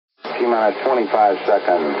T-minus 25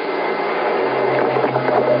 seconds.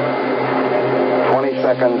 20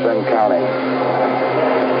 seconds and counting.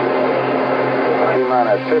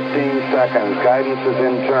 T-minus 15 seconds. Guidance is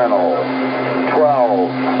internal. 12,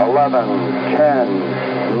 11,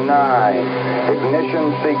 10, 9.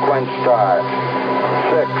 Ignition sequence start.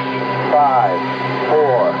 6, 5,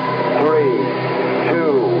 4, 3,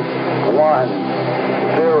 2, 1.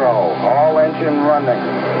 0. All engine running.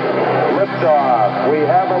 Liftoff. We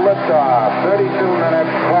have a liftoff. 32 minutes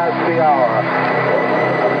past the hour.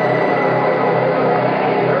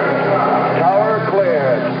 Tower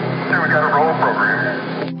cleared. We got a roll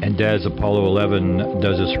program. And as Apollo 11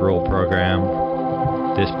 does its roll program,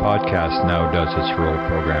 this podcast now does its roll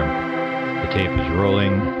program. The tape is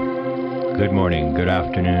rolling. Good morning, good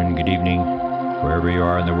afternoon, good evening, wherever you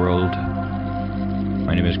are in the world.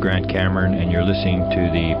 My name is Grant Cameron, and you're listening to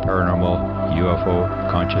the Paranormal UFO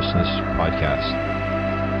Consciousness Podcast.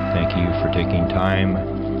 Thank you for taking time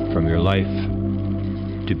from your life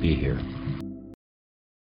to be here.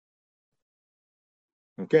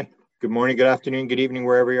 Okay. Good morning, good afternoon, good evening,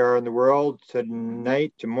 wherever you are in the world.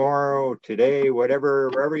 Tonight, tomorrow, today,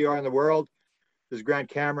 wherever you are in the world. This is Grant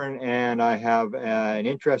Cameron, and I have an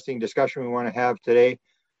interesting discussion we want to have today.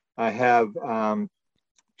 I have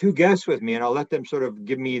two guests with me, and I'll let them sort of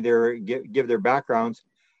give their backgrounds.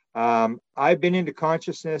 I've been into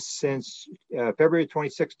consciousness since February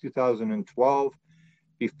 26, 2012.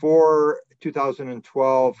 Before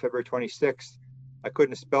 2012, February 26th, I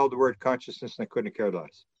couldn't have spelled the word consciousness, and I couldn't have cared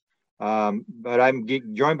less. But I'm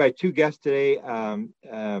joined by two guests today,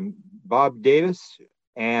 Bob Davis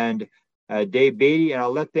and Dave Beaty, and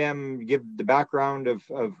I'll let them give the background of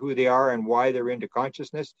who they are and why they're into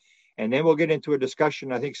consciousness. And then we'll get into a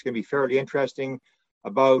discussion I think is going to be fairly interesting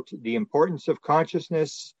about the importance of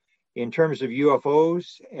consciousness in terms of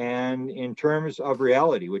UFOs and in terms of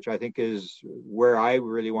reality, which I think is where I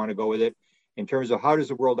really want to go with it in terms of how does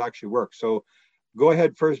the world actually work. So go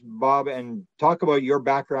ahead first, Bob, and talk about your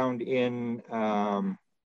background in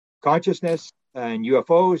consciousness and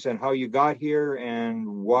UFOs and how you got here and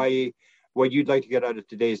what you'd like to get out of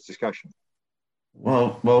today's discussion.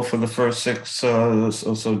 Well, for the first 6 or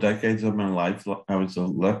so decades of my life, I was a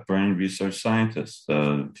left-brain research scientist,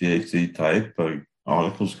 PhD type,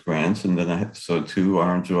 articles, grants, and then I had 2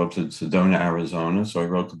 orange orbs in Sedona, Arizona. So I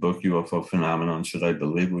wrote the book UFO Phenomenon, Should I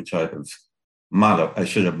Believe, which I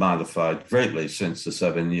should have modified greatly since the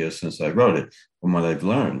 7 years since I wrote it, from what I've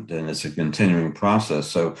learned, and it's a continuing process.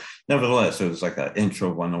 So nevertheless, it was like an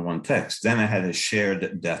intro 101 text. Then I had a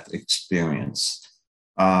shared death experience.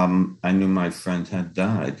 I knew my friend had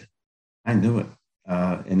died. I knew it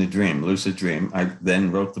in a dream, lucid dream. I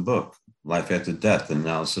then wrote the book, Life After Death,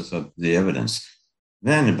 Analysis of the Evidence.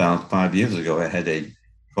 Then about 5 years ago, I had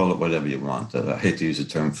call it whatever you want. I hate to use the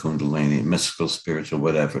term Kundalini, mystical, spiritual,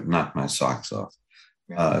 whatever. It knocked my socks off.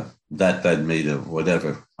 That led me to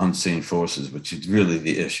whatever, unseen forces, which is really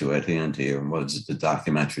the issue at hand here. And what is it? The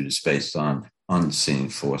documentary is based on unseen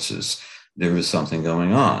forces. There is something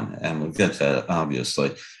going on, and we'll get to that,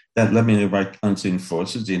 obviously. That led me to write Unseen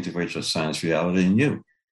Forces, the Integration of Science, Reality, and You.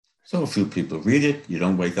 So a few people read it. You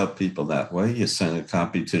don't wake up people that way. You send a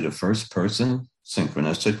copy to the first person,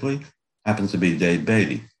 synchronistically. Happens to be Dave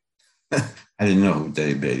Beaty. I didn't know who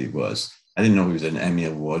Dave Beaty was. I didn't know he was an Emmy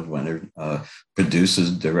Award winner, producer,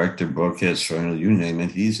 director, broadcaster, you name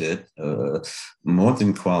it, he's it. More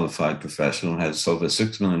than qualified professional, has over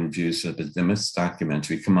 6 million views of his limits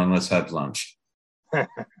documentary, Come On, Let's Have Lunch.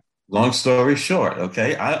 Long story short,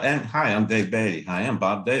 okay? Hi, I'm Dave Beaty. Hi, I'm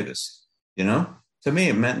Bob Davis. To me,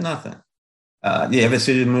 it meant nothing. You ever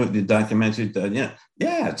see the documentary?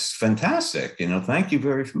 Yeah, it's fantastic. Thank you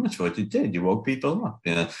very much for what you did. You woke people up.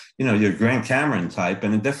 You're Grant Cameron type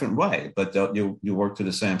in a different way, but you work to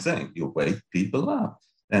the same thing. You wake people up,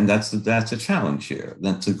 and that's a challenge here.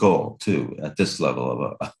 That's a goal too at this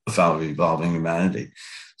level of our evolving humanity.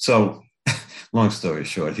 So, long story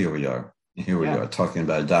short, here we are. Here we are talking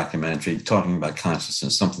about a documentary, talking about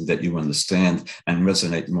consciousness, something that you understand and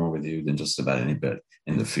resonate more with you than just about anybody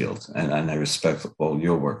in the field. And I respect all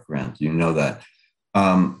your work, Grant. You know that.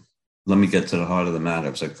 Let me get to the heart of the matter.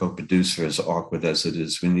 As a co-producer, as awkward as it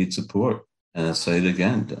is, we need support. And I'll say it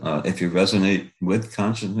again. If you resonate with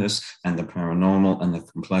consciousness and the paranormal and the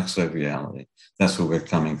complexity of reality, that's where we're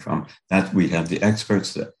coming from. That we have the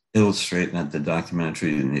experts that illustrate that the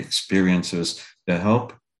documentary and the experiencers to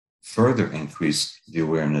help further increase the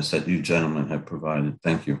awareness that you gentlemen have provided.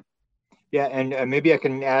 Thank you. Yeah, and maybe I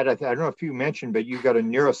can add, I don't know if you mentioned, but you've got a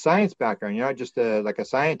neuroscience background. You're not just like a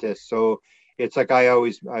scientist. So it's like I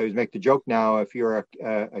always make the joke now, if you're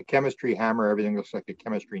a chemistry hammer, everything looks like a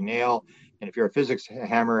chemistry nail. And if you're a physics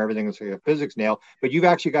hammer, everything looks like a physics nail. But you've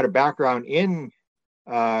actually got a background in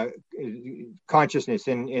consciousness,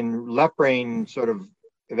 in left brain sort of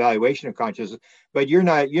evaluation of consciousness. But you're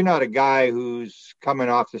not a guy who's coming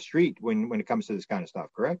off the street when it comes to this kind of stuff,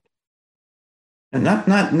 correct? And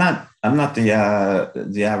I'm not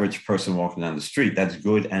the average person walking down the street. That's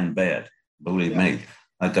good and bad, believe me.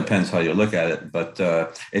 It depends how you look at it, but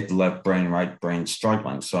it's left brain, right brain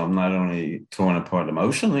struggling. So I'm not only torn apart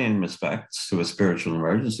emotionally in respects to a spiritual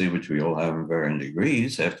emergency, which we all have in varying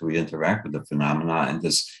degrees after we interact with the phenomena and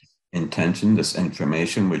this intention, this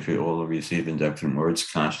information, which we all receive in different words,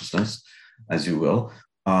 consciousness, as you will.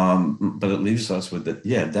 But it leaves us with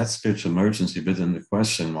that spiritual emergency, but then the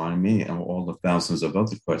question, why me, and all the thousands of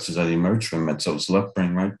other questions that emerge from it. So it's left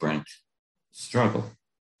brain, right brain struggle.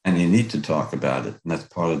 And you need to talk about it. And that's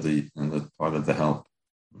part of the help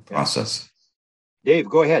process. Dave,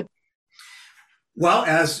 go ahead. Well,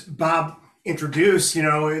 as Bob introduced,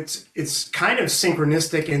 it's kind of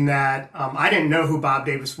synchronistic in that I didn't know who Bob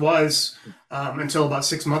Davis was until about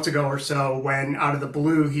 6 months ago or so, when out of the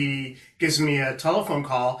blue, he gives me a telephone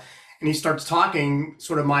call and he starts talking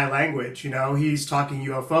sort of my language. He's talking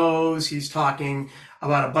UFOs, he's talking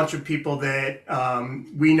about a bunch of people that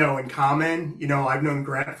we know in common. I've known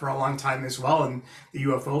Grant for a long time as well in the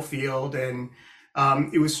UFO field, and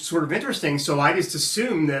it was sort of interesting. So I just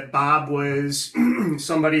assumed that Bob was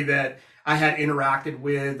somebody that I had interacted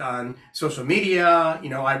with on social media.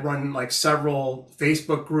 I run like several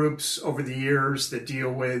Facebook groups over the years that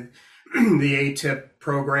deal with the ATIP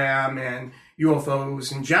program and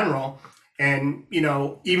UFOs in general. And,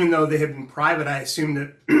 even though they had been private, I assumed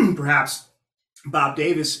that perhaps Bob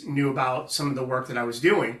Davis knew about some of the work that I was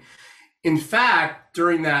doing. In fact,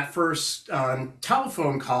 during that first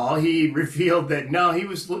telephone call, he revealed that no, he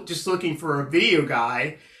was just looking for a video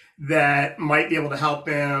guy that might be able to help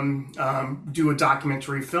him do a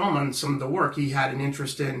documentary film on some of the work. He had an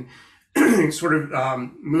interest in sort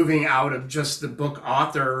of moving out of just the book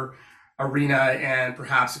author arena and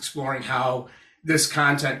perhaps exploring how this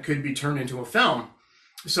content could be turned into a film.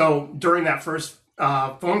 So during that first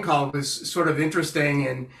phone call, it was sort of interesting,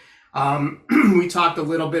 and we talked a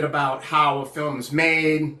little bit about how a film is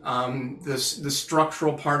made, the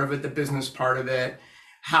structural part of it, the business part of it,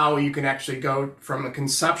 how you can actually go from a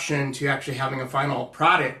conception to actually having a final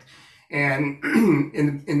product. And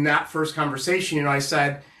in that first conversation, I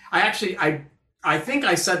said, I think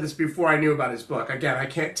I said this before I knew about his book. Again, I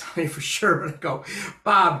can't tell you for sure, but I go,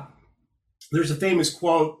 Bob, there's a famous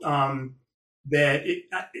quote that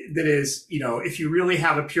is, if you really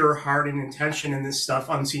have a pure heart and intention in this stuff,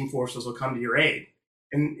 unseen forces will come to your aid,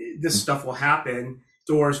 and this stuff will happen.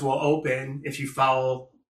 Doors will open if you follow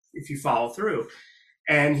through.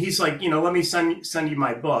 And he's like, let me send you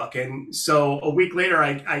my book. And so a week later,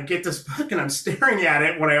 I get this book and I'm staring at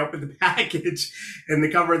it when I open the package, and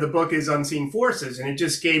the cover of the book is Unseen Forces. And it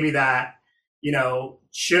just gave me that,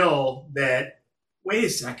 chill that, wait a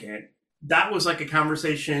second, that was like a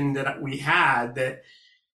conversation that we had that,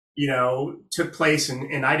 took place,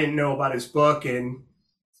 and I didn't know about his book. And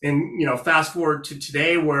fast forward to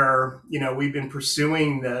today where, we've been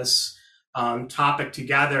pursuing this topic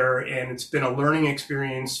together, and it's been a learning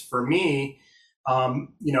experience for me.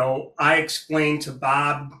 I explained to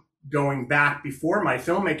Bob, going back before my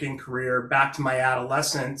filmmaking career, back to my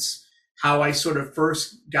adolescence, how I sort of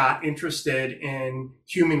first got interested in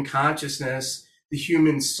human consciousness, the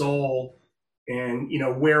human soul, and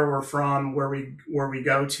where we're from, where we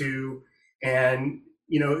go to. And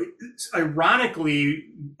ironically,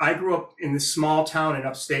 I grew up in this small town in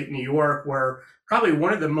upstate New York where probably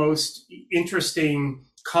one of the most interesting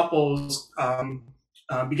couples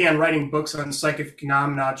began writing books on psychic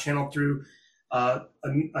phenomena channeled through a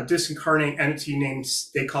disincarnate entity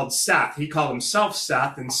they called Seth. He called himself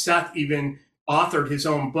Seth, and Seth even authored his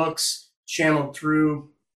own books channeled through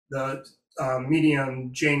the medium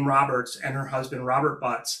Jane Roberts and her husband Robert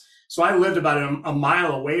Butts. So I lived about a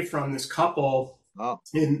mile away from this couple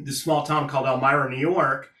in this small town called Elmira, New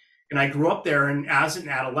York. And I grew up there, and as an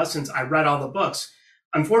adolescent, I read all the books.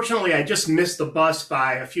 Unfortunately, I just missed the bus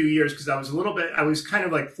by a few years because I was kind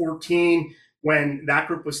of like 14 when that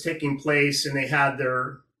group was taking place, and they had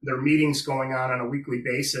their meetings going on a weekly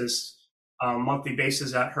basis, monthly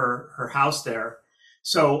basis at her house there.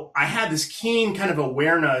 So I had this keen kind of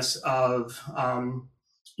awareness of,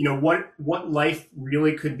 what life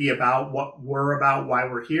really could be about, what we're about, why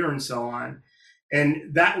we're here, and so on.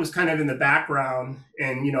 And that was kind of in the background.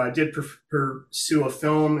 And, I did pursue a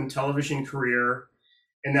film and television career.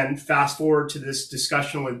 And then fast forward to this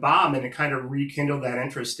discussion with Bob, and it kind of rekindled that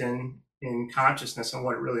interest in consciousness and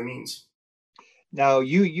what it really means. Now,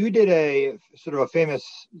 you did a sort of a famous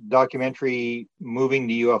documentary moving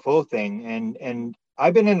the UFO thing, and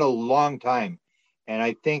I've been in a long time, and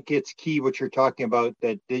I think it's key what you're talking about,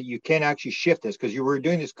 that you can actually shift this, because you were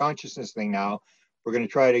doing this consciousness thing. Now you're going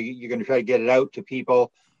to try to get it out to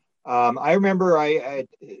people. I remember I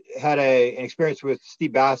had an experience with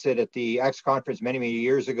Steve Bassett at the X conference many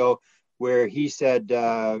years ago, where he said,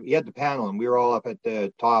 he had the panel and we were all up at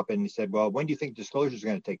the top, and he said, well, when do you think disclosure is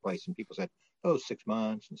going to take place? And people said, oh, 6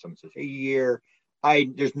 months. And someone says, a year.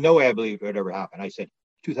 There's no way I believe it would ever happen. I said,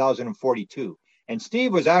 2042. And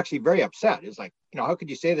Steve was actually very upset. It's like, how could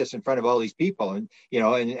you say this in front of all these people?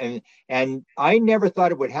 And, and I never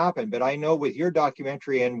thought it would happen, but I know with your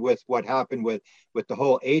documentary and with what happened with the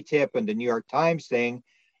whole ATIP and the New York Times thing,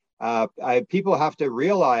 people have to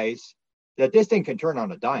realize that this thing can turn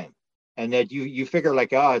on a dime, and that you figure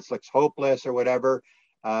like, it looks hopeless or whatever.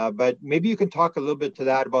 But maybe you can talk a little bit to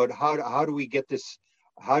that about how do we get this,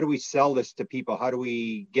 how do we sell this to people? How do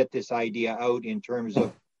we get this idea out in terms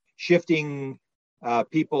of shifting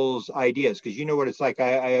people's ideas? Because you know what it's like.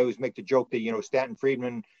 I always make the joke that, Stanton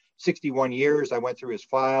Friedman, 61 years, I went through his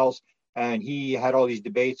files, and he had all these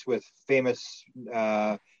debates with famous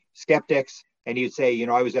skeptics. And he'd say,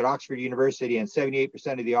 I was at Oxford University and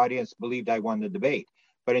 78% of the audience believed I won the debate.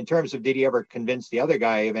 But in terms of did he ever convince the other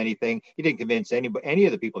guy of anything, he didn't convince any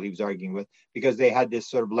of the people he was arguing with, because they had this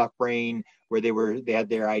sort of left brain where they had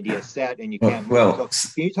their ideas set, and you can't move.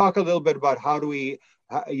 So can you talk a little bit about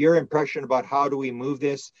your impression about how do we move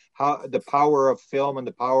this, how the power of film and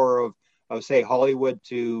the power of say Hollywood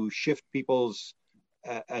to shift people's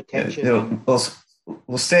attention?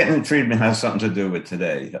 Well, Stanton Friedman has something to do with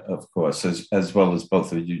today, of course, as well as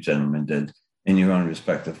both of you gentlemen did in your own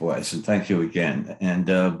respective ways. And thank you again. And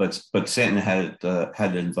but Stanton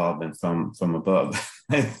had involvement from above,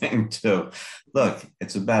 I think too. Look,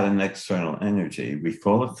 it's about an external energy. We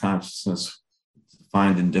call it consciousness,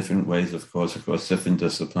 defined in different ways, of course, across different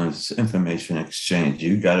disciplines. It's information exchange.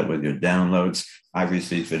 You got it with your downloads. I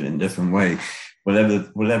receive it in different way.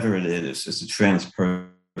 Whatever it is, it's a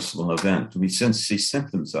transpersonal event. We see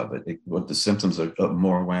symptoms of it. What the symptoms are of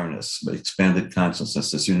more awareness, expanded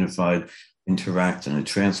consciousness, this unified interaction, a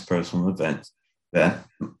transpersonal event that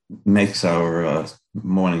makes our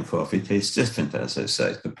morning coffee taste different, as I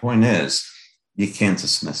say. The point is, you can't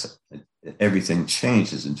dismiss it. Everything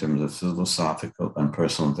changes in terms of philosophical and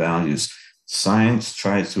personal values. Science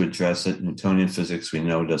tries to address it. Newtonian physics, we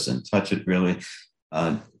know, doesn't touch it really.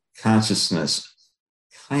 Consciousness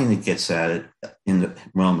kind of gets at it in the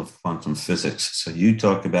realm of quantum physics. So you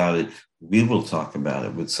talk about it, we will talk about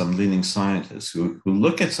it with some leading scientists who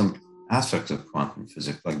look at some aspects of quantum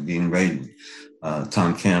physics, like Dean Radin,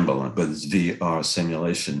 Tom Campbell, with his VR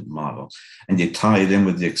simulation model. And you tie it in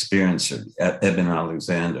with the experiencer, Eben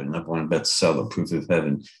Alexander, #1 bestseller, Proof of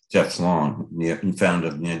Heaven, Jeff Long, founder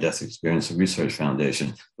of Near-Death Experience Research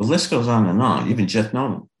Foundation. The list goes on and on. Even Jeff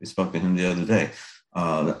Nolan, we spoke to him the other day,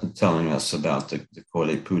 telling us about the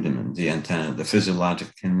caudate putamen, the antenna, the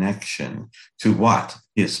physiologic connection to what?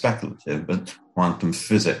 It's speculative, but quantum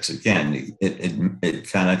physics, again, it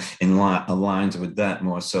kind of aligns with that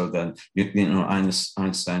more so than,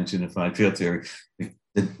 Einstein's unified field theory.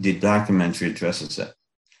 The documentary addresses it,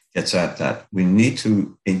 gets at that. We need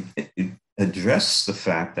to address the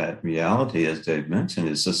fact that reality, as Dave mentioned,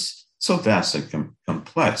 is just so vast and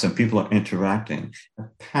complex, and people are interacting,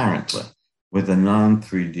 apparently, with a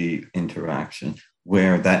non-3D interaction,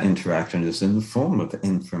 where that interaction is in the form of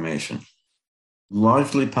information.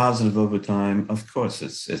 Largely positive over time. Of course,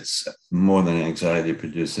 it's more than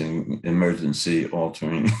anxiety-producing,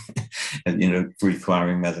 emergency-altering, and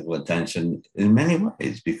requiring medical attention in many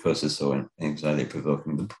ways because it's so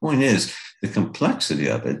anxiety-provoking. The point is, the complexity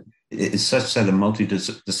of it is such that a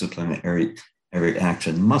multidisciplinary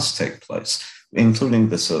action must take place, including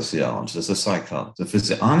the sociologists, the psychologists, the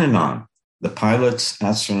physicists, on and on. The pilots,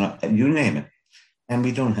 astronauts, you name it. And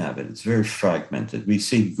we don't have it. It's very fragmented. We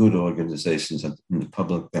see good organizations in the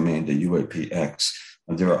public domain, the UAPX,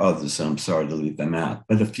 and there are others, and I'm sorry to leave them out,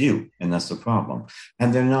 but a few, and that's the problem.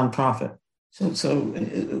 And they're nonprofit. So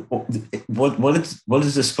what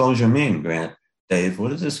does disclosure mean, Grant? Dave,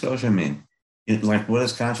 what does disclosure mean? What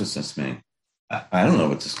does consciousness mean? I don't know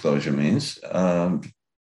what disclosure means.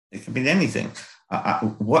 It could mean anything.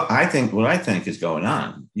 What I think is going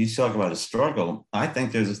on, you talk about a struggle, I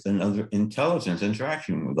think there's another intelligence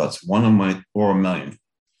interaction with us, 1 or a million,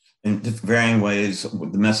 in varying ways.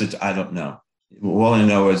 The message, I don't know. All I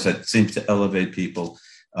know is that it seems to elevate people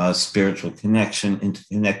spiritual connection,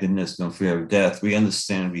 interconnectedness, no fear of death. We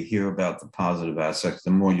understand, we hear about the positive aspects,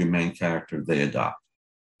 the more humane character they adopt.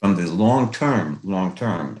 From the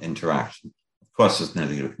long-term interaction. Of course,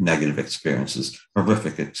 there's negative experiences,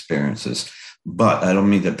 horrific experiences, but I don't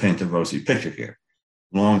mean to paint a rosy picture here.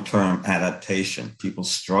 Long-term adaptation, people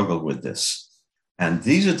struggle with this. And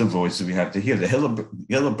these are the voices we have to hear. The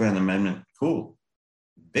Hildebrand Amendment, cool.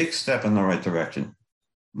 Big step in the right direction.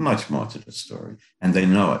 Much more to the story. And they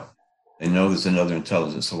know it. They know there's another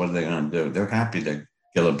intelligence. So what are they going to do? They're happy that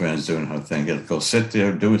Gillibrand's doing her thing. It'll go sit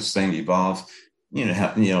there, do its thing, evolve.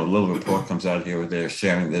 A little report comes out here or there,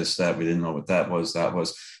 sharing this, that, we didn't know what that was,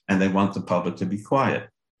 and they want the public to be quiet.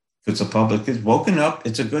 If the public is woken up,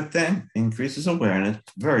 it's a good thing. Increases awareness,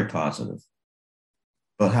 very positive.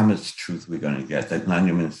 But how much truth are we going to get that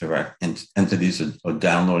non-human entities are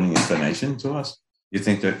downloading information to us? You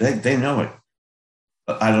think they know it?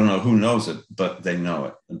 I don't know who knows it, but they know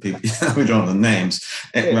it. And people, we don't know the names.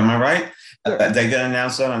 Am I right? Sure. They get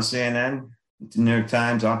announced on CNN, the New York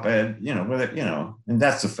Times, op-ed, and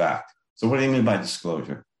that's a fact. So what do you mean by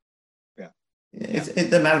disclosure? Yeah.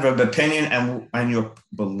 It's a matter of opinion and your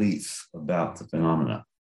belief about the phenomena.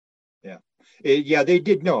 Yeah, they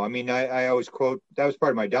did know. I mean, I always quote, that was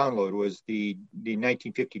part of my download, was the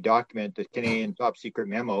 1950 document, the Canadian top secret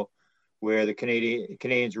memo, where the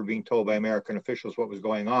Canadians were being told by American officials what was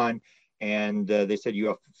going on. And they said,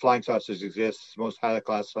 flying saucers exist, most highly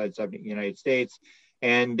classified subject in the United States.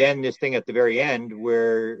 And then this thing at the very end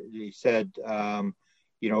where he said,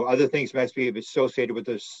 other things must be associated with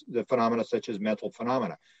the phenomena such as mental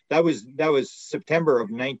phenomena. That was September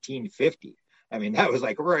of 1950. I mean, that was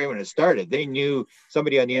like right when it started. They knew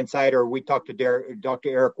somebody on the inside, or we talked to Dr.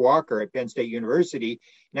 Eric Walker at Penn State University,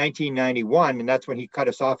 1991, and that's when he cut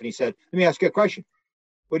us off and he said, let me ask you a question.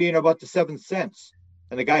 What do you know about the seventh sense?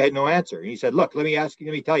 And the guy had no answer. And he said, look, let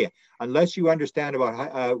me tell you, unless you understand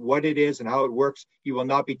about what it is and how it works, you will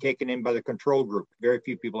not be taken in by the control group. Very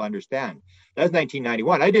few people understand. That's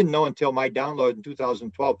 1991. I didn't know until my download in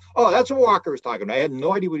 2012. Oh, that's what Walker was talking about. I had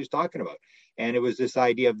no idea what he was talking about. And it was this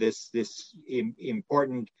idea of this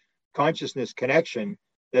important consciousness connection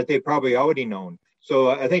that they probably already known. So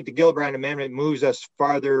I think the Gillibrand Amendment moves us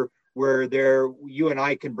farther where you and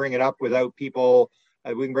I can bring it up without people.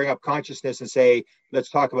 We can bring up consciousness and say, let's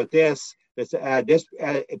talk about this. Let's add this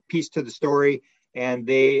piece to the story. And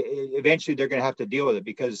eventually they're going to have to deal with it,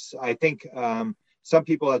 because I think some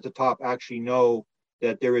people at the top actually know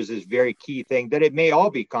that there is this very key thing, that it may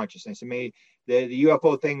all be consciousness. The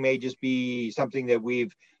UFO thing may just be something that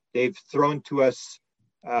they've thrown to us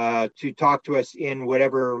to talk to us in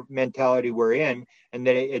whatever mentality we're in, and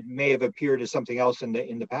that it may have appeared as something else in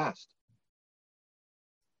the past.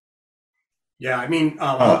 Yeah, I mean,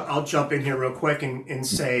 I'll jump in here real quick and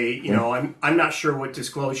say, I'm not sure what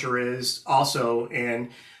disclosure is also,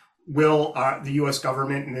 and will the U.S.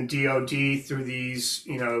 government and the DoD through these,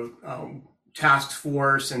 task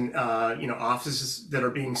force and offices that are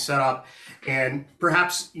being set up, and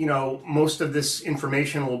perhaps most of this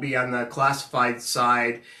information will be on the classified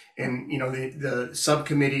side, and the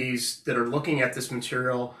subcommittees that are looking at this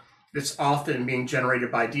material that's often being generated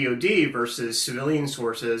by DoD versus civilian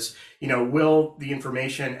sources, will the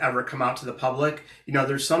information ever come out to the public?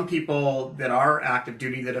 There's some people that are active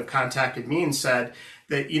duty that have contacted me and said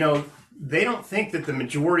that they don't think that the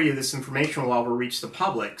majority of this information will ever reach the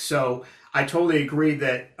public. So I totally agree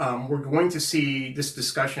that we're going to see this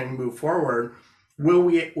discussion move forward. Will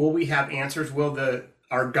we have answers? Will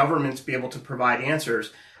our governments be able to provide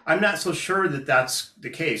answers? I'm not so sure that that's the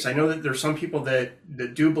case. I know that there's some people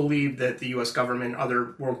that do believe that the U.S. government,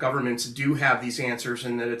 other world governments do have these answers,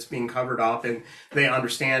 and that it's being covered up, and they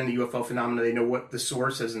understand the UFO phenomena. They know what the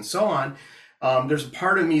source is and so on. There's a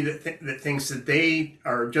part of me that thinks that they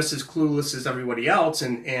are just as clueless as everybody else,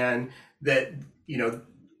 and that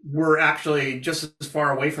we're actually just as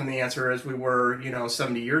far away from the answer as we were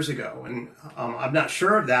 70 years ago. And I'm not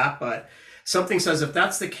sure of that, but something says if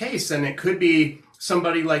that's the case, then it could be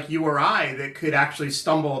somebody like you or I that could actually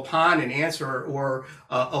stumble upon an answer or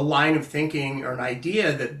a line of thinking or an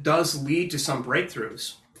idea that does lead to some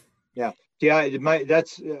breakthroughs. Yeah.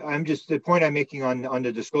 The point I'm making on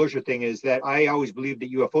the disclosure thing is that I always believed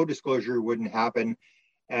that UFO disclosure wouldn't happen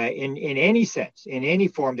in any sense, in any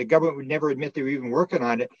form. The government would never admit they were even working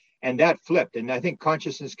on it, and that flipped. And I think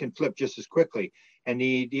consciousness can flip just as quickly. And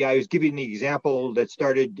I was giving the example that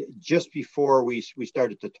started just before we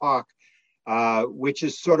started to talk, which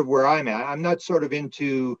is sort of where I'm at. I'm not sort of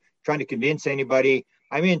into trying to convince anybody.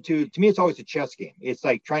 To me, it's always a chess game. It's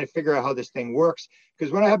like trying to figure out how this thing works.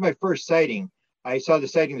 Because when I had my first sighting, I saw the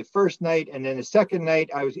sighting the first night, and then the second night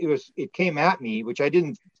it came at me, which I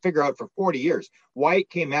didn't figure out for 40 years. Why it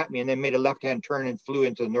came at me and then made a left-hand turn and flew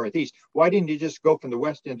into the northeast. Why didn't it just go from the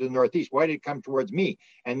west into the northeast? Why did it come towards me?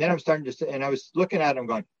 And then I'm starting to, and I was looking at it, I'm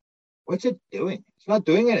going, what's it doing? It's not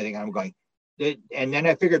doing anything. I'm going, and then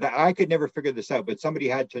I figured that I could never figure this out, but somebody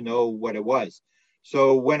had to know what it was.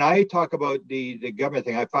 So when I talk about the government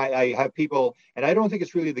thing, I have people, and I don't think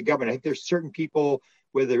it's really the government. I think there's certain people,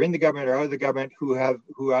 whether they're in the government or out of the government, who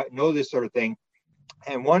know this sort of thing.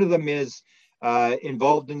 And one of them is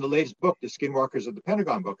involved in the latest book, the Skinwalkers of the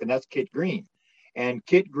Pentagon book, and that's Kit Green. And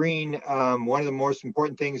Kit Green, one of the most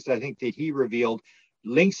important things that I think that he revealed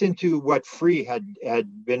links into what Free had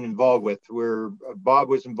been involved with, where Bob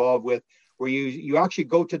was involved with, where you actually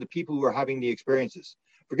go to the people who are having the experiences.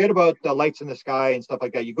 Forget about the lights in the sky and stuff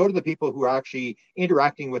like that. You go to the people who are actually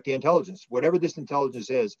interacting with the intelligence, whatever this intelligence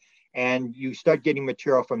is, and you start getting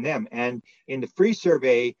material from them. And in the Free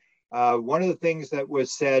survey, one of the things that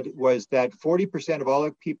was said was that 40% of all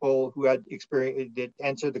the people who had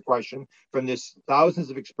answered the question from this thousands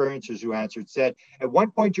of experiencers who answered said at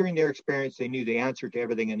one point during their experience, they knew the answer to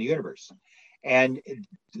everything in the universe. And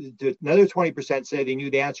another 20% say they knew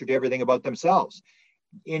the answer to everything about themselves.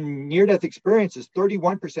 In near-death experiences,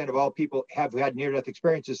 31% of all people have had near-death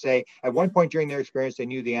experiences say at one point during their experience, they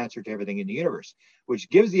knew the answer to everything in the universe, which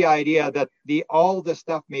gives the idea that all the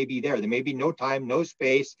stuff may be there. There may be no time, no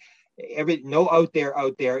space, no out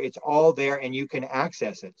there. It's all there and you can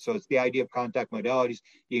access it. So it's the idea of contact modalities.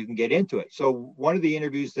 You can get into it. So one of the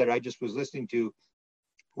interviews that I just was listening to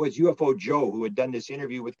was UFO Joe, who had done this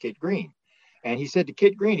interview with Kit Green. And he said to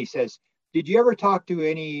Kit Green, he says, did you ever talk to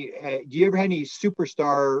any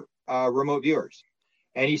superstar remote viewers?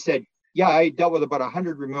 And he said, yeah, I dealt with about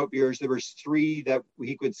 100 remote viewers. There were 3 that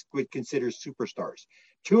he would consider superstars.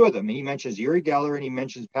 2 of them, and he mentions Uri Geller and he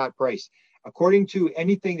mentions Pat Price. According to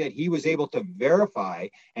anything that he was able to verify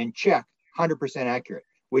and check, 100% accurate,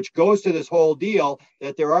 which goes to this whole deal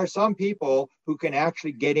that there are some people who can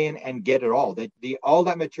actually get in and get it all, that all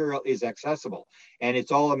that material is accessible. And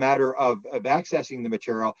it's all a matter of accessing the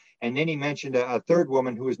material. And then he mentioned a third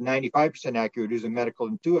woman who is 95% accurate, who's a medical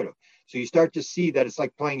intuitive. So you start to see that it's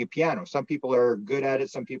like playing a piano. Some people are good at it.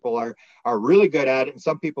 Some people are really good at it. And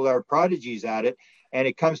some people are prodigies at it. And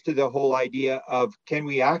it comes to the whole idea of, can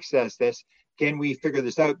we access this? Can we figure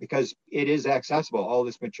this out? Because it is accessible. All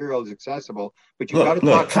this material is accessible, but you've got to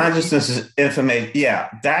talk. Consciousness is information. Yeah,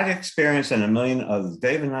 that experience and a million others.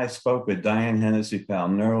 Dave and I spoke with Diane Hennessy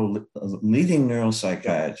Powell, leading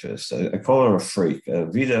neuropsychiatrist. I call her a freak.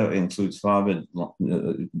 Vita includes Harvard,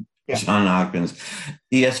 John Hopkins,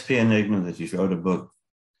 ESP Enigma, that she wrote a book.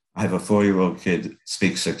 I have a 4-year-old kid,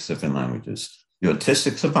 speaks 6 different languages. The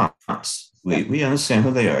autistic savants. We understand who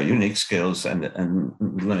they are, unique skills and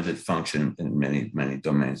limited function in many, many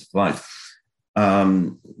domains of life.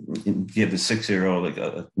 Give a 6-year-old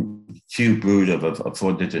a cube root of a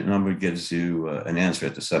 4-digit number, gives you an answer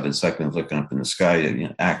after 7 seconds, looking up in the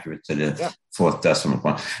sky, accurate to the 4th decimal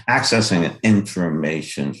point. Accessing an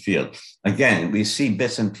information field. Again, we see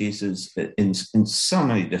bits and pieces in so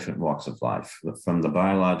many different walks of life, from the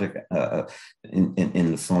biologic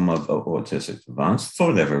in the form of autistic savants, for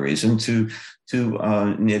whatever reason, to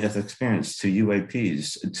near-death experience, to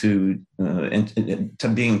UAPs,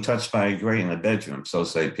 to being touched by a gray in a bedroom. So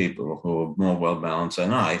say people who are more well-balanced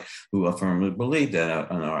than I, who firmly believe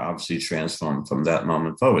that and are obviously transformed from that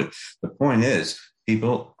moment forward. The point is,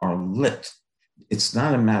 people are lit. It's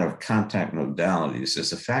not a matter of contact modalities. It's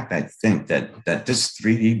the fact, I think, that this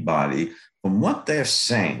 3D body, from what they're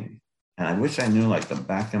saying, and I wish I knew like the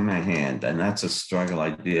back of my hand, and that's a struggle I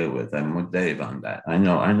deal with. I'm with Dave on that. I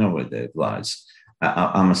know where Dave lies.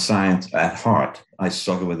 I'm a scientist at heart. I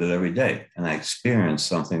struggle with it every day, and I experience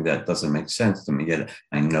something that doesn't make sense to me, yet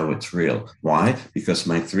I know it's real. Why? Because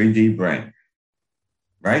my 3D brain,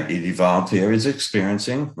 right? It evolved here, is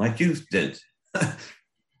experiencing like you did.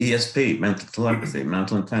 ESP, mental telepathy,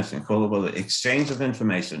 mental intention, call it the exchange of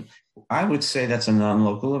information. I would say that's a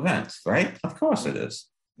non-local event, right? Of course it is.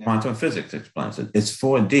 Yeah. Quantum physics explains it. It's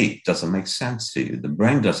 4D, doesn't make sense to you. The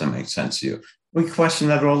brain doesn't make sense to you. We question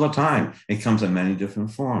that all the time. It comes in many different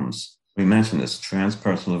forms. We mentioned this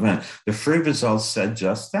transpersonal event. The free results said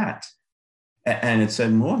just that. And it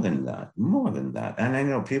said more than that. And I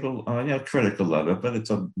know people are critical of it, but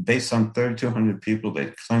it's based on 3,200 people.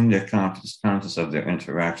 They claim their conscious of their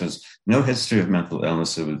interactions. No history of mental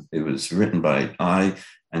illness. It was written by I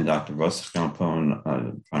and Dr. Russ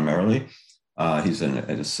Scampone primarily. He's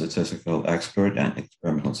a statistical expert and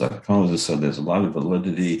experimental psychologist, so there's a lot of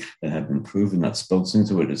validity that have been proven that's built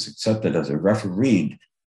into it. It's accepted as a refereed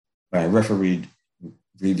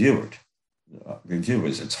reviewer.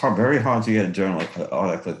 reviewers. It's very hard to get a journal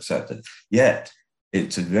article accepted. Yet,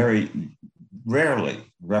 it's very rarely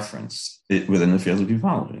referenced within the field of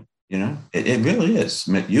ufology. It really is.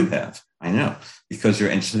 You have, I know, because you're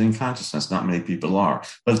interested in consciousness. Not many people are,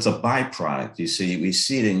 but it's a byproduct. We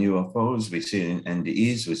see it in UFOs, we see it in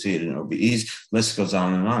NDEs, we see it in OBEs. List goes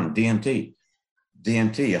on and on. DMT,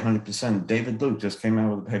 100%. David Luke just came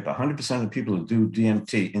out with a paper. 100% of people who do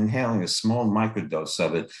DMT, inhaling a small microdose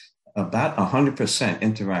of it, about 100%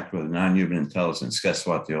 interact with non-human intelligence. Guess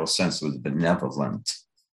what? They all sense it was benevolent.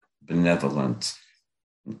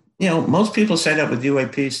 Most people say that with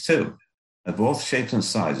UAPs too, of all shapes and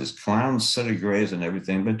sizes, clowns, sooty grays, and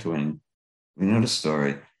everything between. We know the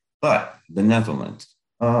story, but benevolent.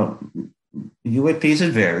 UAPs,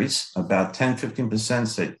 it varies. About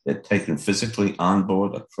 10-15% they're taken physically on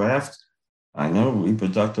board a craft. I know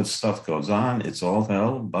reproductive stuff goes on. It's all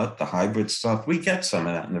hell, but the hybrid stuff, we get some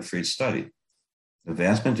of that in the free study. The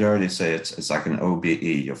vast majority say it's like an OBE.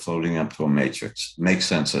 You're floating up to a matrix. Make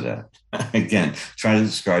sense of that. Again, try to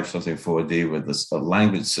describe something 4D with a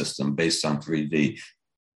language system based on 3D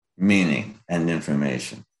meaning and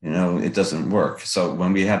information. It doesn't work. So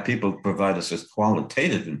when we have people provide us with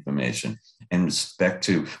qualitative information in respect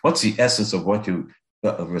to what's the essence of what you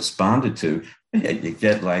responded to, you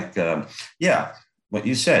get like, what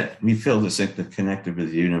you said, we feel this connected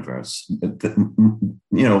with the universe.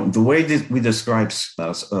 The way that we describe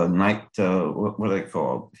night, what are they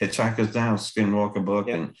called? Hitchhiker's Down, Skinwalker book,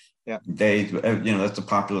 and days, that's a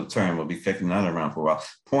popular term. We'll be kicking that around for a while.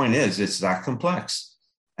 Point is, it's that complex.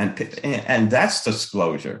 And that's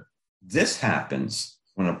disclosure. This happens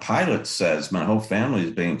when a pilot says, my whole family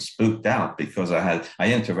is being spooked out because I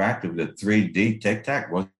interacted with a 3D tic-tac.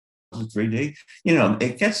 3D,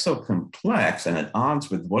 it gets so complex and at odds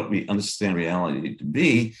with what we understand reality to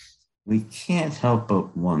be, we can't help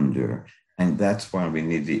but wonder. And that's why we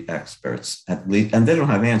need the experts, at least. And they don't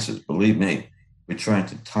have answers, believe me. We're trying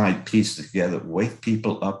to tie pieces together, wake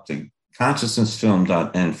people up to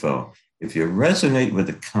consciousnessfilm.info. If you resonate with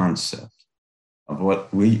the concept of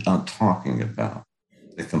what we are talking about,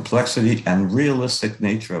 the complexity and realistic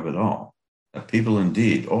nature of it all, that people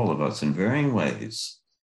indeed, all of us in varying ways,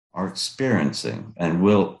 are experiencing and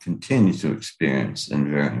will continue to experience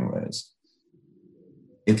in varying ways.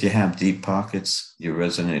 If you have deep pockets, you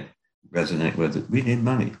resonate with it. We need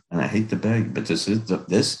money, and I hate to beg, but this is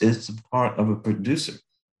the part of a producer.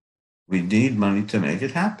 We need money to make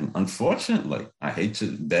it happen. Unfortunately, I hate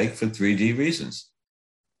to beg for 3D reasons.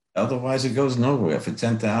 Otherwise, it goes nowhere. For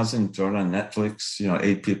 10,000, throw it on Netflix.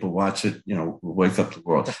 8 people watch it. Wake up the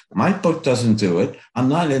world. My book doesn't do it. I'm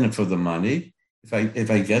not in it for the money.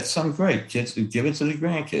 If I get some, great. Kids, give it to the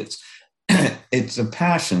grandkids. It's a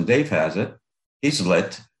passion. Dave has it. He's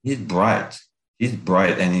lit. He's bright.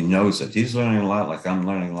 And he knows it. He's learning a lot, like I'm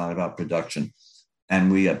learning a lot about production.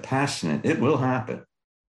 And we are passionate. It will happen.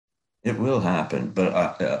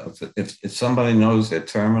 But if somebody knows they're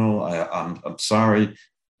terminal, I'm sorry.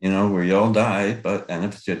 We all die. And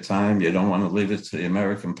if it's your time, you don't want to leave it to the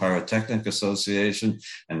American Pyrotechnic Association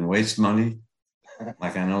and waste money,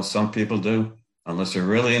 like I know some people do. Unless you're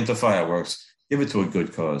really into fireworks, give it to a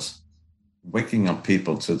good cause. Waking up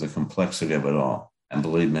people to the complexity of it all. And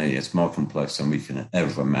believe me, it's more complex than we can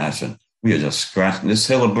ever imagine. We are just scratching this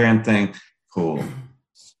Hillebrand thing. Cool.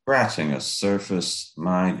 Scratching a surface.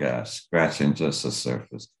 My gosh, scratching just the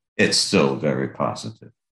surface. It's still very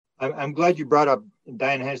positive. I'm glad you brought up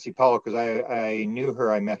Diana Hennessy Powell, because I knew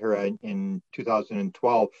her. I met her in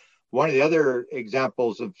 2012. One of the other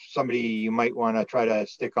examples of somebody you might want to try to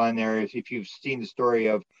stick on there is if you've seen the story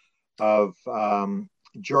of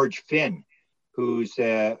George Finn, who's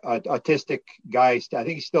an autistic guy. I think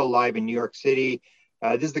he's still alive in New York City.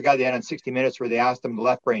 This is the guy they had on 60 Minutes where they asked him the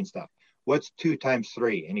left brain stuff. What's 2 times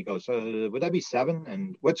 3? And he goes, would that be 7?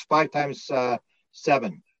 And what's 5 times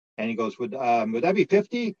 7? And he goes, would that be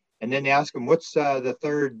 50? And then they ask him, what's the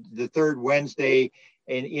third Wednesday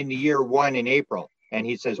in the year 1 in April? And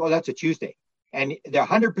he says, oh, that's a Tuesday. And they're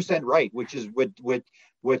 100% right, which is with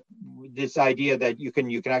this idea that you can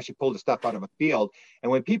actually pull the stuff out of a field. And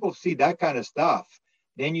when people see that kind of stuff,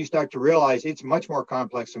 then you start to realize it's much more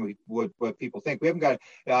complex than what people think. We haven't got,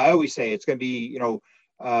 I always say it's going to be,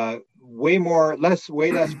 way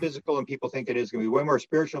less physical than people think it is. It's going to be way more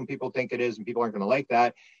spiritual than people think it is, and people aren't going to like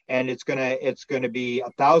that. And it's going to be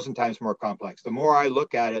 1,000 times more complex. The more I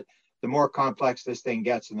look at it, the more complex this thing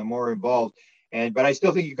gets and the more involved. But I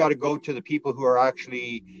still think you got to go to the people who are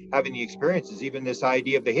actually having the experiences, even this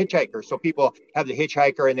idea of the hitchhiker. So people have the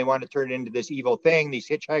hitchhiker and they want to turn it into this evil thing, these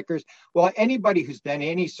hitchhikers. Well, anybody who's done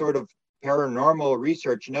any sort of paranormal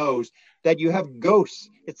research knows that you have ghosts.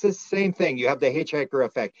 It's the same thing. You have the hitchhiker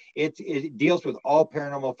effect. It deals with all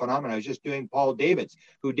paranormal phenomena. I was just doing Paul Davids,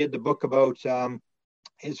 who did the book about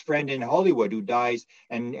his friend in Hollywood who dies,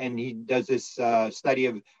 and he does this study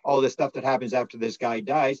of all the stuff that happens after this guy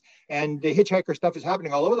dies. And the hitchhiker stuff is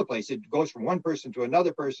happening all over the place. It goes from one person to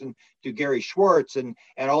another person to Gary Schwartz and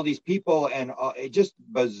all these people, and it just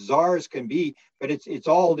bizarre as can be. But it's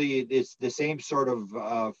all the same sort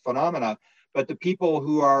of phenomena. But the people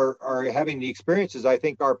who are having the experiences, I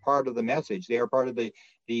think, are part of the message. They are part of the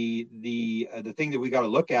thing that we got to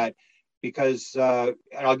look at. Because, and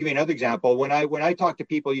I'll give you another example. When I talk to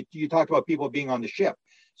people, you talked about people being on the ship.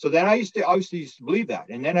 So then I used to believe that.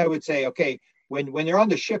 And then I would say, okay, when they're on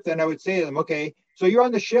the ship, then I would say to them, okay, so you're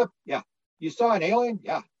on the ship? Yeah. You saw an alien?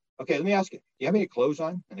 Yeah. Okay, let me ask you, do you have any clothes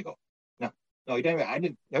on? And they go, no, I didn't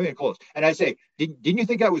have any clothes. And I say, didn't you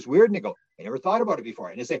think that was weird? And they go, I never thought about it before.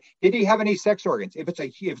 And they say, did he have any sex organs? If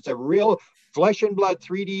it's a real flesh and blood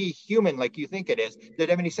 3D human like you think it is, did it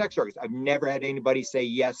have any sex organs? I've never had anybody say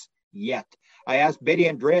yes yet. I asked Betty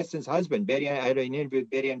Andreasen's husband. I had an interview with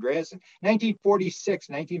Betty Andreasen. 1946,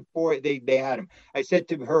 1940, they had him. I said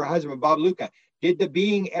to her husband, Bob Luca, did the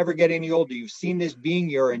being ever get any older? You've seen this being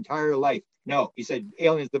your entire life. No, he said,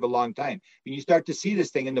 aliens live a long time. When you start to see this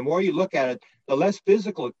thing, and the more you look at it, the less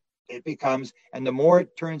physical it becomes, and the more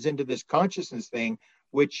it turns into this consciousness thing,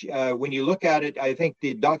 which when you look at it, I think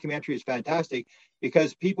the documentary is fantastic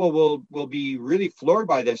because people will be really floored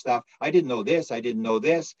by this stuff. I didn't know this. I didn't know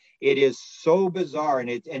this. It is so bizarre.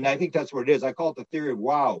 And I think that's what it is. I call it the theory of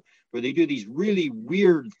wow, where they do these really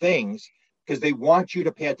weird things because they want you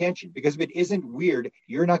to pay attention. Because if it isn't weird,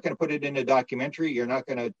 you're not going to put it in a documentary. You're not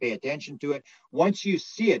going to pay attention to it. Once you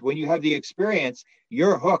see it, when you have the experience,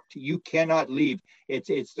 you're hooked. You cannot leave.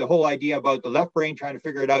 It's the whole idea about the left brain trying to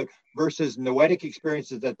figure it out versus noetic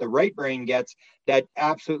experiences that the right brain gets that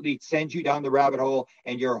absolutely sends you down the rabbit hole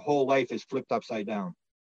and your whole life is flipped upside down.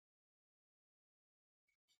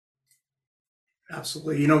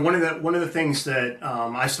 Absolutely. You know, one of the things that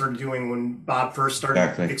I started doing when Bob first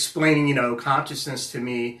started explaining, you know, consciousness to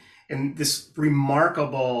me and this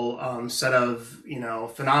remarkable set of, you know,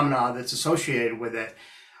 phenomena that's associated with it,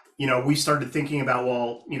 you know, we started thinking about,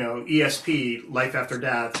 well, you know, ESP, life after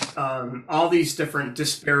death, all these different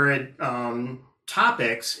disparate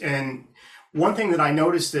topics. And one thing that I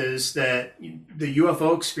noticed is that the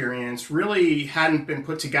UFO experience really hadn't been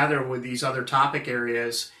put together with these other topic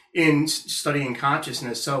areas in studying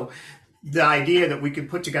consciousness. So the idea that we could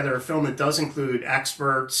put together a film that does include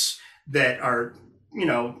experts that are, you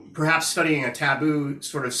know, perhaps studying a taboo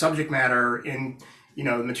sort of subject matter in, you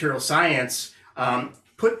know, material science,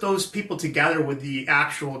 put those people together with the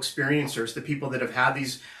actual experiencers, the people that have had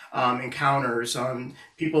these encounters,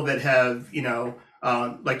 people that have, you know,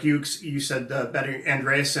 like you said, the Betty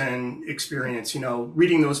Andreasen experience, you know,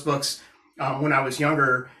 reading those books when I was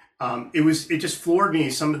younger, it just floored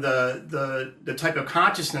me, some of the type of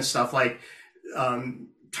consciousness stuff, like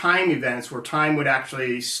time events where time would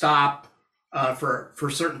actually stop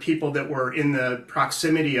for certain people that were in the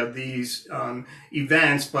proximity of these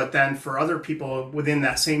events, but then for other people within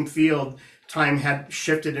that same field, time had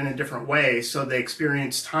shifted in a different way, so they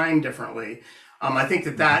experienced time differently. I think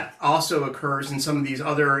that also occurs in some of these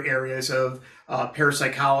other areas of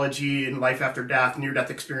parapsychology and life after death,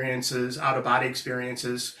 near-death experiences, out-of-body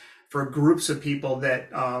experiences, for groups of people that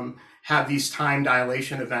have these time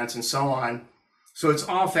dilation events and so on. So it's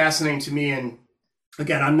all fascinating to me. And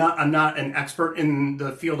again, I'm not an expert in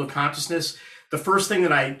the field of consciousness. The first thing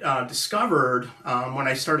that I discovered when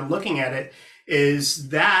I started looking at it is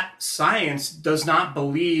that science does not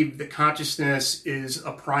believe that consciousness is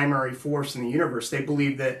a primary force in the universe. They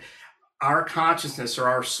believe that our consciousness or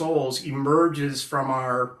our souls emerges from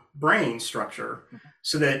our brain structure,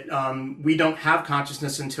 so that we don't have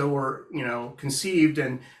consciousness until we're, you know, conceived,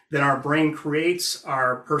 and then our brain creates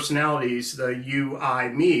our personalities, the you, I,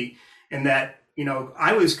 me. And that, you know,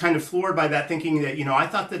 I was kind of floored by that, thinking that, you know, I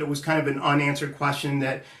thought that it was kind of an unanswered question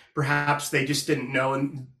that perhaps they just didn't know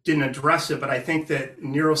and didn't address it. But I think that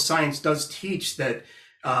neuroscience does teach that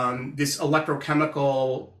this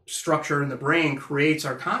electrochemical structure in the brain creates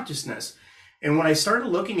our consciousness. And when I started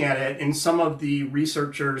looking at it, and some of the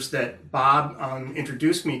researchers that Bob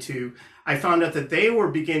introduced me to, I found out that they were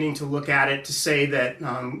beginning to look at it to say that,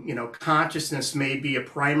 you know, consciousness may be a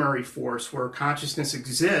primary force, where consciousness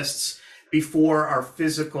exists before our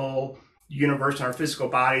physical universe and our physical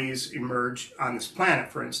bodies emerge on this planet,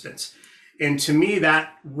 for instance. And to me,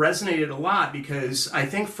 that resonated a lot, because I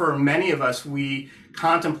think for many of us, we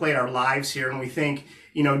contemplate our lives here and we think,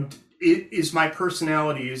 you know, is my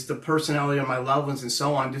personality, is the personality of my loved ones and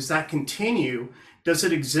so on, does that continue? Does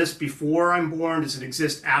it exist before I'm born? Does it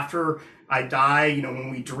exist after I die? You know, when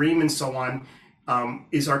we dream and so on,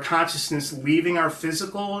 is our consciousness leaving our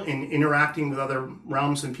physical and interacting with other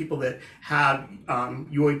realms and people that have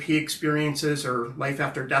UAP experiences or life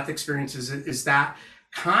after death experiences? Is that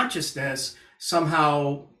consciousness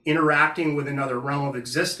somehow interacting with another realm of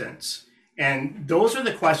existence? And those are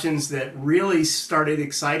the questions that really started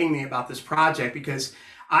exciting me about this project, because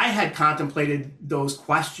I had contemplated those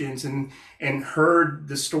questions and heard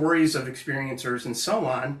the stories of experiencers and so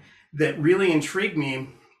on that really intrigued me.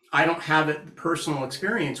 I don't have a personal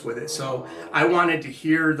experience with it, so I wanted to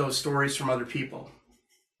hear those stories from other people.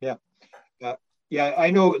 Yeah, yeah, I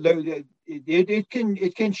know it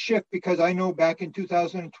can shift, because I know back in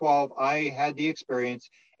 2012 I had the experience,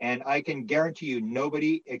 and I can guarantee you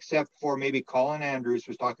nobody except for maybe Colin Andrews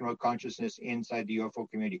was talking about consciousness inside the UFO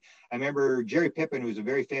community. I remember Jerry Pippin, who was a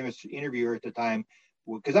very famous interviewer at the time,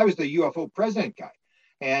 because I was the UFO president guy.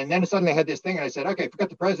 And then suddenly I had this thing, and I said, okay, forget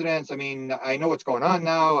the presidents. I mean, I know what's going on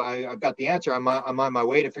now. I've got the answer. I'm on my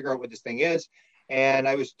way to figure out what this thing is. And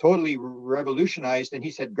I was totally revolutionized. And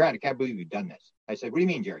he said, Grant, I can't believe you've done this. I said, what do you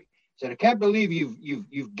mean, Jerry? He said, I can't believe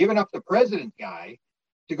you've given up the president guy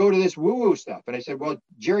to go to this woo-woo stuff. And I said, well,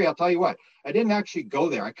 Jerry, I'll tell you what, I didn't actually go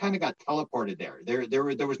there. I kind of got teleported there.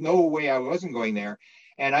 There was no way I wasn't going there.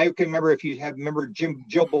 And I can remember, if you have remember Jill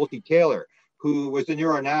Bolte Taylor, who was the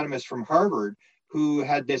neuroanatomist from Harvard, who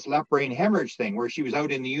had this left brain hemorrhage thing where she was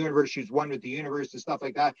out in the universe, she was one with the universe and stuff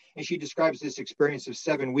like that. And she describes this experience of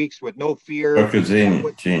 7 weeks with no fear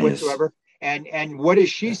whatsoever. And what does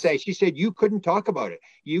she say? She said, you couldn't talk about it.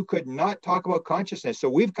 You could not talk about consciousness. So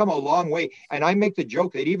we've come a long way. And I make the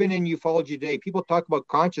joke that even in ufology today, people talk about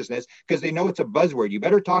consciousness because they know it's a buzzword. You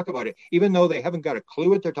better talk about it. Even though they haven't got a clue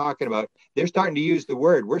what they're talking about, they're starting to use the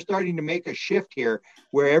word. We're starting to make a shift here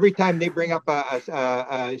where every time they bring up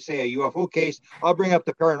say a UFO case, I'll bring up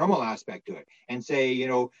the paranormal aspect to it and say, you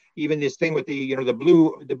know, even this thing with the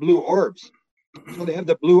blue orbs. So they have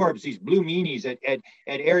the blue orbs, these blue meanies at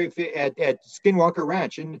Skinwalker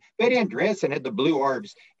Ranch, and Betty Andreasen had the blue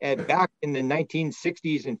orbs back in the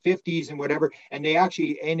 1960s and 50s and whatever. And they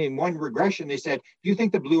actually, and in one regression, they said, "Do you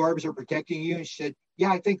think the blue orbs are protecting you?" And she said,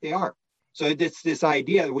 "Yeah, I think they are." So it's this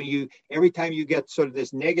idea when every time you get sort of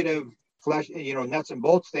this negative flesh, nuts and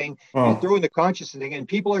bolts thing, you throw in the consciousness thing, and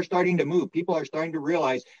people are starting to move. People are starting to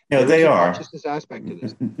realize they are consciousness aspect to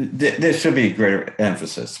this. There should be greater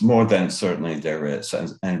emphasis, more than certainly there is.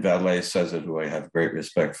 And Valet says it, who I have great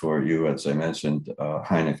respect for, you, as I mentioned,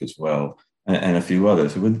 Hynek as well, and a few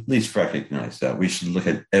others who would at least recognize that we should look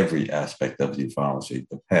at every aspect of ufology.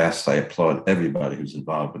 The past, I applaud everybody who's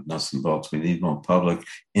involved with nuts and bolts. We need more public,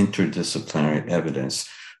 interdisciplinary evidence.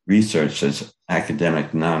 Research as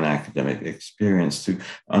academic, non-academic experience to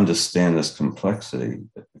understand this complexity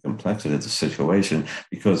of the situation,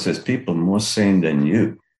 because there's people more sane than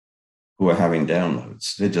you who are having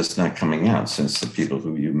downloads. They're just not coming out, since the people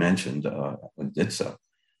who you mentioned did so.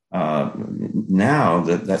 Now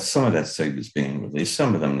that some of that signal is being released,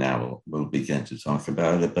 some of them now will begin to talk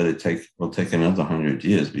about it, but will take another 100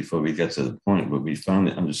 years before we get to the point where we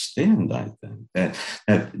finally understand, I think,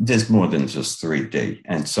 that there's more than just 3D,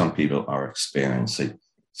 and some people are experiencing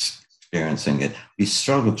it. We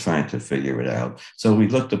struggle trying to figure it out. So we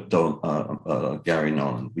looked up Gary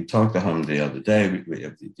Nolan. We talked to him the other day.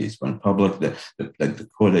 These went public. The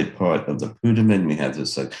caudate part of the putamen, we have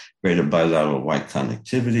this greater bilateral white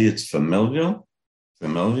connectivity. It's familial.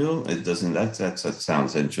 It doesn't. That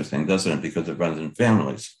sounds interesting, doesn't it? Because it runs in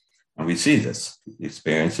families, and we see this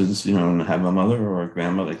experiences. Have a mother or a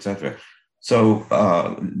grandmother, etc. So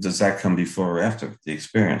does that come before or after the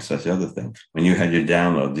experience? That's the other thing. When you had your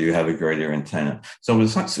download, do you have a greater antenna? So with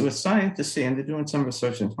scientists, and they're doing some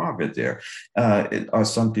research in Harvard there, are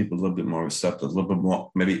some people a little bit more receptive, a little bit more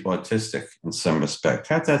maybe autistic in some respect,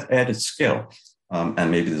 have that added skill. And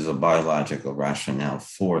maybe there's a biological rationale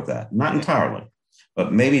for that. Not entirely,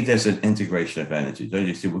 but maybe there's an integration of energy. Don't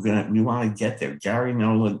you see? We want to get there. Gary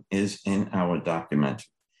Nolan is in our documentary.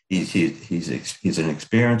 He's an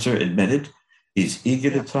experiencer, admitted. He's eager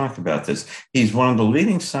to talk about this. He's one of the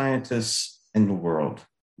leading scientists in the world.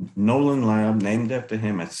 Nolan Lab, named after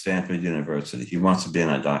him at Stanford University. He wants to be in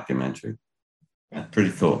a documentary.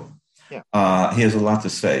 Pretty cool. Yeah. He has a lot to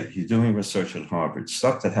say. He's doing research at Harvard,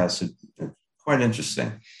 stuff that has quite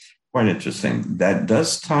interesting. That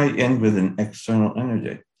does tie in with an external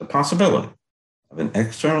energy, the possibility of an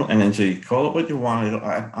external energy. Call it what you want.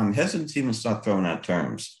 I'm hesitant to even start throwing out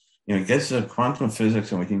terms. It gets to quantum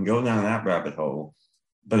physics, and we can go down that rabbit hole,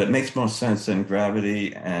 but it makes more sense than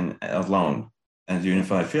gravity and alone. as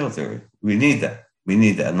unified field theory. We need that. We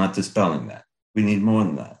need that. I'm not dispelling that. We need more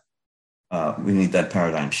than that. We need that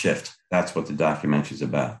paradigm shift. That's what the documentary is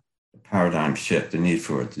about. The paradigm shift, the need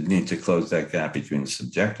for it, the need to close that gap between the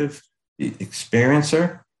subjective, the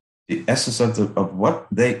experiencer, the essence of what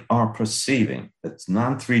they are perceiving. That's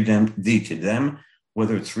non-3D to them,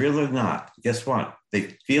 whether it's real or not. Guess what?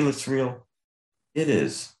 They feel it's real. It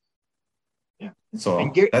is. Yeah. That's all.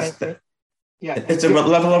 Yeah, it's a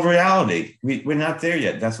level of reality. We're not there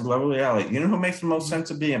yet. That's a level of reality. You know who makes the most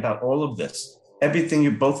sense of being about all of this?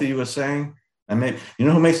 Everything both of you are saying. You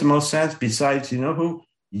know who makes the most sense besides, you know who?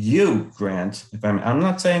 You, Grant. I'm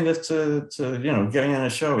not saying this to getting on a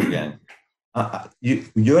show again.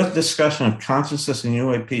 Your discussion of consciousness and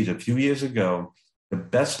UAPs a few years ago, the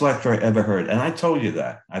best lecture I ever heard. And I told you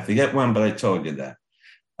that. I forget when, but I told you that.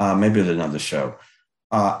 Maybe it was another show.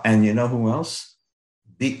 And you know who else?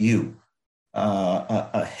 Beat you.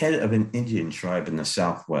 A head of an Indian tribe in the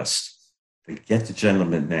Southwest. Forget the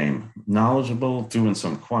gentleman's name. Knowledgeable, doing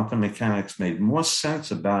some quantum mechanics, made more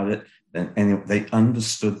sense about it than anyone. They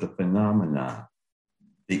understood the phenomena,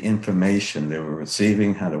 the information they were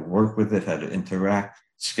receiving, how to work with it, how to interact.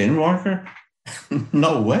 Skinwalker?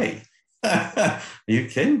 No way. Are you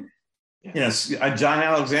kidding? Yeah. John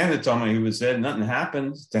Alexander told me he was there. Nothing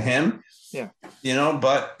happened to him. Yeah.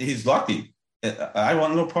 But he's lucky. I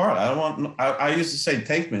want no part. I used to say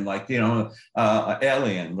Takeman, like,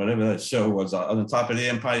 Alien, whatever that show was, on the top of the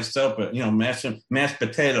Empire State, but, mashed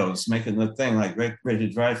potatoes, making the thing like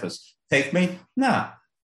Richard Dreyfuss. Take me? Nah.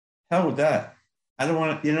 Hell with that. I don't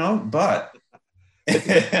want to, but.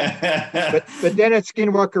 but then at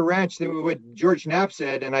Skinwalker Ranch, what George Knapp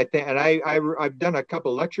said, and I've done a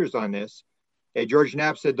couple lectures on this. George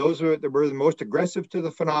Knapp said those were the most aggressive to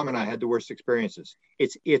the phenomena, had the worst experiences.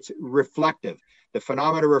 It's reflective. The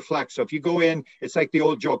phenomena reflects. So if you go in, it's like the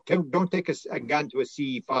old joke: don't take a gun to a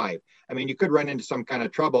CE5. I mean, you could run into some kind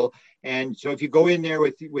of trouble. And so if you go in there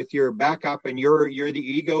with your backup and you're the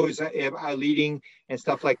ego is leading and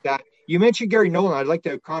stuff like that. You mentioned Gary Nolan. I'd like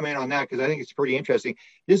to comment on that because I think it's pretty interesting.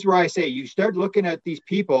 This is where I say you start looking at these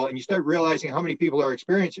people and you start realizing how many people are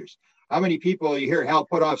experiencers. How many people you hear Hal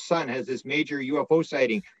Puthoff's son has this major UFO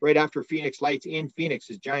sighting right after Phoenix Lights in Phoenix,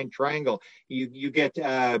 this giant triangle. You get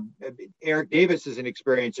Eric Davis is an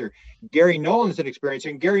experiencer. Gary Nolan's an experiencer.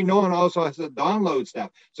 And Gary Nolan also has the download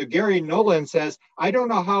stuff. So Gary Nolan says, I don't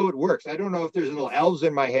know how it works. I don't know if there's little elves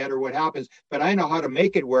in my head or what happens, but I know how to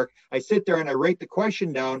make it work. I sit there and I write the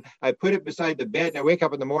question down. I put it beside the bed and I wake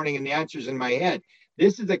up in the morning and the answer's in my head.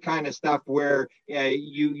 This is the kind of stuff where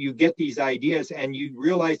you get these ideas and you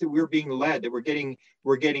realize that we're being led, that we're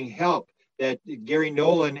getting help. That Gary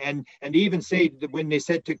Nolan and even say that when they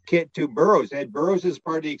said to Burroughs, that Burroughs is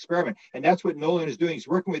part of the experiment, and that's what Nolan is doing. He's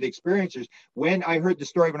working with experiencers. When I heard the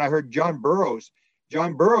story, when I heard John Burroughs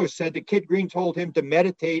said that Kit Green told him to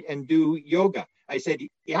meditate and do yoga. I said,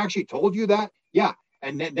 he actually told you that? Yeah.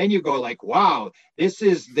 And then you go like, wow,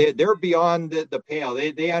 they're beyond the pale.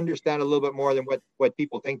 They understand a little bit more than what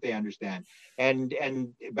people think they understand.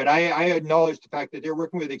 But I acknowledge the fact that they're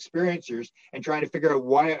working with experiencers and trying to figure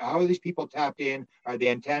out how are these people tapped in? Are the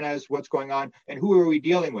antennas? What's going on? And who are we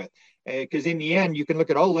dealing with? Because in the end, you can look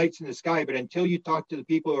at all the lights in the sky, but until you talk to the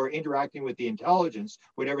people who are interacting with the intelligence,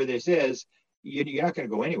 whatever this is, you're not going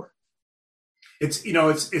to go anywhere.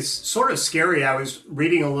 It's sort of scary. I was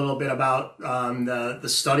reading a little bit about the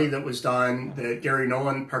study that was done that Gary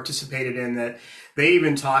Nolan participated in, that they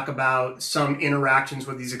even talk about some interactions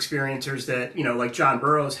with these experiencers that, like John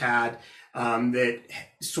Burroughs had, that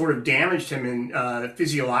sort of damaged him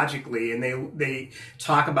physiologically. And they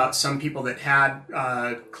talk about some people that had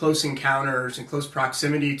close encounters and close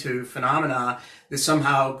proximity to phenomena that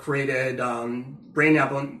somehow created brain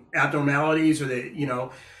abnormalities, or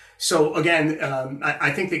that, So again,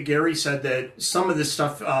 I think that Gary said that some of this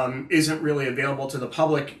stuff isn't really available to the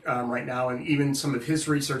public right now, and even some of his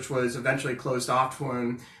research was eventually closed off to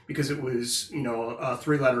him because it was, a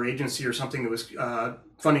three-letter agency or something that was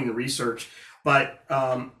funding the research. But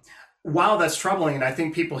while that's troubling, and I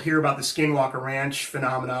think people hear about the Skinwalker Ranch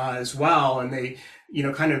phenomena as well, and they,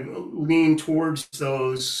 kind of lean towards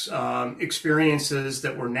those experiences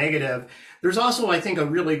that were negative, there's also, I think, a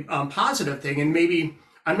really positive thing, and maybe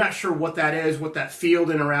I'm not sure what that is, what that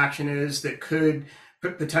field interaction is that could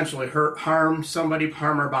potentially harm somebody,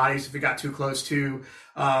 harm our bodies if we got too close to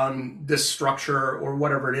this structure or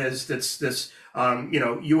whatever it is. That's this,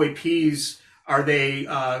 UAPs. Are they,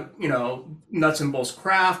 nuts and bolts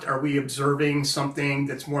craft? Are we observing something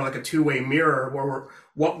that's more like a two-way mirror where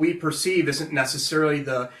what we perceive isn't necessarily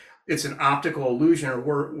it's an optical illusion,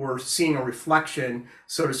 or we're seeing a reflection,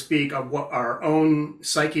 so to speak, of what our own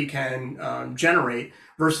psyche can generate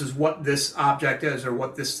versus what this object is or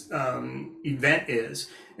what this event is.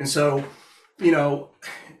 And so,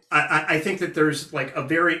 I think that there's like a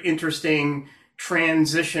very interesting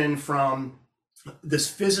transition from this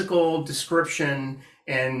physical description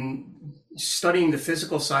and studying the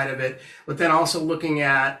physical side of it, but then also looking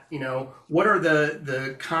at, what are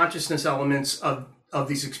the consciousness elements of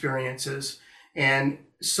these experiences. And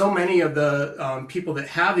so many of the people that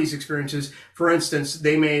have these experiences, for instance,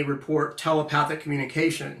 they may report telepathic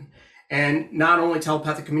communication. And not only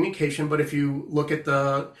telepathic communication, but if you look at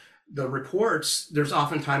the reports, there's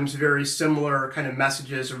oftentimes very similar kind of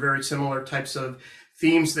messages or very similar types of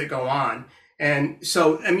themes that go on. And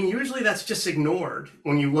so, usually that's just ignored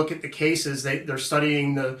when you look at the cases. They're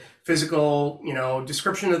studying the physical,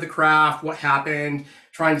 description of the craft, what happened,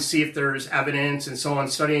 trying to see if there's evidence and so on,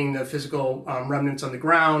 studying the physical remnants on the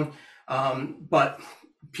ground. But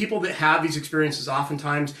people that have these experiences,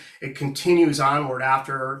 oftentimes it continues onward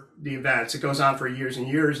after the events. It goes on for years and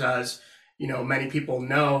years, as many people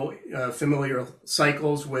know, familiar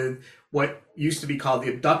cycles with what used to be called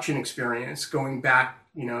the abduction experience, going back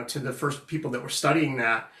to the first people that were studying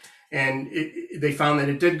that. And they found that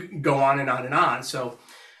it did go on and on and on. So,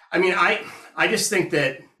 I just think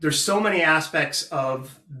that there's so many aspects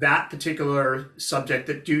of that particular subject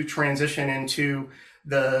that do transition into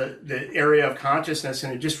the area of consciousness,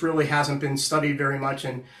 and it just really hasn't been studied very much.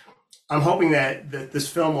 And I'm hoping that this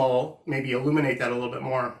film will maybe illuminate that a little bit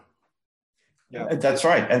more. Yeah, that's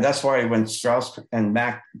right. And that's why when Strauss and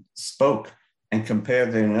Mack spoke and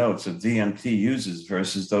compared their notes of DMT users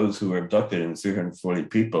versus those who were abducted in 340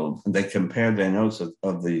 people, they compared their notes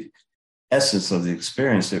of the essence of the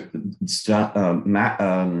experience.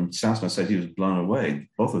 Strassman said he was blown away.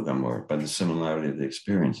 Both of them were, by the similarity of the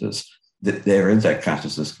experiences. There is that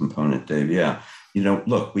consciousness component, Dave. Yeah.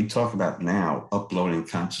 Look, we talk about now uploading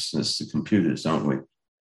consciousness to computers, don't we?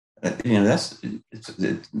 That's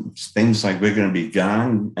things like we're going to be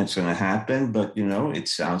gone. It's going to happen, but it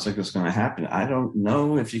sounds like it's going to happen. I don't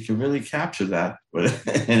know if you can really capture that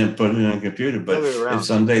and put it in a computer. But if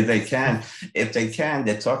someday they can,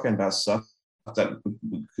 they're talking about stuff that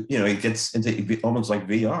it gets into almost like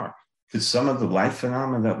VR. Because some of the life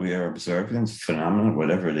phenomena that we are observing,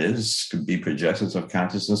 whatever it is, could be projections of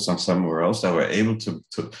consciousness on somewhere else that we're able to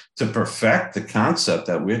perfect the concept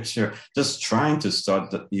that we're just trying to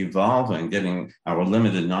start evolving, getting our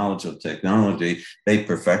limited knowledge of technology. They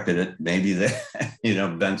perfected it. Maybe they,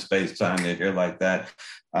 bent space time, they hear like that.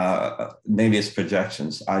 Maybe it's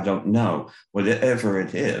projections. I don't know. Whatever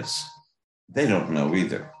it is, they don't know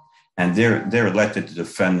either. And they're elected to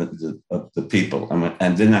defend the people,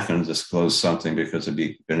 and they're not going to disclose something because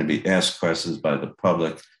they're going to be asked questions by the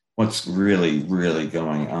public. What's really, really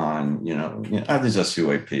going on? There's just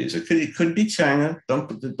UAPs. It could be China.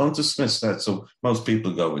 Don't dismiss that. So most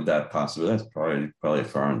people go with that possibility. That's probably a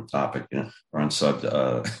foreign topic, foreign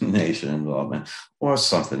nation involvement, or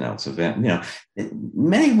something else.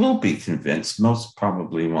 Many will be convinced. Most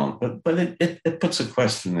probably won't. But it puts a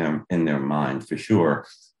question in their mind for sure.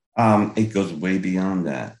 It goes way beyond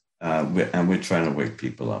that, and we're trying to wake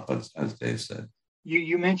people up, as Dave said.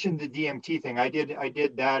 You mentioned the DMT thing. I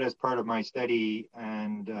did that as part of my study,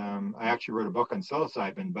 and I actually wrote a book on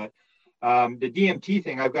psilocybin. But the DMT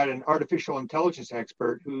thing, I've got an artificial intelligence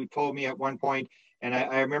expert who told me at one point, and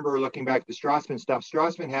I remember looking back at the Strassman stuff.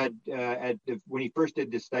 Strassman had, when he first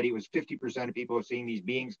did this study, it was 50% of people were seeing these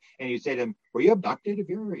beings. And he'd say to them, were you abducted? Have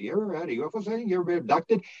you ever had a UFO sighting? You ever been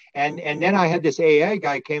abducted? And then I had this AI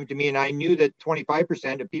guy came to me, and I knew that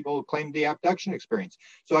 25% of people claimed the abduction experience.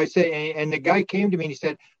 So I said, and the guy came to me and he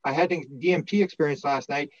said, I had a DMT experience last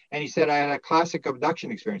night. And he said, I had a classic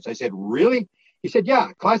abduction experience. I said, really? He said, yeah,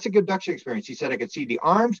 classic abduction experience. He said, I could see the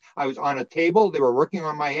arms. I was on a table. They were working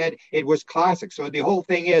on my head. It was classic. So the whole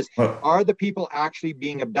thing is, are the people actually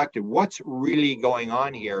being abducted? What's really going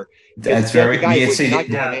on here? That's very, not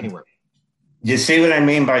going anywhere. You see what I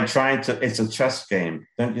mean by it's a chess game.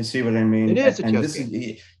 Don't you see what I mean? It is a chess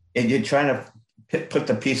game. And you're trying to put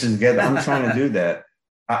the pieces together. I'm trying to do that.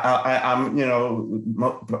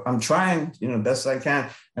 I'm trying, best I can.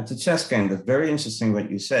 It's a chess game. That's very interesting what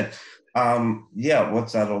you said.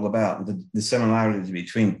 What's that all about? The similarities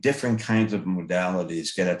between different kinds of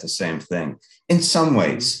modalities get at the same thing in some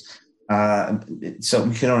ways. So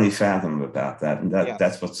we can only fathom about that. And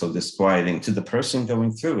that's what's so disquieting to the person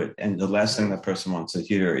going through it. And the last thing that person wants to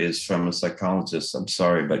hear is from a psychologist, I'm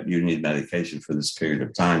sorry, but you need medication for this period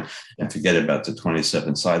of time, and forget about the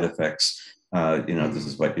 27 side effects. This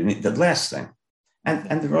is what you need. The last thing.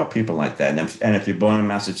 And there are people like that. And if you're born in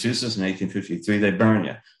Massachusetts in 1853, they burn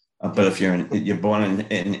you. But if you're born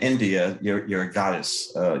in India, you're a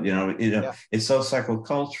goddess. It's so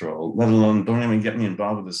psychocultural. Let alone, don't even get me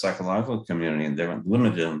involved with the psychological community and their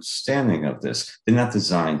limited understanding of this. They're not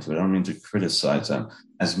designed to. I don't mean to criticize them.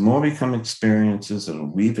 As more become experiences, it'll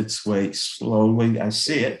weave its way slowly. I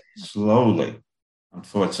see it slowly.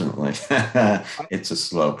 Unfortunately, it's a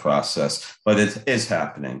slow process, but it is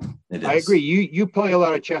happening. It is. I agree. You play a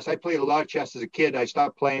lot of chess. I played a lot of chess as a kid. I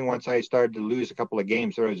stopped playing once I started to lose a couple of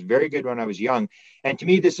games. So I was very good when I was young. And to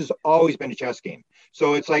me, this has always been a chess game.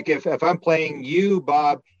 So it's like if I'm playing you,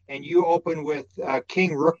 Bob, and you open with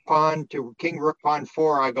King Rook Pawn to King Rook Pawn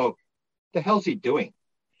 4, I go, the hell's he doing?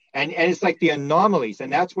 And it's like the anomalies. And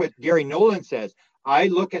that's what Gary Nolan says. I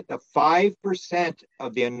look at the 5%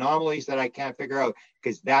 of the anomalies that I can't figure out,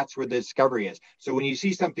 because that's where the discovery is. So when you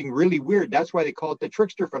see something really weird, that's why they call it the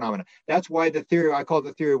trickster phenomenon. That's why I call it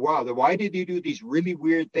the theory of wow. Why did you do these really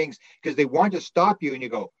weird things? Because they want to stop you and you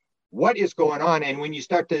go, what is going on? And when you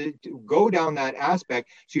start to go down that aspect,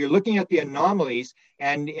 so you're looking at the anomalies,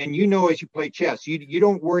 and as you play chess, you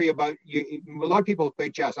don't worry about a lot of people play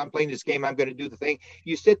chess. I'm playing this game, I'm going to do the thing.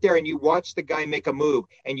 You sit there and you watch the guy make a move,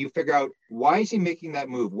 and you figure out, why is he making that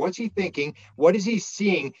move? What's he thinking? What is he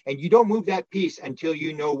seeing? And you don't move that piece until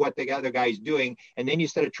you know what the other guy's doing, and then you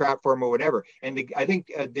set a trap for him or whatever. And I think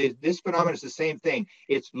this phenomenon is the same thing.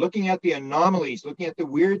 It's looking at the anomalies, looking at the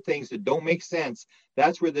weird things that don't make sense.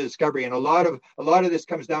 That's where the discovery, and a lot of this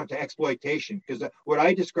comes down to exploitation, because what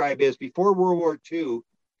I describe is before World War II,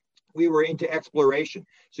 we were into exploration.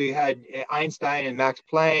 So you had Einstein and Max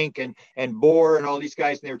Planck and Bohr and all these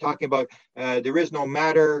guys, and they were talking about there is no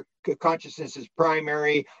matter, consciousness is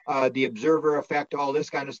primary, the observer effect, all this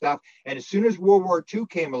kind of stuff. And as soon as World War II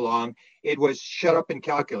came along, it was shut up and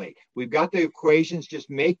calculate. We've got the equations,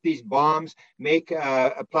 just make these bombs, make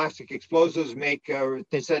plastic explosives, make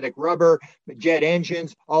synthetic rubber, jet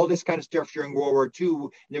engines, all this kind of stuff during World War II.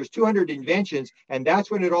 And there was 200 inventions, and that's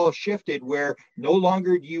when it all shifted, where no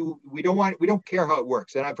longer we don't care how it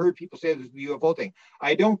works. And I've heard people say this UFO thing.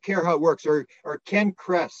 I don't care how it works. Or Ken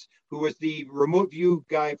Kress, who was the remote view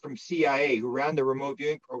guy from CIA, who ran the remote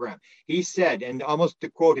viewing program. He said, and almost to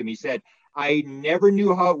quote him, he said, I never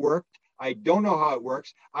knew how it worked. I don't know how it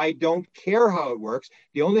works. I don't care how it works.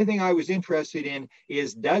 The only thing I was interested in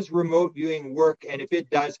is, does remote viewing work? And if it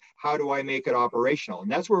does, how do I make it operational?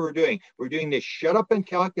 And that's what we're doing. We're doing this shut up and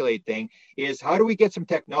calculate thing, is how do we get some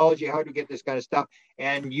technology? How do we get this kind of stuff?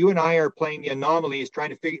 And you and I are playing the anomalies,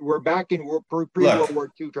 trying to figure, we're back in pre-World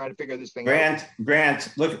War II, trying to figure this thing out. Grant,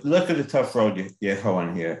 look at the tough road you're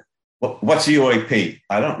hoeing here. What's UAP?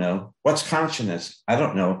 I don't know. What's consciousness? I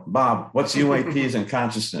don't know. Bob, what's UAPs and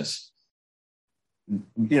consciousness?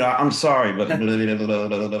 I'm sorry, but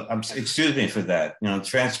excuse me for that.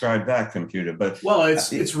 Transcribe that, computer. But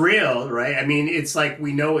it's real, right? I mean, it's like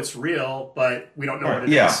we know it's real, but we don't know what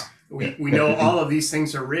it is. We know all of these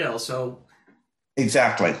things are real. So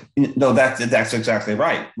exactly, no, that's exactly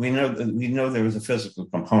right. We know there was a physical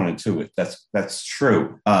component to it. That's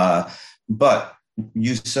true. But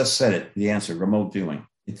you just said it. The answer: remote viewing.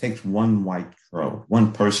 It takes one white crow,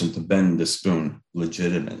 one person to bend the spoon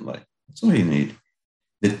legitimately. That's all you need.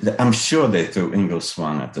 I'm sure they threw Ingo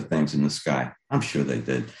Swann at the things in the sky. I'm sure they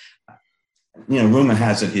did. Rumor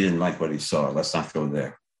has it he didn't like what he saw. Let's not go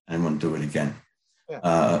there. I wouldn't do it again.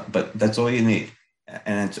 Yeah. But that's all you need.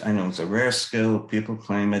 And I know it's a rare skill. People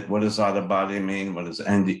claim it. What does out of body mean? What does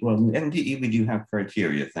NDE? Well, NDE, we do have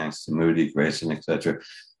criteria, thanks to Moody, Grayson, etc.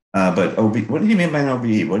 But what do you mean by an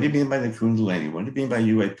OBE? What do you mean by the Kundalini? What do you mean by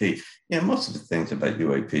UAP? Most of the things about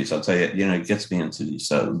UAPs, I'll tell you, it gets me into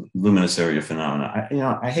these luminous area phenomena.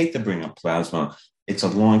 I hate to bring up plasma. It's a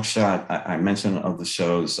long shot. I mentioned other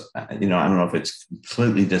shows. I don't know if it's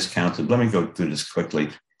completely discounted. Let me go through this quickly,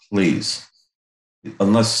 please.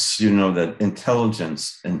 Unless you know that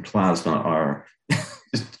intelligence and plasma are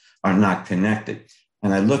not connected.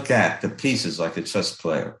 And I look at the pieces like a chess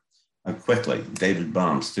player. Quickly, David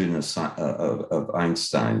Bohm, student of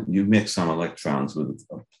Einstein, you mix some electrons with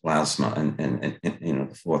plasma and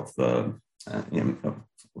the fourth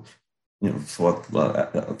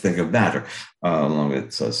thing of matter, along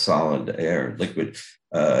with solid air, liquid,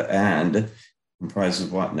 and comprises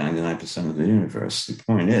what 99% of the universe. The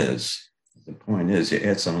point is, you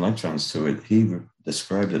add some electrons to it. He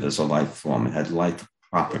described it as a life form. It had life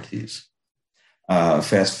properties.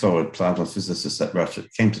 Fast forward, plasma physicists at Russia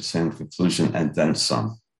came to the same conclusion and then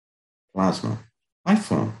some. Plasma, life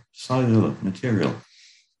form, cellular material.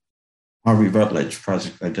 Harvey Rutledge,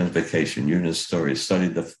 Project Identification, Unit Story,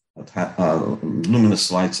 studied the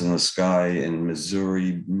luminous lights in the sky in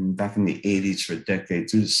Missouri back in the 80s for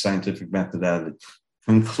decades through the scientific method out of the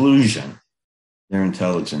conclusion. They're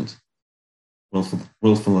intelligent,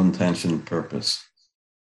 willful intention, purpose.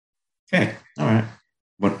 Okay, all right.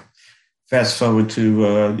 What? Fast forward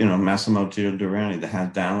to Massimo Teodorani, the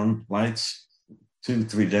hat down lights,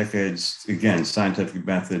 2-3 decades. Again, scientific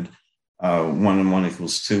method. 1 and 1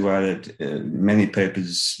 equals 2 at it. Many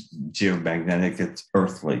papers, geomagnetic, it's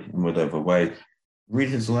earthly in whatever way. Read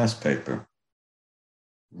his last paper.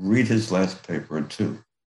 Read his last paper or two.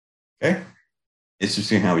 Okay? It's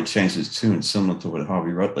interesting how he changed his tune, similar to what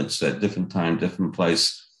Harvey Rutledge said. Different time, different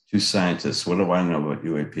place, 2 scientists. What do I know about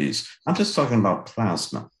UAPs? I'm just talking about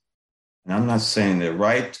plasma. And I'm not saying they're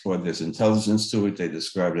right or there's intelligence to it. They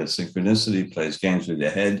describe it as synchronicity, plays games with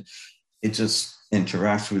your head. It just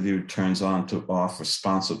interacts with you, turns on to off,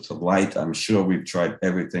 responsive to light. I'm sure we've tried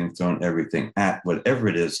everything, thrown everything at whatever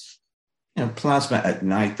it is. Plasma at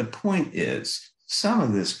night. The point is, some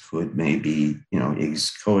of this could maybe,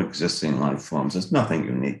 coexisting life forms. There's nothing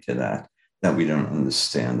unique to that we don't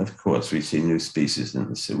understand. Of course, we see new species in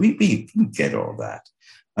the sea. We get all that.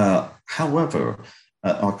 However,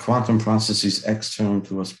 are quantum processes external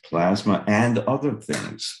to us, plasma and other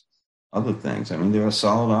things? I mean, there are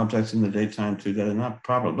solid objects in the daytime too that are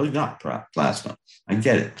probably not plasma. I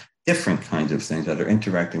get it. Different kinds of things that are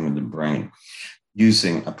interacting with the brain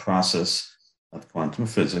using a process of quantum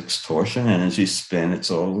physics, torsion, energy, spin.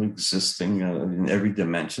 It's all existing in every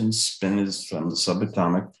dimension. Spin is from the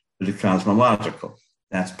subatomic to the cosmological.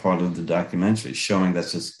 That's part of the documentary, showing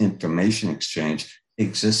that this information exchange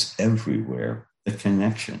exists everywhere. The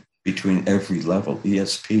connection between every level,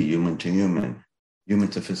 ESP, human to human, human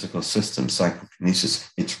to physical systems, psychokinesis,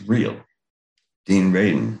 it's real. Dean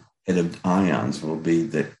Radin, head of IONS, will be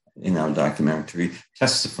in our documentary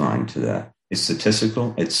testifying to that. It's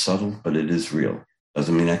statistical, it's subtle, but it is real.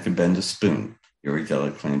 Doesn't mean I can bend a spoon. Uri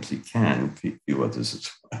Geller claims he can, a few others as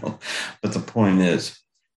well. But the point is,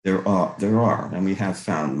 there are, and we have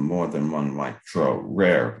found more than one white crow,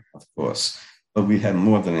 rare, of course, but we have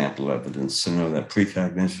more than ample evidence to know that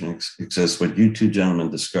precognition exists. What you two gentlemen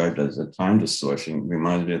described as a time distortion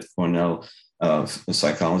reminded me of Cornell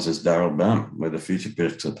psychologist Darrell Bem, where the future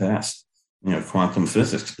predicts the past. Quantum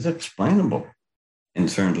physics is explainable in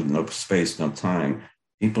terms of no space, no time.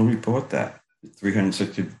 People report that.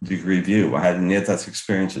 360-degree view. I had a near-death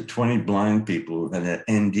experience with 20 blind people who had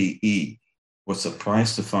an NDE. Was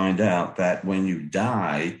surprised to find out that when you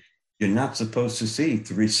die, you're not supposed to see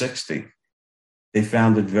 360. They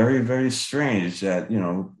found it very, very strange that,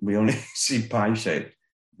 we only see pie-shaped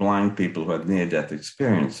blind people who have near-death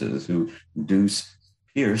experiences who do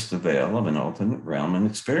pierce the veil of an alternate realm and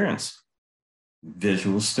experience.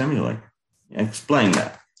 Visual stimuli. Explain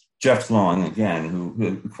that. Jeff Long, again,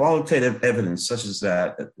 who qualitative evidence such as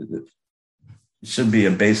that should be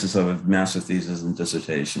a basis of a master thesis and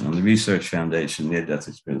dissertation. And the Research Foundation, Near-Death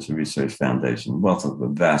Experience Research Foundation, wealth of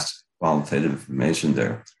vast qualitative information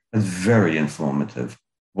there. It's very informative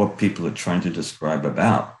what people are trying to describe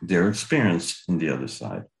about their experience in the other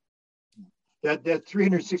side. That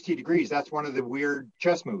 360 degrees, that's one of the weird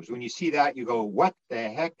chess moves. When you see that, you go, what the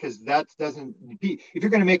heck? Because that doesn't, if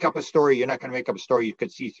you're going to make up a story, you're not going to make up a story you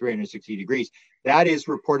could see 360 degrees. That is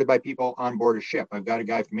reported by people on board a ship. I've got a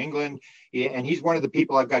guy from England, and he's one of the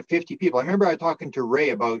people. I've got 50 people. I remember I was talking to Ray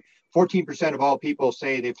about 14% of all people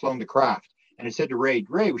say they've flown the craft. And I said to Ray,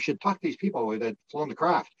 we should talk to these people that have flown the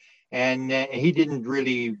craft. And he didn't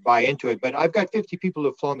really buy into it. But I've got 50 people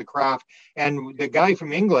who've flown the craft. And the guy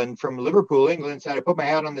from England, from Liverpool, England, said, I put my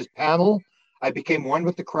hat on this panel. I became one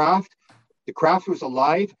with the craft. The craft was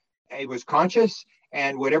alive. It was conscious.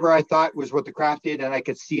 And whatever I thought was what the craft did, and I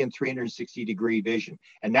could see in 360-degree vision.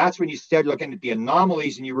 And that's when you start looking at the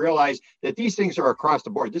anomalies and you realize that these things are across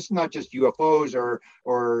the board. This is not just UFOs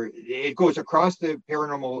or it goes across the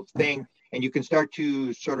paranormal thing. And you can start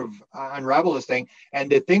to sort of unravel this thing. And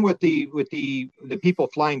the thing with the people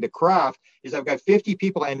flying the craft is I've got 50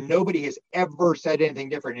 people and nobody has ever said anything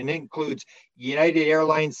different. And it includes United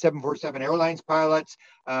Airlines, 747 Airlines pilots,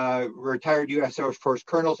 retired U.S. Air Force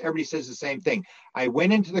colonels. Everybody says the same thing. I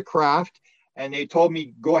went into the craft and they told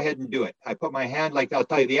me, go ahead and do it. I put my hand, like I'll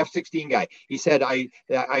tell you, the F-16 guy, he said, I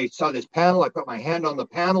saw this panel, I put my hand on the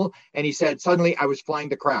panel, and he said, suddenly I was flying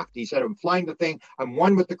the craft. He said, I'm flying the thing, I'm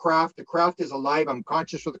one with the craft is alive, I'm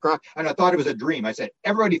conscious with the craft, and I thought it was a dream. I said,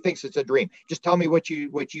 everybody thinks it's a dream. Just tell me what you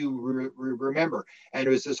remember. And it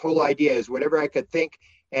was this whole idea is whatever I could think.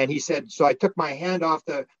 And he said, so I took my hand off,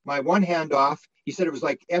 my one hand off. He said it was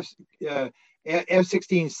like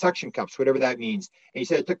F-16 suction cups, whatever that means. And he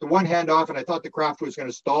said, I took the one hand off and I thought the craft was going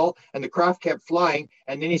to stall, and the craft kept flying.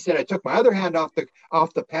 And then he said, I took my other hand off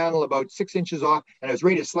the panel about 6 inches off, and I was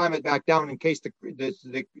ready to slam it back down in case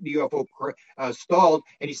the UFO stalled.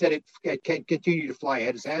 And he said it can continue to fly. He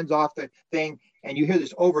had his hands off the thing. And you hear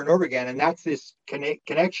this over and over again. And that's this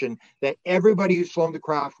connection that everybody who's flown the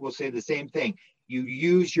craft will say the same thing. You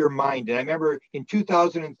use your mind. And I remember in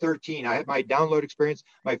 2013, I had my download experience.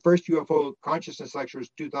 My first UFO consciousness lecture was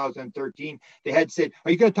 2013. They had said,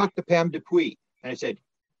 are you going to talk to Pam Dupuy? And I said,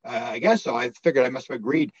 I guess so. I figured I must have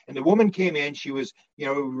agreed. And the woman came in. She was,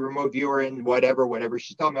 remote viewer and whatever.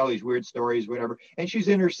 She's telling me all these weird stories, whatever. And she's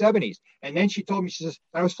in her 70s. And then she told me, she says,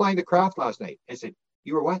 I was flying the craft last night. I said,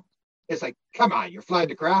 you were what? It's like, come on, you're flying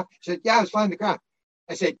the craft? She said, yeah, I was flying the craft.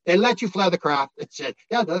 I said, they let you fly the craft? It said,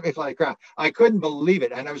 yeah, they let me fly the craft. I couldn't believe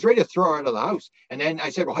it. And I was ready to throw her out of the house. And then I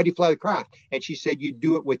said, well, how do you fly the craft? And she said, you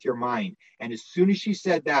do it with your mind. And as soon as she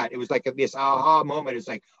said that, it was like this aha moment. It's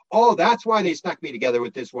like, oh, that's why they stuck me together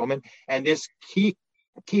with this woman. And this key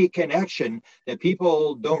connection that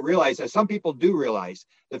people don't realize, that some people do realize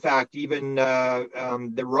the fact. Even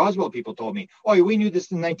the Roswell people told me, oh, we knew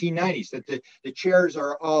this in the 1990s, that the chairs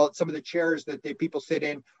are all, some of the chairs that the people sit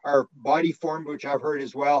in are body formed, which I've heard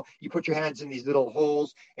as well. You put your hands in these little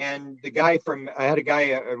holes. And the guy I had a guy,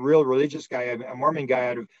 a real religious guy, a Mormon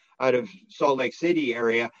guy out of Salt Lake City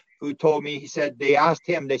area, who told me, he said, they asked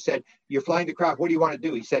him, they said, you're flying the craft, what do you want to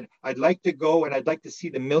do? He said, I'd like to go and I'd like to see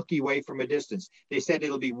the Milky Way from a distance. They said,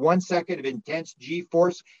 it'll be 1 second of intense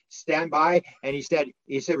G-force, stand by. And he said,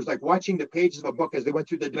 it was like watching the pages of a book as they went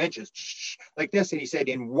through the dimensions, like this. And he said,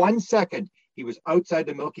 in 1 second, he was outside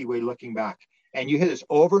the Milky Way looking back. And you hear this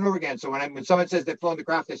over and over again. So when someone says they've flown the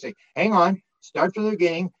craft, they say, hang on, start from the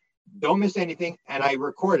beginning, don't miss anything. And I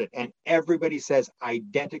record it, and everybody says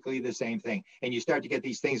identically the same thing. And you start to get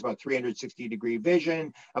these things about 360-degree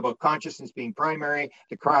vision, about consciousness being primary,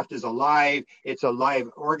 the craft is alive, it's a live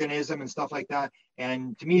organism and stuff like that.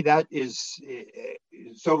 And to me, that is,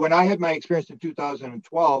 so when I had my experience in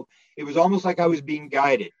 2012, it was almost like I was being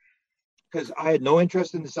guided, because I had no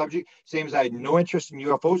interest in the subject, same as I had no interest in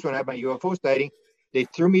UFOs when I had my UFO sighting. They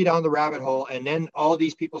threw me down the rabbit hole, and then all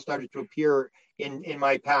these people started to appear in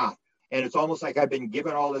my path. And it's almost like I've been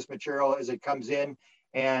given all this material as it comes in.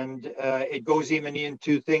 And it goes even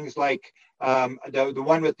into things like the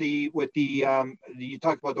one with the you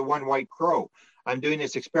talked about the one white crow. I'm doing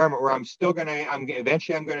this experiment where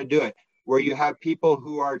eventually I'm going to do it, where you have people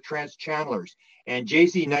who are trans-channelers. And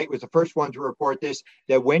J.Z. Knight was the first one to report this,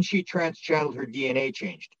 that when she trans-channeled, her DNA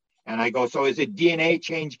changed. And I go, so is it DNA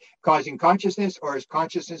change causing consciousness, or is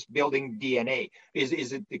consciousness building DNA? Is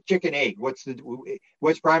it the chicken egg?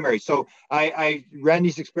 What's primary? So I ran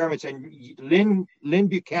these experiments, and Lynn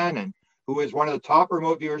Buchanan, who was one of the top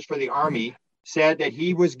remote viewers for the Army, said that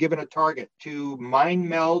he was given a target to mind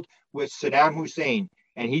meld with Saddam Hussein.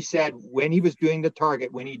 And he said when he was doing the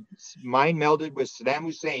target, when he mind melded with Saddam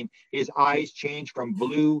Hussein, his eyes changed from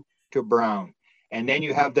blue to brown. And then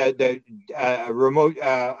you have the remote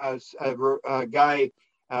guy,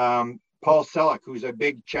 Paul Selleck, who's a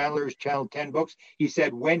big channeler, channeled 10 books. He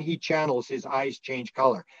said when he channels, his eyes change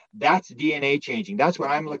color. That's DNA changing. That's what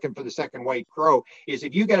I'm looking for the second white crow, is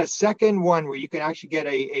if you get a second one where you can actually get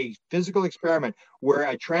a physical experiment where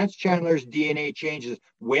a trance channeler's DNA changes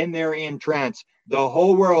when they're in trance, the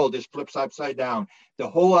whole world is flipped upside down. The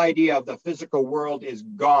whole idea of the physical world is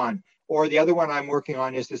gone. Or the other one I'm working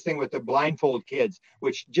on is this thing with the blindfold kids,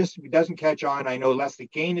 which just doesn't catch on. I know Leslie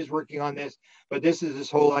Kane is working on this, but this is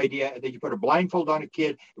this whole idea that you put a blindfold on a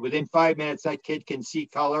kid. Within 5 minutes, that kid can see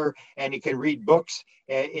color and he can read books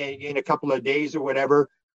in a couple of days or whatever.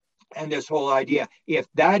 And this whole idea, if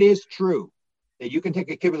that is true, that you can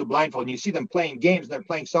take a kid with a blindfold and you see them playing games, and they're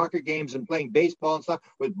playing soccer games and playing baseball and stuff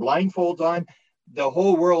with blindfolds on, the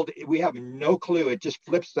whole world, we have no clue. It just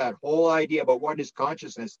flips that whole idea about what is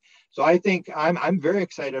consciousness. So I think I'm very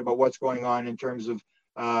excited about what's going on in terms of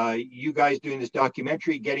you guys doing this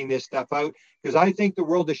documentary, getting this stuff out, because I think the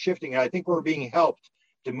world is shifting, and I think we're being helped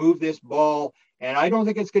to move this ball. And I don't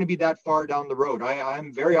think it's going to be that far down the road.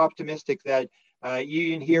 I'm very optimistic that you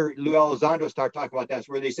didn't hear Lou Elizondo start talking about that,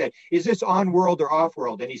 where they said, is this on world or off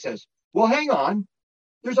world? And he says, well, hang on.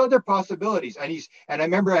 There's other possibilities. And I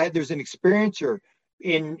remember there's an experiencer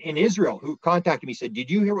in Israel who contacted me, said,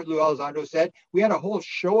 did you hear what Lou Elizondo said? We had a whole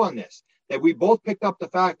show on this, that we both picked up the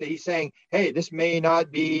fact that he's saying, hey, this may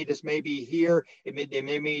not be, this may be here. It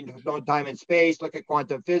may mean no time and space. Look at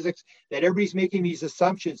quantum physics, that everybody's making these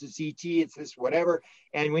assumptions. It's ET, it's this, whatever.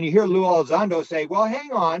 And when you hear Lou Elizondo say, well,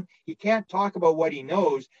 hang on, he can't talk about what he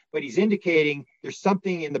knows, but he's indicating there's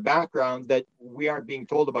something in the background that we aren't being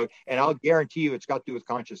told about. And I'll guarantee you it's got to do with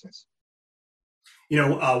consciousness.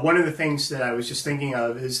 One of the things that I was just thinking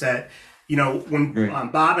of is that, when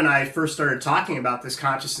Bob and I first started talking about this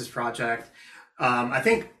consciousness project, I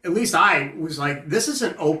think at least I was like, this is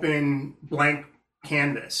an open blank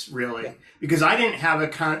canvas, really, because I didn't have a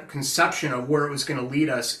conception of where it was going to lead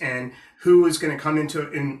us and who was going to come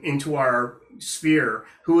into our sphere,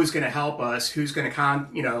 who was going to help us, who's going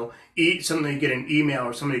to suddenly get an email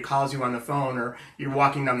or somebody calls you on the phone, or you're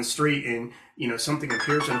walking down the street and something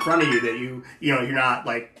appears in front of you that you're not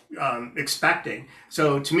expecting.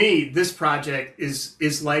 So to me, this project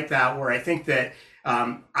is like that, where I think that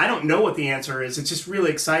I don't know what the answer is. It's just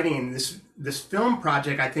really exciting, and this film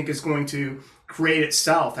project I think is going to create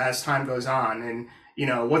itself as time goes on. And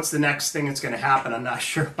what's the next thing that's going to happen? I'm not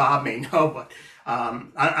sure. Bob may know, but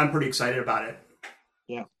I'm pretty excited about it.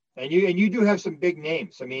 Yeah, and you do have some big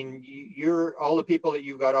names. I mean, you're all the people that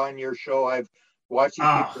you got on your show. I've watched these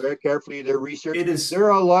people very carefully. Their research.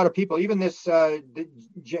 There are a lot of people. Even this, most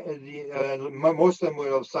of them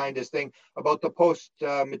would have signed this thing about the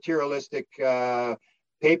post-materialistic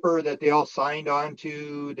paper that they all signed on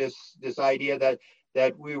to. This idea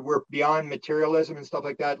that we were beyond materialism and stuff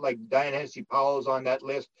like that. Like Diane Hennessy Powell's on that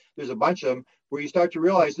list. There's a bunch of them where you start to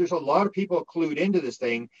realize there's a lot of people clued into this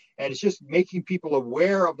thing, and it's just making people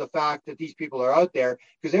aware of the fact that these people are out there,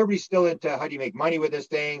 because everybody's still into how do you make money with this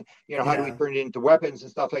thing, how do we turn it into weapons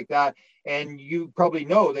and stuff like that. And you probably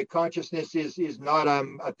know that consciousness is not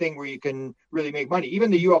a thing where you can really make money.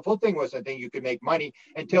 Even the UFO thing was a thing you could make money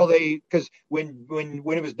until because when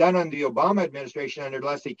it was done under the Obama administration under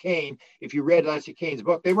Leslie Kean, if you read Leslie Kean's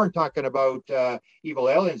book, they weren't talking about evil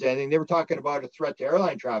aliens or anything. They were talking about a threat to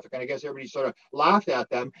airline traffic. And I guess everybody sort of laughed at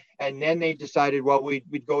them. And then they decided, well,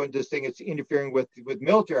 we'd go into this thing. It's interfering with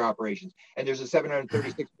military operations. And there's a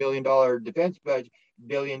 $736 billion defense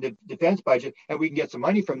budget, and we can get some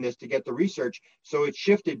money from this to get the research. So it's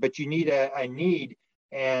shifted, but you need a need.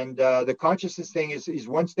 And the consciousness thing is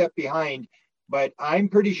one step behind. But I'm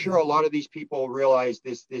pretty sure a lot of these people realize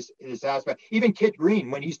this aspect. Even Kit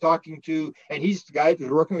Green, when he's talking to, and he's the guy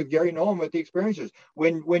who's working with Gary Nolan with the experiencers.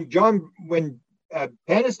 When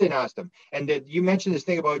Peniston asked him, and that you mentioned this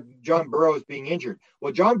thing about John Burroughs being injured.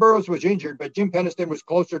 Well, John Burroughs was injured, but Jim Peniston was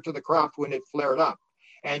closer to the craft when it flared up.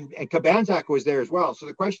 And Kabanzak was there as well. So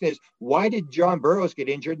the question is, why did John Burroughs get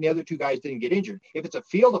injured and the other two guys didn't get injured? If it's a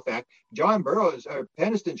field effect, John Burroughs or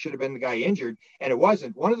Peniston should have been the guy injured, and it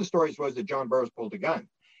wasn't. One of the stories was that John Burroughs pulled a gun.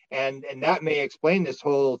 And that may explain this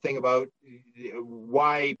whole thing about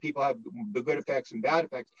why people have the good effects and bad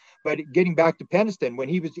effects. But getting back to Peniston, when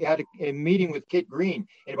he had a meeting with Kit Green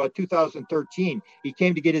in about 2013, he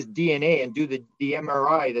came to get his DNA and do the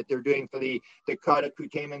MRI that they're doing for the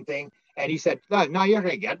Kata-Kutamen thing. And he said, no, you're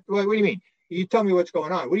going to get it. What do you mean? You tell me what's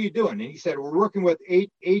going on. What are you doing? And he said, we're working with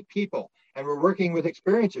eight people, and we're working with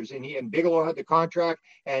experiencers. And Bigelow had the contract,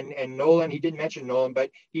 and Nolan, he didn't mention Nolan,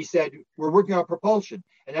 but he said, we're working on propulsion.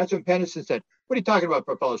 And that's when Peniston said, what are you talking about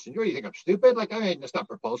propulsion? What do you think, I'm stupid? Like, I mean, it's not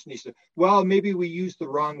propulsion. He said, well, maybe we used the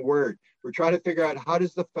wrong word. We're trying to figure out how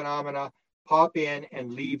does the phenomena pop in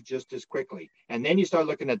and leave just as quickly. And then you start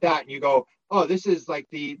looking at that and you go, oh, this is like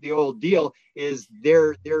the old deal is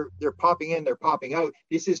they're popping in, they're popping out.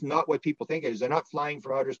 This is not what people think it is. They're not flying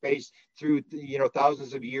from outer space through,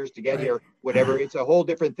 thousands of years to get here, whatever. It's a whole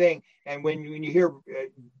different thing. And when you hear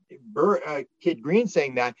Kit Green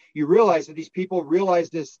saying that, you realize that these people realize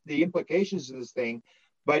the implications of this thing.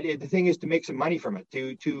 But the thing is to make some money from it,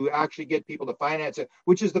 to actually get people to finance it,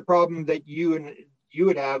 which is the problem that you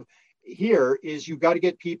would have here is you've got to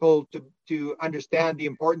get people to understand the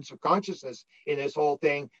importance of consciousness in this whole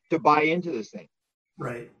thing to buy into this thing.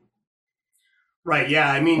 Right.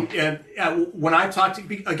 Yeah. I mean, when I talk to,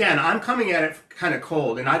 again, I'm coming at it kind of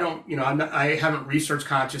cold, and I don't, I haven't researched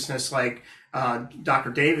consciousness like Dr.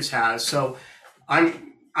 Davis has. So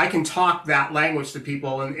I can talk that language to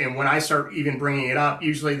people, and when I start even bringing it up,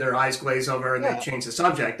 usually their eyes glaze over and they change the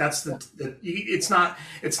subject. That's it's not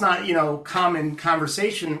common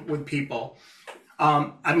conversation with people.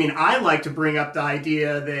 I mean, I like to bring up the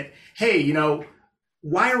idea that, hey,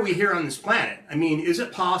 why are we here on this planet? I mean, is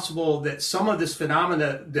it possible that some of this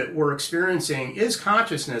phenomena that we're experiencing is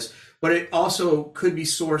consciousness, but it also could be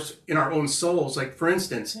sourced in our own souls? Like, for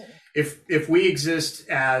instance, if we exist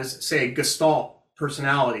as, say, Gestalt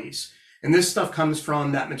personalities, And this stuff comes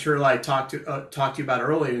from that material I talked to you about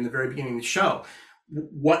earlier in the very beginning of the show.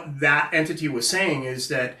 What that entity was saying is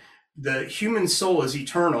that the human soul is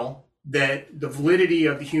eternal, that the validity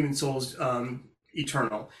of the human soul is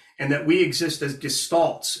eternal, and that we exist as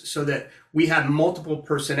gestalts, so that we have multiple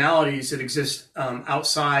personalities that exist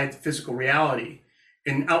outside physical reality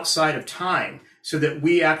and outside of time, so that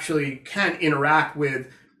we actually can interact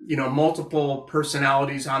with, multiple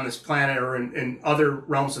personalities on this planet or in other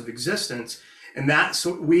realms of existence. And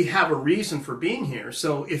so we have a reason for being here.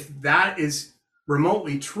 So if that is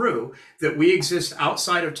remotely true, that we exist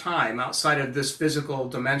outside of time, outside of this physical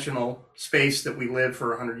dimensional space that we live for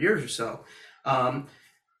 100 years or so,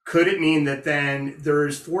 could it mean that then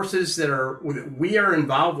there's forces that we are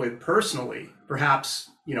involved with personally, perhaps,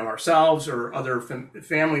 ourselves or other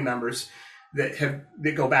family members that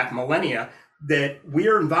go back millennia, that we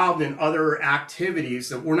are involved in other activities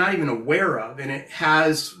that we're not even aware of, and it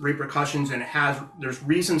has repercussions, and there's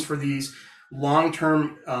reasons for these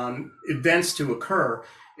long-term events to occur,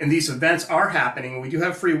 and these events are happening. We do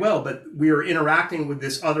have free will, but we are interacting with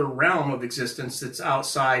this other realm of existence that's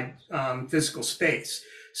outside physical space,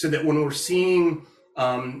 so that when we're seeing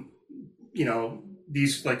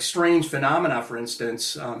these like strange phenomena, for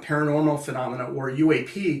instance, paranormal phenomena or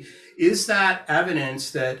UAP, is that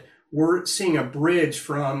evidence that we're seeing a bridge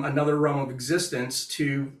from another realm of existence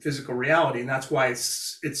to physical reality? And that's why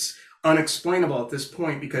it's unexplainable at this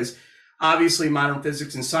point, because obviously modern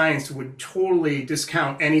physics and science would totally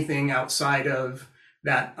discount anything outside of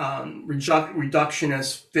that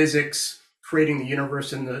reductionist physics, creating the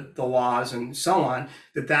universe and the laws and so on,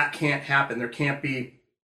 that can't happen. There can't be,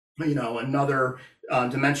 another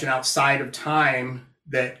dimension outside of time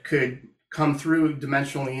that could come through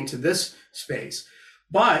dimensionally into this space.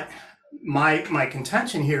 But my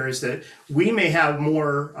contention here is that we may have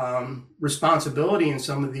more responsibility in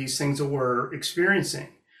some of these things that we're experiencing.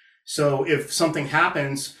 So if something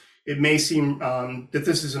happens, it may seem that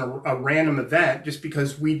this is a random event just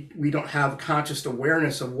because we don't have conscious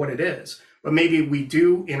awareness of what it is. But maybe we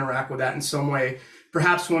do interact with that in some way.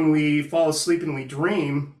 Perhaps when we fall asleep and we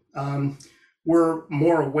dream, we're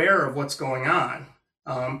more aware of what's going on.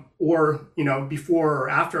 Or, before or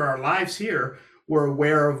after our lives here, we're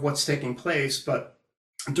aware of what's taking place. But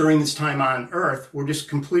during this time on Earth, we're just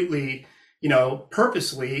completely,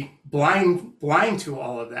 purposely blind to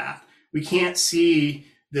all of that. We can't see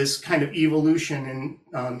this kind of evolution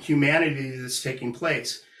in humanity that's taking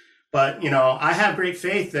place. But, I have great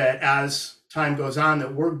faith that as time goes on,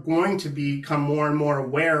 that we're going to become more and more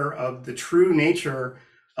aware of the true nature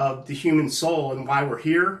of the human soul and why we're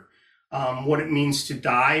here, what it means to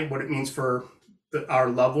die, what it means for our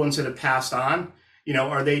loved ones that have passed on.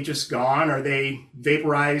 Are they just gone? Are they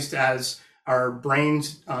vaporized as our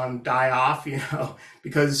brains die off?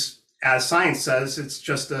 Because as science says, it's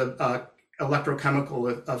just a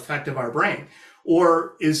electrochemical effect of our brain.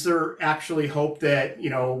 Or is there actually hope that,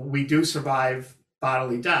 we do survive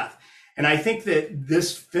bodily death? And I think that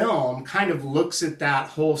this film kind of looks at that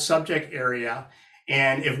whole subject area.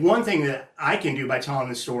 And if one thing that I can do by telling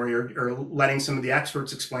the story or letting some of the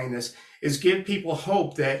experts explain this is give people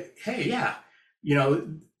hope that, hey, yeah,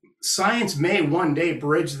 science may one day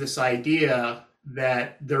bridge this idea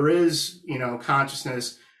that there is,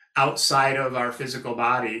 consciousness outside of our physical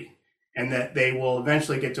body, and that they will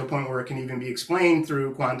eventually get to a point where it can even be explained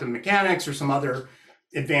through quantum mechanics or some other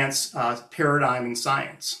advanced paradigm in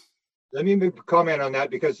science. Let me comment on that,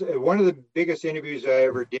 because one of the biggest interviews I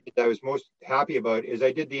ever did that I was most happy about is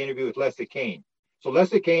I did the interview with Leslie Kean. So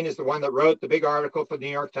Leslie Kean is the one that wrote the big article for the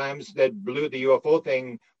New York Times that blew the UFO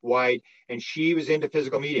thing wide, and she was into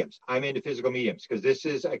physical mediums. I'm into physical mediums because this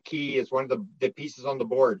is a key. It's one of the pieces on the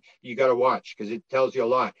board you got to watch because it tells you a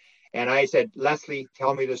lot. And I said, Leslie,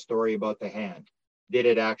 tell me the story about the hand. Did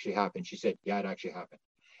it actually happen? She said, yeah, it actually happened.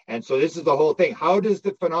 And so this is the whole thing. How does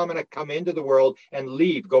the phenomena come into the world and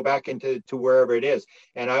leave, go back into wherever it is?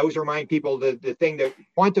 And I always remind people the thing that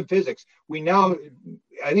quantum physics,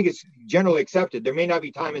 I think it's generally accepted. There may not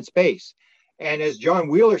be time and space. And as John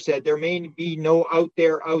Wheeler said, there may be no out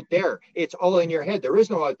there. It's all in your head. There is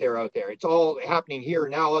no out there. It's all happening here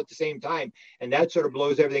now at the same time. And that sort of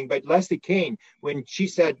blows everything. But Leslie Kean, when she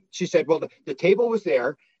said, well, the table was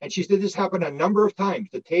there. And she said this happened a number of times.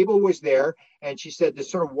 The table was there. And she said this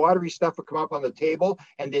sort of watery stuff would come up on the table.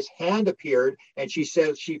 And this hand appeared. And she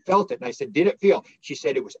said she felt it. And I said, did it feel? She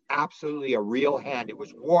said it was absolutely a real hand. It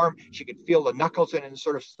was warm. She could feel the knuckles and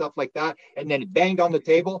sort of stuff like that. And then it banged on the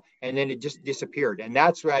table. And then it just disappeared. And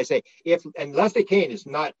that's why I say, and Leslie Kean is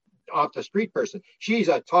not off the street person. She's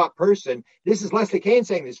a top person. This is Leslie Kane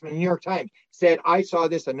saying this from the New York Times. Said, I saw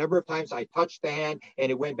this a number of times. I touched the hand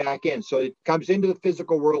and it went back in. So it comes into the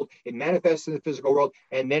physical world, it manifests in the physical world,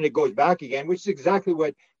 and then it goes back again, which is exactly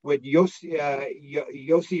what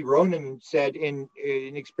Yossi Ronan said in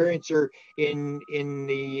an experiencer in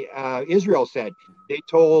the Israel said. They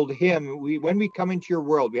told him, when we come into your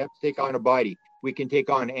world, we have to take on a body. We can take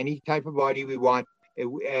on any type of body we want,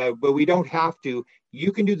 but we don't have to.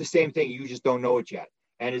 You can do the same thing. You just don't know it yet.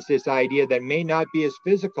 And it's this idea that may not be as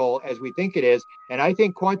physical as we think it is. And I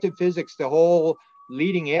think quantum physics, the whole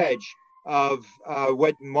leading edge of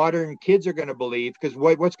what modern kids are going to believe, because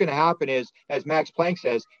what's going to happen is, as Max Planck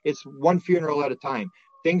says, it's one funeral at a time.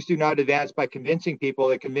 Things do not advance by convincing people.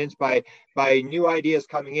 They're convinced by new ideas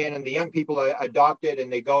coming in, and the young people adopt it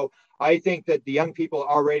and they go. I think that the young people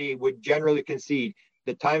already would generally concede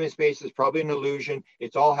that time and space is probably an illusion.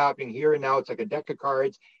 It's all happening here and now. It's like a deck of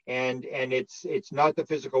cards, and it's not the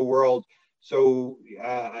physical world. So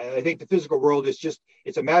I think the physical world is just,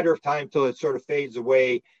 it's a matter of time till it sort of fades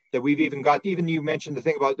away. That we've even you mentioned the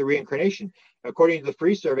thing about the reincarnation. According to the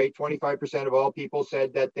Free Survey, 25% of all people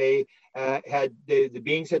said that they had the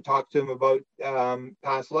beings had talked to them about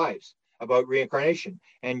past lives, about reincarnation.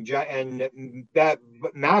 And that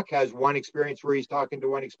Mac has one experience where he's talking to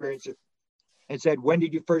one experiencer and said, when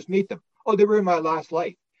did you first meet them? Oh, they were in my last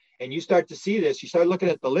life. And you start to see this, you start looking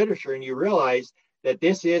at the literature and you realize that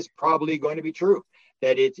this is probably going to be true,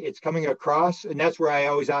 that it's coming across. And that's where I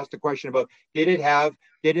always ask the question about, did it have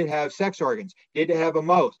sex organs? Did it have a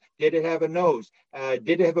mouth? Did it have a nose?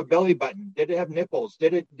 Did it have a belly button? Did it have nipples?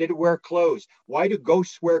 Did it wear clothes? Why do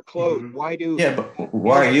ghosts wear clothes? Mm-hmm. But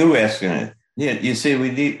why are you asking it? Yeah, you see,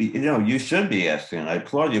 you should be asking. I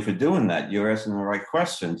applaud you for doing that. You're asking the right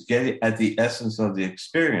questions, getting at the essence of the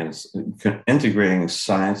experience, integrating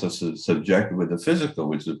science as subjective with the physical,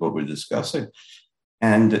 which is what we're discussing.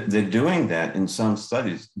 And they're doing that in some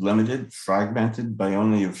studies, limited, fragmented by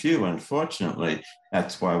only a few, unfortunately.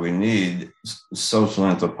 That's why we need social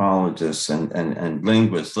anthropologists and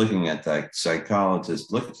linguists looking at that,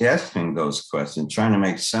 psychologists, asking those questions, trying to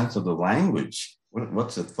make sense of the language.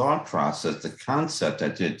 What's the thought process, the concept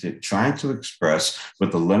that they're trying to express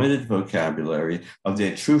with the limited vocabulary of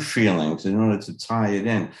their true feelings in order to tie it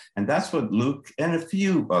in. And that's what Luke and a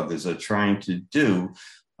few others are trying to do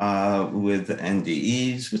with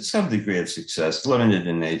NDEs, with some degree of success, limited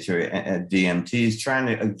in nature, and DMTs, trying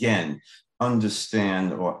to, again,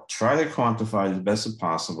 understand or try to quantify as best as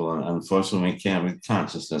possible. And unfortunately, we can't with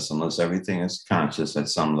consciousness unless everything is conscious at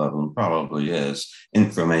some level, and probably is.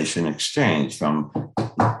 Information exchange from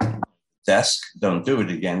desk, don't do it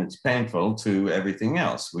again, it's painful, to everything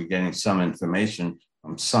else. We're getting some information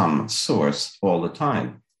from some source all the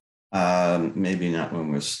time. Maybe not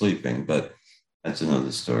when we're sleeping, but that's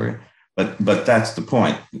another story. But that's the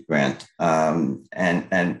point, Grant.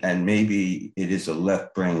 And maybe it is a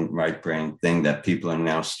left brain, right brain thing that people are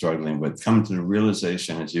now struggling with, coming to the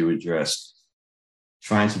realization, as you addressed,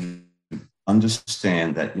 trying to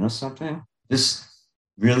understand that, you know something, this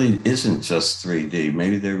really isn't just 3D.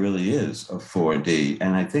 Maybe there really is a 4D.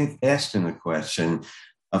 And I think asking the question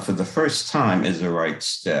for the first time is the right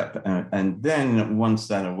step. And then once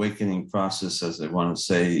that awakening process, as I want to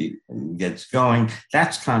say, gets going,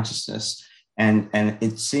 that's consciousness. And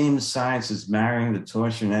it seems science is marrying the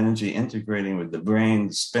torsion energy, integrating with the brain,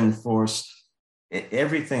 the spin force.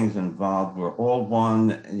 Everything's involved. We're all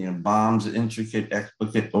one, bombs, intricate,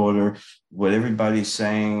 explicate order, what everybody's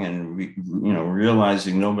saying, and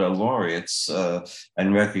realizing Nobel laureates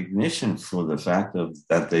and recognition for the fact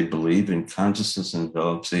that they believe in consciousness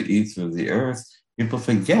envelops the ether of the earth. People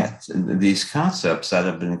forget these concepts that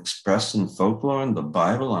have been expressed in folklore and the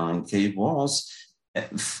Bible on cave walls.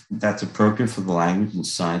 That's appropriate for the language and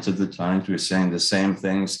science of the times. We're saying the same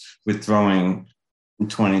things. We're throwing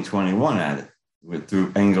 2021 at it. We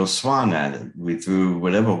threw Engel Swan at it. We threw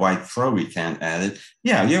whatever white crow we can at it.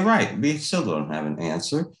 Yeah, you're right. We still don't have an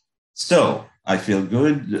answer. Still, I feel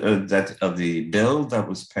good that of the bill that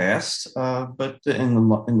was passed, but in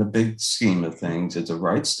the big scheme of things, it's a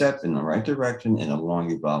right step in the right direction in a long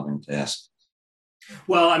evolving task.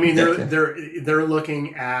 Well, I mean, they're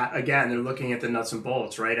looking at, again, they're looking at the nuts and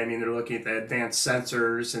bolts, right? I mean, they're looking at the advanced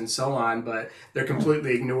sensors and so on, but they're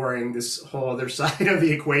completely ignoring this whole other side of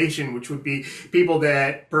the equation, which would be people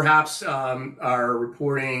that perhaps are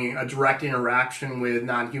reporting a direct interaction with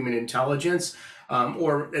non-human intelligence,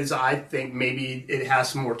 or as I think maybe it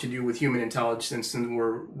has more to do with human intelligence than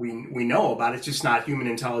we know about. It's just not human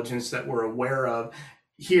intelligence that we're aware of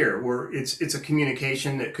here, where it's a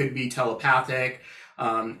communication that could be telepathic.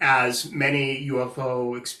 As many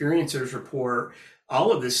UFO experiencers report,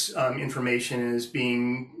 all of this information is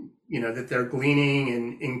being, that they're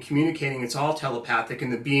gleaning and communicating. It's all telepathic,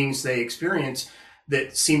 and the beings they experience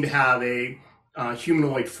that seem to have a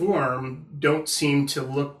humanoid form don't seem to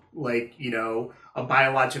look like, a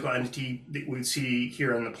biological entity that we see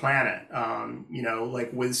here on the planet,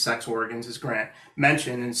 like with sex organs, as Grant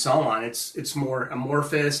mentioned, and so on. It's more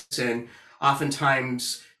amorphous and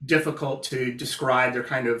oftentimes difficult to describe. They're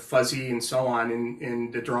kind of fuzzy and so on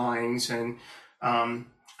in the drawings. And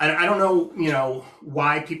I don't know,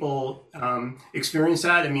 why people experience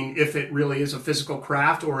that. I mean, if it really is a physical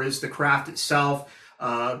craft, or is the craft itself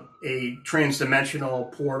a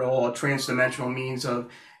transdimensional portal, a transdimensional means of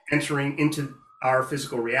entering into our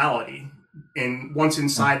physical reality. And once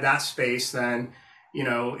inside that space, then,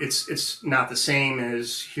 it's not the same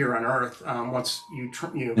as here on Earth. Once you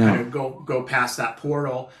kind of go past that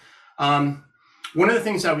portal. One of the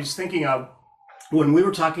things I was thinking of when we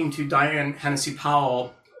were talking to Diane Hennessy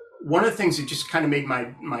Powell, one of the things that just kind of made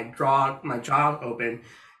my jaw open,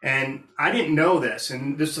 and I didn't know this,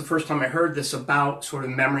 and this is the first time I heard this about sort of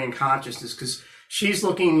memory and consciousness, because she's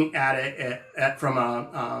looking at it from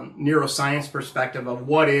a neuroscience perspective of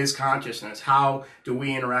what is consciousness, how do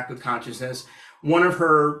we interact with consciousness. One of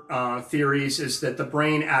her theories is that the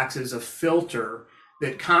brain acts as a filter,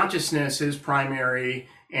 that consciousness is primary,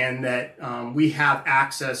 and that we have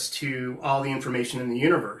access to all the information in the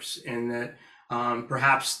universe, and that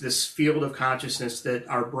perhaps this field of consciousness, that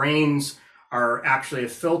our brains are actually a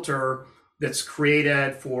filter that's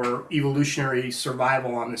created for evolutionary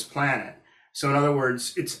survival on this planet. So in other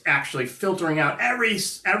words, it's actually filtering out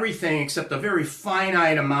everything except a very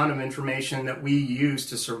finite amount of information that we use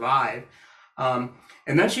to survive. And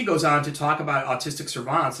then she goes on to talk about autistic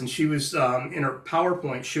savants, and she was in her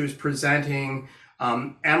PowerPoint, she was presenting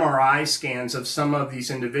MRI scans of some of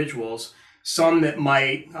these individuals, some that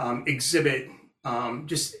might exhibit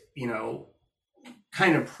just,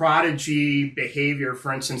 kind of prodigy behavior,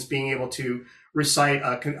 for instance, being able to recite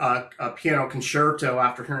a piano concerto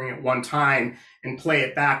after hearing it one time and play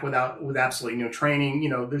it back with absolutely no training.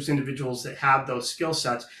 There's individuals that have those skill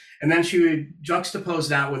sets. And then she would juxtapose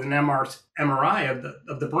that with an MRI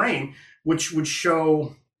of the brain, which would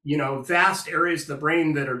show, vast areas of the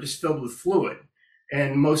brain that are just filled with fluid.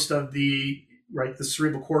 And most of the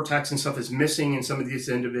cerebral cortex and stuff is missing in some of these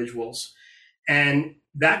individuals. And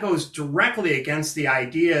that goes directly against the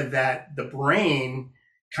idea that the brain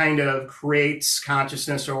kind of creates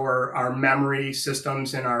consciousness, or our memory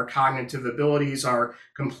systems and our cognitive abilities are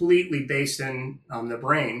completely based in the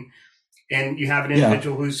brain. And you have an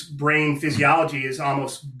individual whose brain physiology is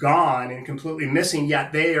almost gone and completely missing,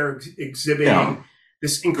 yet they are exhibiting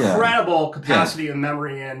this incredible capacity of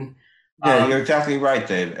memory. And you're exactly right,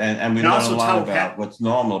 Dave. And we learn a lot about what's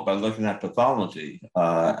normal by looking at pathology.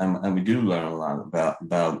 And we do learn a lot about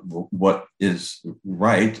what is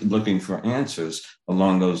right, looking for answers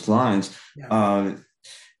along those lines.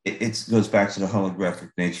 It goes back to the holographic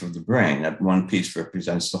nature of the brain. That one piece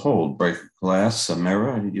represents the whole. Break a glass, a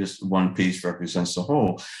mirror, and just one piece represents the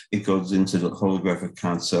whole. It goes into the holographic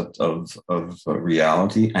concept of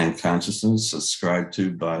reality and consciousness, ascribed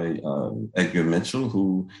to by Edgar Mitchell,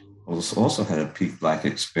 who also had a peak-like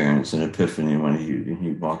experience, an epiphany, when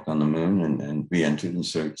he walked on the moon and re-entered and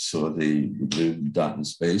saw the blue dot in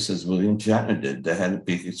space, as William Shatner did. They had a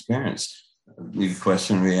peak experience. We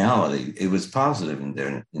question reality. It was positive in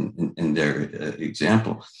their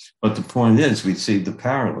example. But the point is, we see the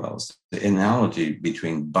parallels, the analogy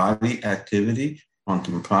between body activity,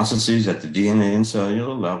 quantum processes at the DNA and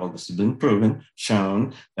cellular level. This has been proven,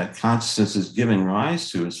 shown, that consciousness is given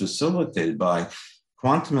rise to, is facilitated by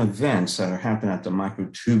quantum events that are happening at the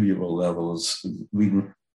microtubule levels. We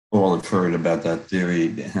all have heard about that theory,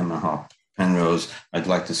 the Hemmerhoff, Penrose. I'd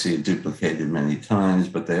like to see it duplicated many times,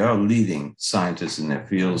 but they are leading scientists in their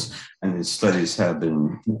fields, and these studies have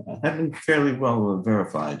been fairly well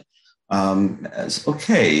verified.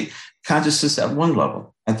 Consciousness at one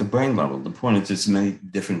level, at the brain level. The point is, there's many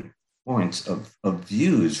different points of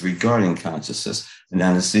views regarding consciousness. An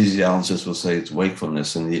anesthesiologist will say it's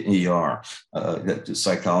wakefulness in the ER. The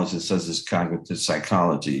psychologist says it's cognitive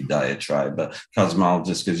psychology diatribe, but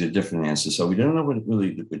cosmologist gives you a different answer. So we don't know what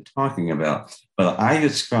really we're talking about. But I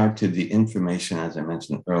ascribe to the information, as I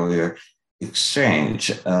mentioned earlier, exchange.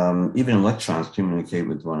 Even electrons communicate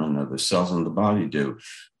with one another. Cells in the body do.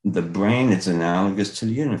 The brain is analogous to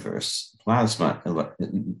the universe. Plasma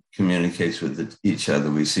communicates with each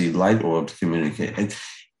other. We see light orbs communicate.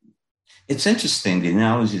 It's interesting, the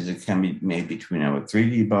analogies that can be made between our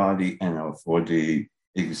 3D body and our 4D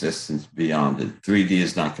existence beyond it. 3D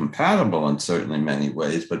is not compatible in certainly many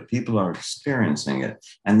ways, but people are experiencing it.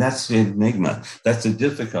 And that's the enigma. That's the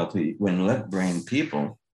difficulty when left-brain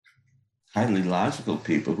people, highly logical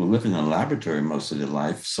people who live in a laboratory most of their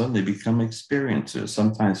life, suddenly become experiencers,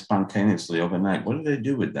 sometimes spontaneously overnight. What do they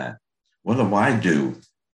do with that? What do I do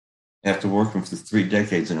after working for 3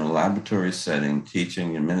 decades in a laboratory setting,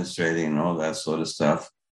 teaching, administrating, and all that sort of stuff?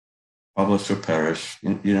 Publish or perish,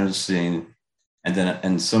 the scene.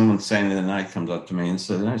 And someone saying in the night comes up to me and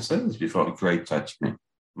says, and I said this before, Gray touched me.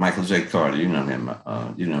 Michael J. Carter, you know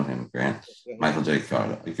him, Grant. Michael J.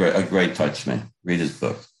 Carter, a Gray touched me. Read his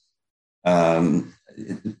book. Him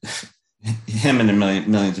and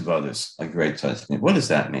millions of others, a Gray touched me. What does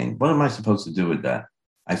that mean? What am I supposed to do with that?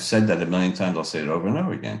 I've said that a million times. I'll say it over and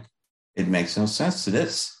over again. It makes no sense to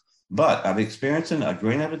this. But I've experienced it. A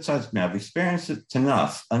Gray never touched me. I've experienced it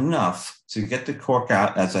enough to get the cork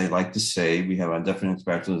out, as I like to say. We have our different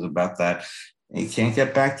expressions about that. And you can't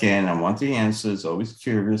get back in. I want the answers. Always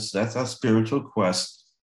curious. That's our spiritual quest.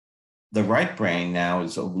 The right brain now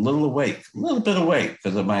is a little bit awake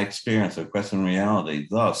because of my experience of questioning reality.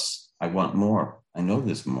 Thus, I want more. I know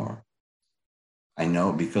there's more. I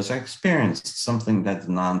know because I experienced something that's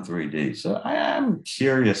non-3D. So I am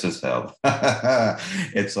curious as hell.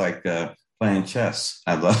 It's like playing chess.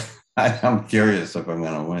 I'm curious if I'm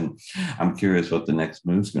going to win. I'm curious what the next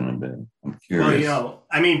move's going to be. I'm curious. Well,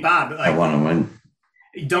 Bob, I want to win.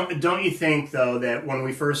 Don't you think, though, that when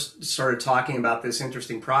we first started talking about this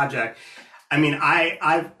interesting project,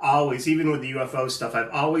 I've always, even with the UFO stuff, I've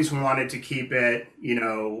always wanted to keep it,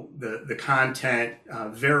 the content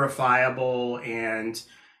verifiable and,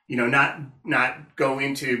 not go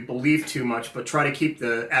into belief too much, but try to keep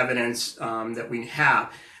the evidence that we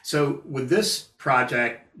have. So with this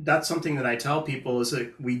project, that's something that I tell people is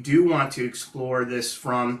that we do want to explore this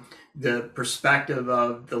from the perspective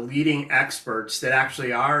of the leading experts that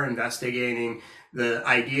actually are investigating the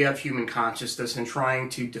idea of human consciousness and trying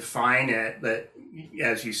to define it. That,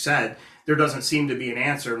 as you said, there doesn't seem to be an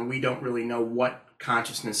answer, and we don't really know what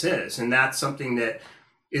consciousness is. And that's something that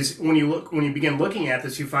is, when you begin looking at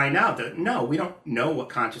this, you find out that no, we don't know what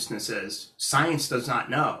consciousness is. Science does not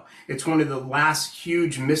know. It's one of the last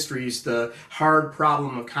huge mysteries, the hard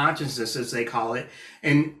problem of consciousness, as they call it.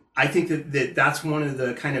 And I think that's one of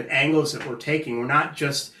the kind of angles that we're taking. We're not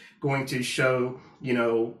just going to show,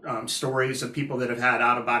 stories of people that have had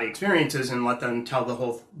out-of-body experiences and let them tell the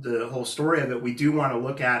whole story of it. We do want to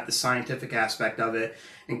look at the scientific aspect of it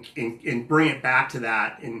and bring it back to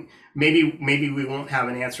that. And maybe we won't have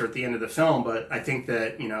an answer at the end of the film, but I think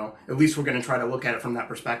that, at least we're going to try to look at it from that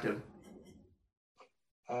perspective.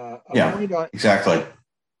 Exactly.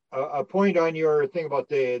 A point on your thing about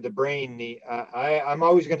the brain. I'm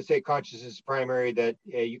always going to say consciousness is primary. That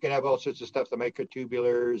you can have all sorts of stuff, the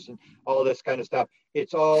microtubulars and all this kind of stuff.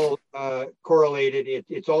 It's all correlated.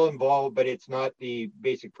 It's all involved, but it's not the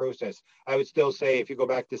basic process. I would still say, if you go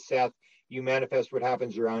back to Seth, you manifest what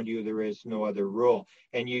happens around you. There is no other rule.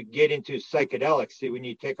 And you get into psychedelics. See, when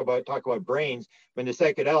you talk about brains, when the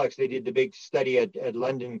psychedelics, they did the big study at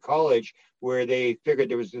London College where they figured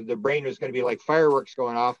the brain was going to be like fireworks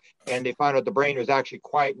going off, and they found out the brain was actually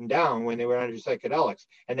quieting down when they were under psychedelics.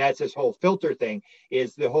 And that's this whole filter thing.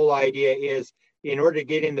 Is the whole idea is, in order to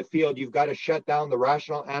get in the field, you've got to shut down the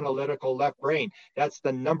rational, analytical left brain. That's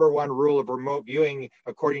the number one rule of remote viewing,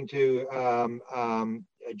 according to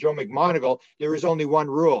Joe McMoneagle. There is only one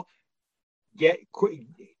rule: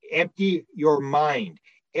 empty your mind.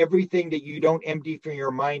 Everything that you don't empty from your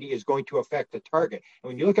mind is going to affect the target. And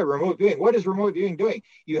when you look at remote viewing, what is remote viewing doing?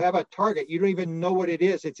 You have a target. You don't even know what it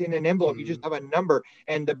is. It's in an envelope. You just have a number.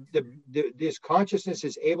 And this consciousness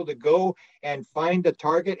is able to go and find the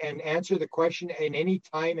target and answer the question in any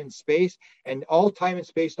time and space. And all time and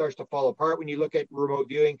space starts to fall apart when you look at remote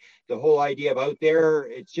viewing. The whole idea of out there,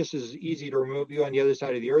 it's just as easy to remote view on the other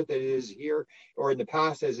side of the earth as it is here or in the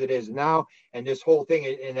past as it is now. And this whole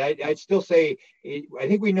thing, and I'd still say, I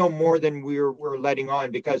think we know more than we're letting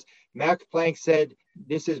on, because Max Planck said,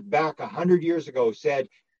 this is back 100 years ago, said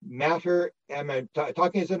matter, I'm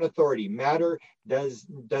talking as an authority, matter does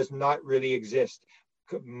not really exist.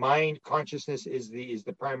 Mind, consciousness is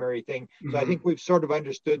the primary thing. So I think we've sort of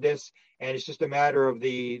understood this, and it's just a matter of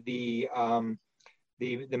the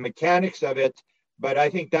mechanics of it. But I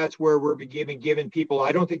think that's where we're giving people.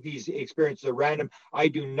 I don't think these experiences are random. I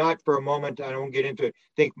do not for a moment, I don't get into it,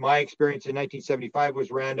 think my experience in 1975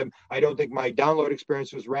 was random. I don't think my download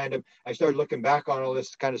experience was random. I started looking back on all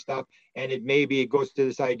this kind of stuff, and it goes to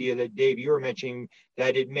this idea that, Dave, you were mentioning,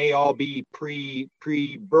 that it may all be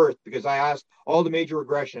pre-birth, because I asked all the major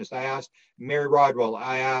regressionists. I asked Mary Rodwell.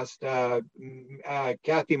 I asked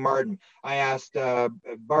Kathy Martin. I asked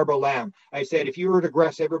Barbara Lamb. I said, if you were to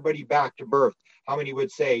regress everybody back to birth, how many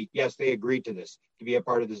would say, yes, they agreed to this, to be a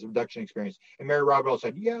part of this abduction experience? And Mary Rodwell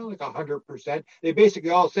said, yeah, like 100%. They basically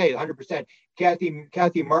all say 100%.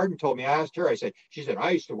 Kathy Martin told me, I asked her, she said, I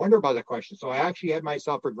used to wonder about that question. So I actually had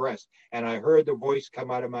myself regress, and I heard the voice come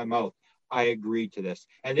out of my mouth. I agreed to this.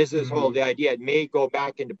 And this is the idea. It may go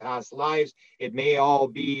back into past lives. It may all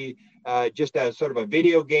be just a sort of a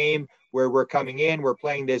video game where we're coming in, we're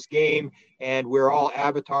playing this game, and we're all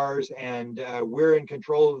avatars, and we're in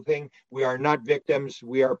control of the thing. We are not victims.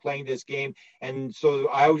 We are playing this game. And so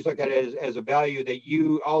I always look at it as a value that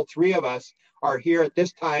you, all three of us, are here at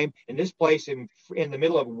this time, in this place, in the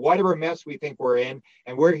middle of whatever mess we think we're in,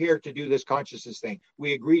 and we're here to do this consciousness thing.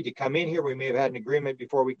 We agreed to come in here. We may have had an agreement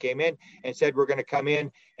before we came in and said we're going to come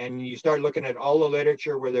in, and you start looking at all the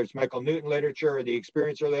literature, whether it's Michael Newton literature or the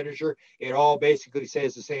experiencer literature, it all basically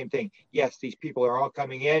says the same thing. Yes, these people are all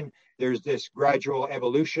coming in. There's this gradual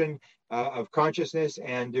evolution of consciousness,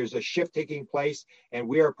 and there's a shift taking place, and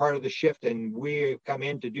we are part of the shift, and we come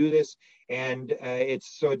in to do this. And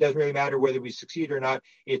so it doesn't really matter whether we succeed or not.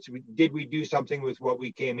 It's, did we do something with what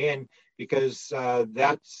we came in? Because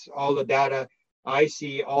that's all the data I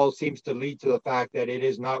see all seems to lead to the fact that it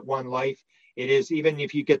is not one life. It is, even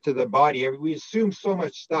if you get to the body, we assume so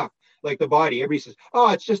much stuff, like the body. Everybody says,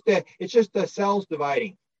 oh, it's just the cells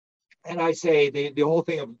dividing. And I say the whole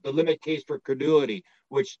thing of the limit case for credulity,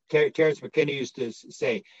 which Terence McKenna used to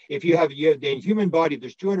say, if you have the human body,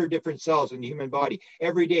 there's 200 different cells in the human body.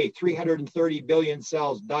 Every day, 330 billion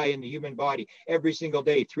cells die in the human body. Every single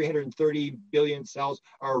day, 330 billion cells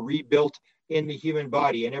are rebuilt in the human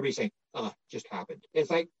body. And everybody's saying, oh, just happened.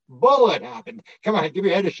 It's like, bullet happened. Come on, give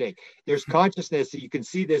your head a shake. There's consciousness that you can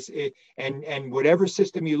see this, and whatever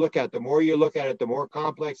system you look at, the more you look at it, the more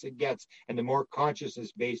complex it gets, and the more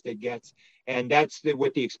consciousness based it gets. And that's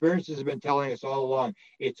what the experiences have been telling us all along.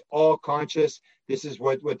 It's all conscious. This is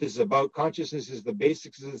what this is about. Consciousness is the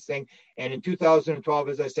basics of this thing. And in 2012,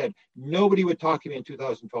 as I said, nobody would talk to me in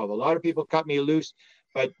 2012. A lot of people cut me loose,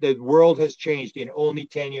 but the world has changed in only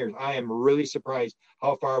 10 years. I am really surprised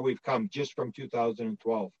how far we've come just from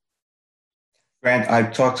 2012. Grant,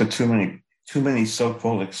 I've talked to too many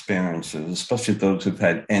so-called experiences, especially those who've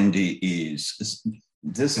had NDEs.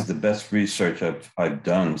 This is the best research I've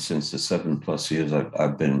done since the 7+ years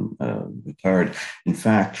I've been retired. In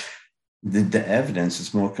fact, the evidence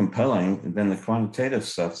is more compelling than the quantitative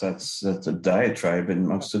stuff. That's a diatribe in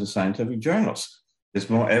most of the scientific journals. There's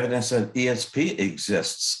more evidence that ESP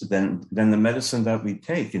exists than the medicine that we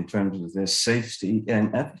take in terms of their safety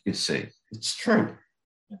and efficacy. It's true.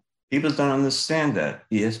 People don't understand that.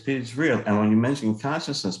 ESP is real. And when you mention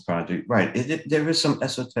Consciousness Project, right, there is some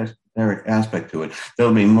esoteric aspect to it.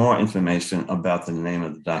 There'll be more information about the name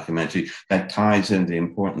of the documentary that ties in the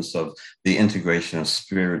importance of the integration of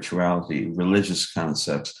spirituality, religious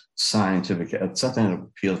concepts, scientific, something that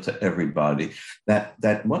appeals to everybody.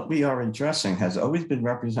 That what we are addressing has always been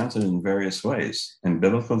represented in various ways, in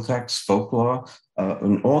biblical texts, folklore,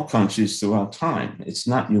 in all countries throughout time. It's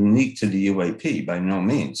not unique to the UAP by no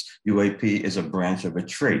means. UAP is a branch of a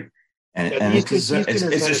tree. And it's a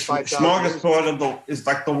smorgasbord it's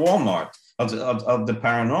like the Walmart of the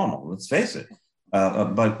paranormal, let's face it.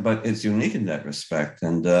 But it's unique in that respect.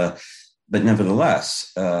 And but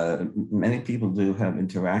nevertheless, many people do have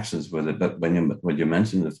interactions with it. But when you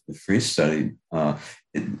mentioned the free study,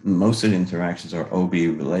 most of the interactions are OB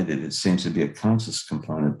related. It seems to be a conscious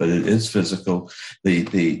component, but it is physical.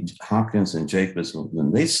 The Hopkins and Jacobs,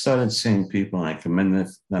 when they started seeing people, and I commend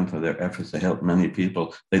them for their efforts to help many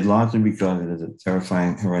people, they largely regarded it as a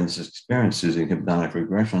terrifying horrendous experience using hypnotic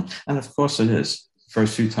regression. And of course it is.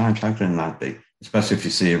 First few times, how can it not be? Especially if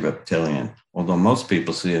you see a reptilian. Although most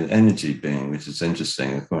people see an energy being, which is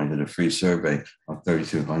interesting, according to the free survey of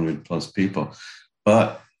 3,200 plus people.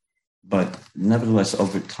 But nevertheless,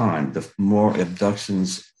 over time, the more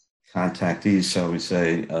abductions, contactees, shall we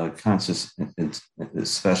say, conscious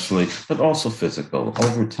especially, but also physical,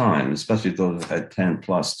 over time, especially those who had 10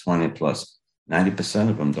 plus, 20 plus, 90%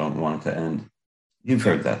 of them don't want it to end. You've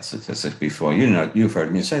heard that statistic before. You've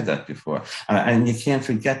heard me say that before. And you can't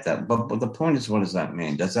forget that. But the point is, what does that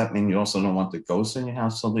mean? Does that mean you also don't want the ghosts in your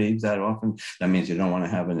house to leave that often? That means you don't want to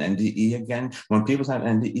have an NDE again? When people have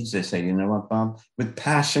NDEs, they say, you know what, Bob? With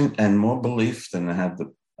passion and more belief than to have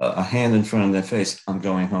a hand in front of their face, I'm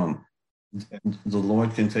going home. The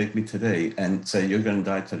Lord can take me today and say, you're going to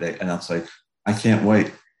die today. And I'll say, I can't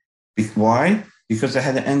wait. Why? Because I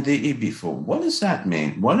had an NDE before. What does that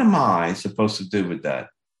mean? What am I supposed to do with that?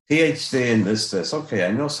 PhD in this. Okay,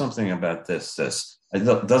 I know something about this.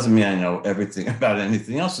 doesn't mean I know everything about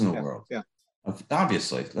anything else in the world. Yeah. Okay,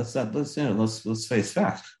 obviously, let's face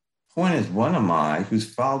facts. Point is, what am I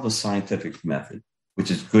who's followed the scientific method,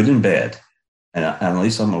 which is good and bad, and at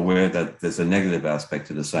least I'm aware that there's a negative aspect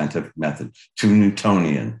to the scientific method, too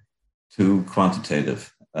Newtonian, too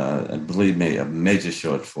quantitative, and believe me, a major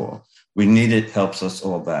shortfall. We need it, helps us,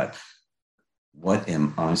 all that. What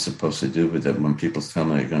am I supposed to do with it when people tell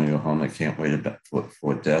me they're going to go home, they can't wait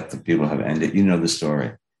for death, the people have ended? You know the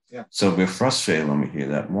story. Yeah. So we're frustrated when we hear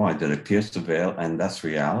that. Why? Did it pierce the veil and that's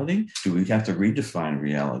reality? Do we have to redefine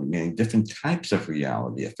reality, meaning different types of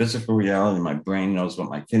reality? A physical reality, my brain knows what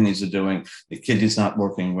my kidneys are doing. The kidney's not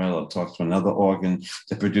working well. I'll talk to another organ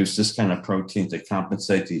to produce this kind of protein to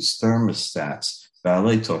compensate these thermostats.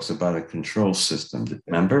 Ballet talks about a control system.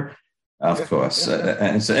 Remember? Of course.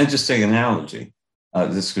 And it's an interesting analogy.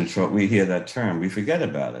 This control, we hear that term, we forget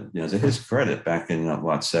about it. To his credit, back in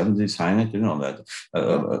 70s, Hynek,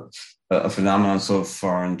 that a phenomenon so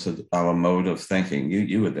foreign to our mode of thinking.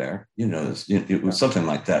 You were there, this. It was something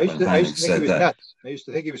like that when Hynek said that. Nuts. I used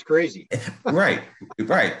to think he was crazy. right,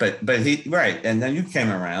 but he and then you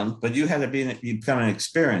came around, but you had to become an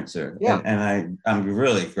experiencer. Yeah. And I'm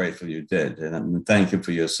really grateful you did, and thank you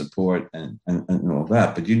for your support and all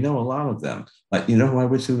that. But a lot of them. Like, who I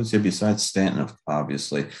wish who was here besides Stanton,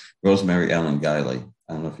 obviously, Rosemary Ellen Guiley.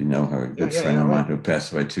 I don't know if you know her, a good friend of mine who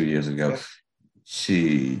passed away 2 years ago. Yeah.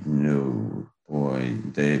 She knew, boy,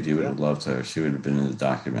 Dave, you would have loved her. She would have been in the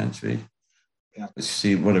documentary. Yeah.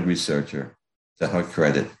 What a researcher, to her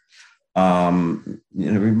credit.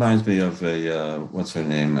 It reminds me of what's her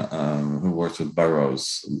name, who works with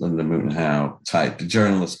Burroughs, Linda Moulton Howe type, the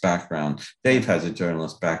journalist background. Dave has a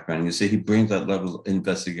journalist background. You see, he brings that level of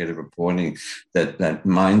investigative reporting, that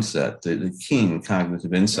mindset, the keen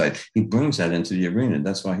cognitive insight. He brings that into the arena.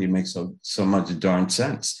 That's why he makes so much darn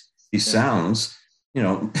sense. He sounds, he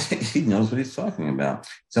knows what he's talking about.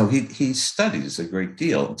 So he studies a great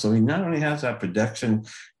deal. So he not only has that production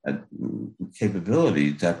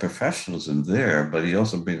capability, that professionalism there, but he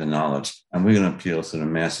also brings the knowledge, and we're going to appeal to the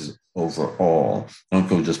masses overall. Don't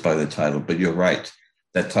go just by the title, but you're right.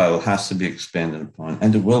 That title has to be expanded upon,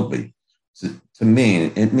 and it will be. So, to me,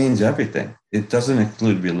 it means everything. It doesn't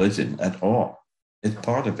include religion at all. It's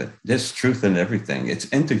part of it. There's truth in everything.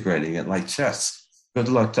 It's integrating it like chess. Good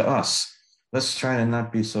luck to us. Let's try to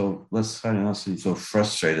not be so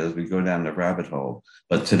frustrated as we go down the rabbit hole.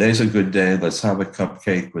 But today's a good day. Let's have a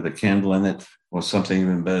cupcake with a candle in it, or something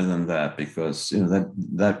even better than that, because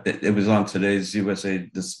that it was on today's USA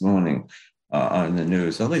this morning on the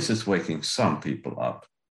news. At least it's waking some people up.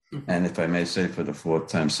 Mm-hmm. And if I may say for the fourth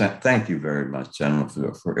time, thank you very much,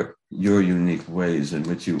 gentlemen, for your unique ways in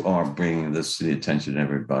which you are bringing this to the attention of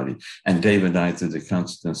everybody. And Dave and I, through the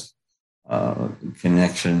Consciousness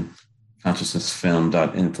Connection,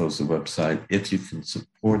 consciousnessfilm.info is the website. If you can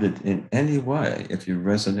support it in any way, if you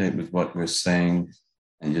resonate with what we're saying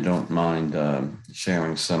and you don't mind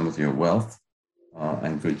sharing some of your wealth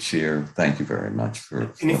and good cheer, thank you very much for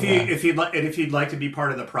and if you'd like to be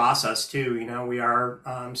part of the process too, we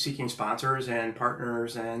are seeking sponsors and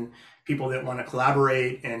partners and people that want to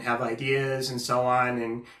collaborate and have ideas and so on,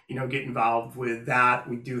 and get involved with that.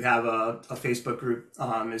 We do have a Facebook group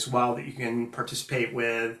as well that you can participate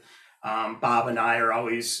with. Bob and I are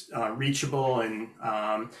always reachable, and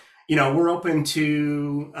we're open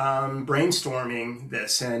to brainstorming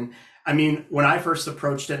this. And I mean, when I first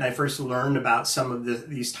approached it and I first learned about some of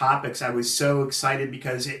these topics, I was so excited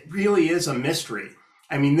because it really is a mystery.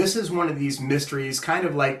 I mean, this is one of these mysteries, kind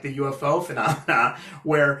of like the UFO phenomena,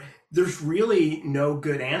 where there's really no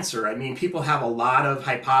good answer. I mean, people have a lot of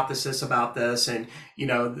hypothesis about this, and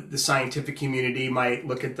the scientific community might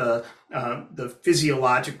look at the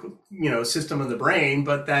physiological system of the brain,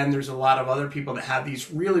 but then there's a lot of other people that have these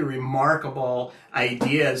really remarkable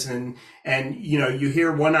ideas, and you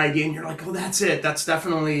hear one idea and you're like, oh, that's it, that's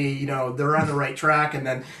definitely they're on the right track, and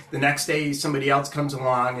then the next day somebody else comes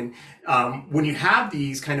along, and when you have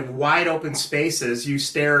these kind of wide open spaces, you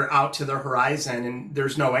stare out to the horizon and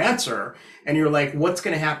there's no answer, and you're like, what's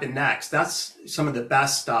going to happen next? That's some of the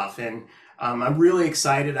best stuff. And I'm really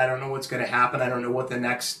excited. I don't know what's going to happen. I don't know what the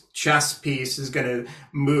next chess piece is going to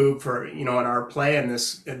move for, in our play in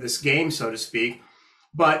this game, so to speak.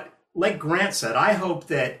 But like Grant said, I hope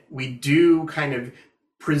that we do kind of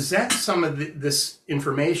present some of this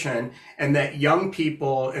information, and that young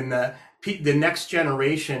people and the next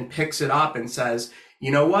generation picks it up and says, you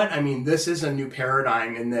know what? I mean, this is a new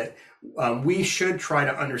paradigm, and that we should try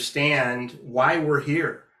to understand why we're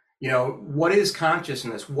here. What is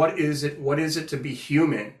consciousness? What is it? What is it to be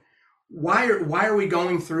human? why are we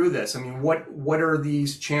going through this? I mean, what are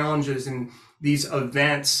these challenges and these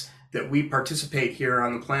events that we participate here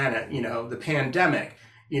on the planet? You know, the pandemic,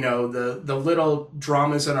 you know, the little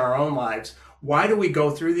dramas in our own lives. Why do we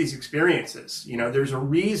go through these experiences? You know, there's a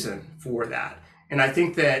reason for that. And I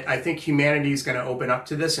think humanity is going to open up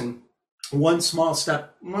to this, and one small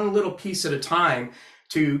step, one little piece at a time,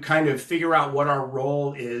 to kind of figure out what our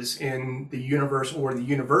role is in the universe, or the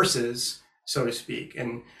universes, so to speak.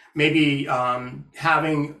 And maybe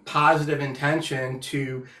having positive intention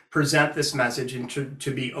to present this message and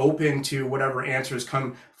to be open to whatever answers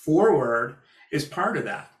come forward is part of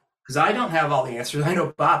that. Because I don't have all the answers. I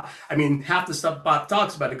know Bob. I mean, half the stuff Bob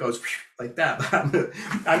talks about, it goes like that. But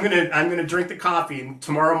I'm gonna drink the coffee, and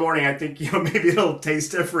tomorrow morning I think, you know, maybe it'll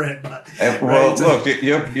taste different. But well, look,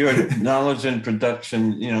 your knowledge and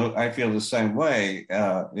production, you know, I feel the same way.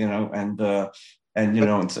 You know, and you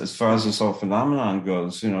know, as far as this whole phenomenon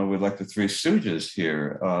goes, you know, we're like the Three Stooges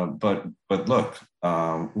here. But look,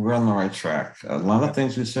 we're on the right track. A lot of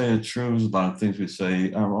things we say are true. A lot of things we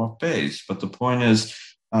say are off base. But the point is,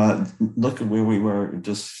 look at where we were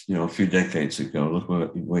just, you know, a few decades ago.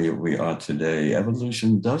 Look where we are today.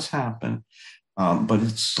 Evolution does happen, but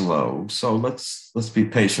it's slow. So let's be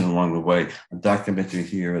patient along the way. A documentary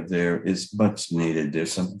here or there is much needed.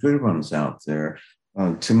 There's some good ones out there.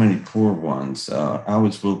 Too many poor ones.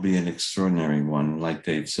 Ours will be an extraordinary one. Like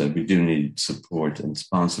Dave said, we do need support and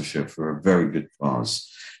sponsorship for a very good cause.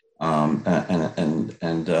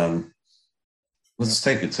 Let's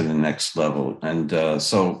take it to the next level. And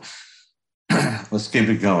so let's keep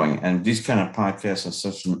it going. And these kind of podcasts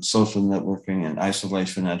and social networking and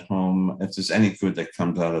isolation at home, if there's any good that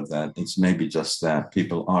comes out of that, it's maybe just that.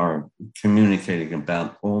 People are communicating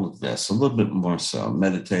about all of this a little bit more so,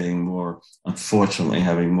 meditating more, unfortunately,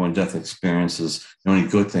 having more death experiences. The only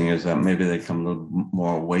good thing is that maybe they come a little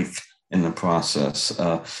more awake in the process.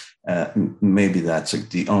 Maybe that's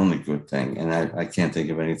the only good thing. And I can't think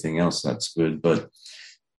of anything else that's good, but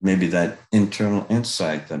maybe that internal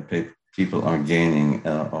insight that people are gaining,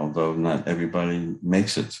 although not everybody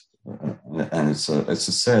makes it. And it's a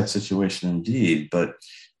sad situation indeed, but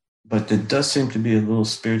there does seem to be a little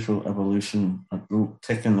spiritual evolution, a little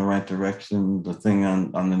tick in the right direction. The thing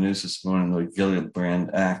on the news this morning, the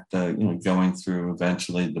Gillibrand Act, you know, going through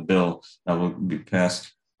eventually the bill that will be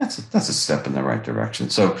passed. That's a step in the right direction.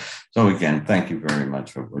 So again, thank you very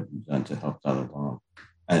much for what you've done to help that along,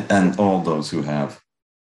 and all those who have.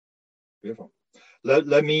 Beautiful.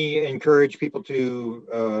 Let me encourage people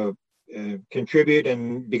to contribute,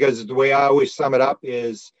 and because the way I always sum it up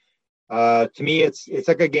is, to me, it's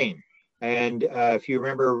like a game. And if you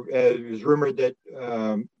remember, it was rumored that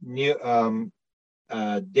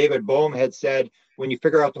David Bohm had said, when you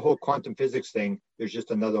figure out the whole quantum physics thing, there's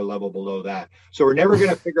just another level below that. So we're never going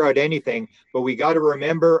to figure out anything, but we got to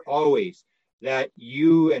remember always that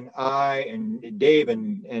you and I and Dave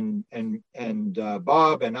and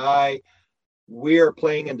Bob and I, we are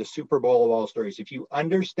playing in the Super Bowl of all stories. If you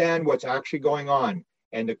understand what's actually going on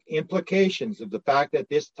and the implications of the fact that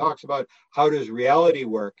this talks about how does reality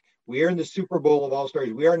work, we are in the Super Bowl of all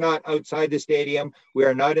stories. We are not outside the stadium. We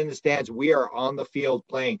are not in the stands. We are on the field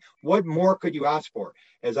playing. What more could you ask for?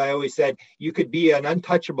 As I always said, you could be an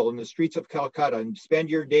untouchable in the streets of Calcutta and spend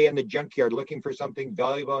your day in the junkyard looking for something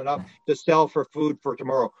valuable enough to sell for food for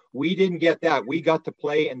tomorrow. We didn't get that. We got to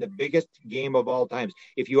play in the biggest game of all times.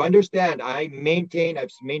 If you understand, I've maintained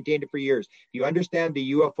it for years. If you understand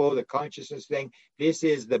the UFO, the consciousness thing, this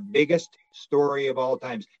is the biggest story of all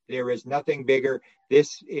times. There is nothing bigger.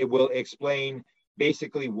 It will explain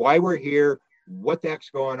basically why we're here, what the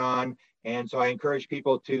heck's going on. And so I encourage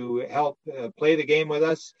people to help play the game with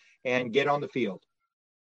us and get on the field.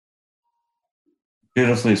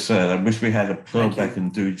 Beautifully said. I wish we had a pill that can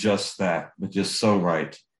do just that, but you're so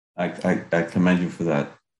right. I commend you for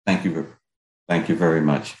that. Thank you. Thank you very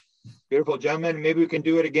much. Beautiful, gentlemen. Maybe we can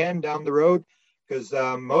do it again down the road, because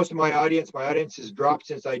most of my audience has dropped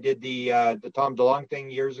since I did the Tom DeLonge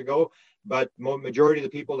thing years ago. But majority of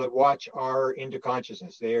the people that watch are into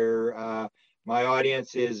consciousness. They're my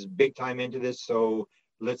audience is big time into this, so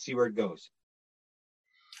let's see where it goes.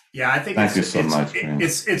 Yeah, I think Thank you so much.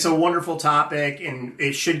 It's a wonderful topic, and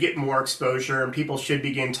it should get more exposure, and people should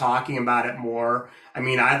begin talking about it more. I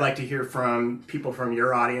mean, I'd like to hear from people from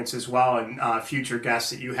your audience as well, and future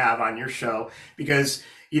guests that you have on your show, because,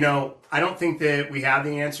 you know, I don't think that we have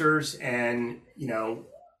the answers, and, you know,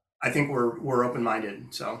 I think we're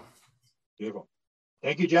open-minded. So beautiful.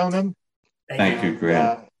 Thank you, gentlemen. Thank you,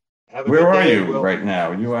 Grant. Where are you right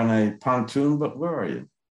now? Are you on a pontoon? But where are you?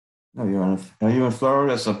 No, are you in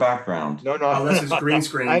Florida? That's the background. No. Oh, this is green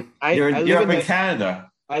screen. You're up in Canada.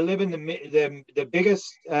 I live in the biggest,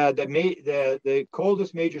 the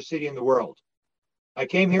coldest major city in the world. I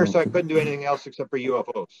came here so I couldn't do anything else except for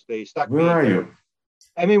UFOs. They stuck me. Where are you?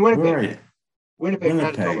 I mean, Winnipeg. Where are you? Winnipeg,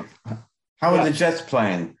 Manitoba. How are the Jets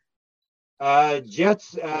playing?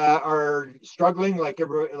 Jets are struggling like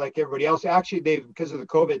everybody else. Actually, because of the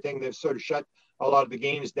COVID thing, they've sort of shut a lot of the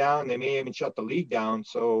games down. They may even shut the league down.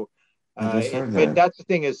 So, but that's the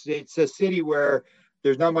thing, is it's a city where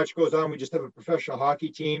there's not much goes on. We just have a professional hockey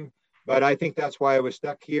team. But I think that's why I was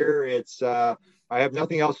stuck here. It's I have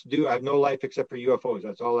nothing else to do. I have no life except for UFOs.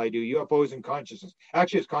 That's all I do. UFOs and consciousness.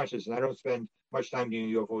 Actually, it's consciousness. I don't spend much time doing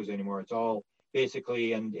UFOs anymore. It's all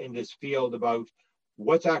basically in this field about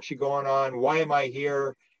what's actually going on. Why am I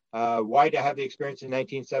here? Why did I have the experience in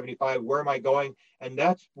 1975? Where am I going? And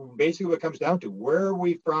that's basically what it comes down to. Where are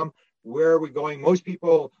we from? Where are we going? Most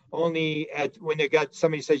people only when they got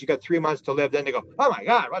somebody says you got 3 months to live, then they go, oh my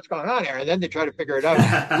God, what's going on here? And then they try to figure it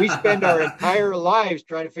out. We spend our entire lives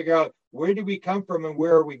trying to figure out where did we come from and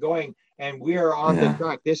where are we going? And we are on the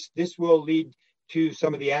track. This will lead to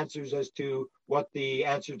some of the answers as to what the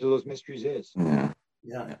answer to those mysteries is.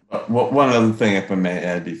 Yeah. One other thing, if I may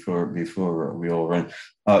add, before we all run,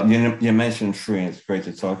 you mentioned free, and it's great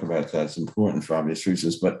to talk about that. It's important for obvious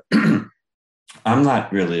reasons, but I'm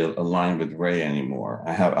not really aligned with Ray anymore.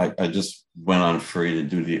 I just went on free to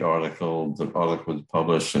do the article. The article was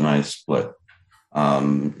published, and I split.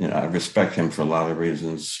 I respect him for a lot of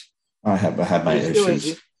reasons. I had my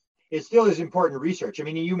issues. It still is important research. I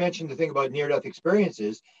mean, you mentioned the thing about near-death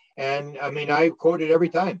experiences, and I mean, I quote it every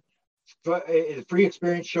time. The free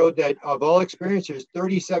experience showed that of all experiencers,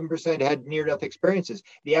 37% had near-death experiences.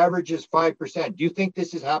 The average is 5%. Do you think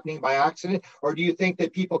this is happening by accident, or do you think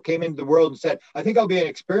that people came into the world and said, I think I'll be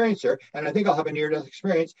an experiencer, and I think I'll have a near-death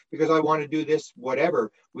experience because I want to do this,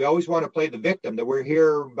 whatever. We always want to play the victim, that we're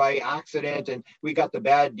here by accident and we got the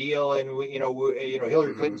bad deal, and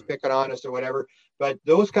Hillary Clinton's picking on us or whatever. But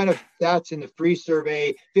those kind of stats in the free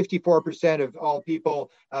survey, 54% of all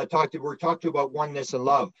people were talked to about oneness and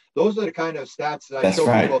love. Those are the kind of stats that I show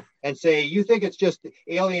people and say, you think it's just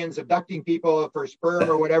aliens abducting people for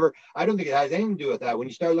sperm or whatever. I don't think it has anything to do with that. When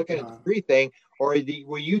you start looking at the free thing, or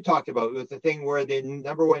what you talked about with the thing where the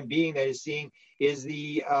number one being that is seeing is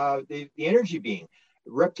the energy being.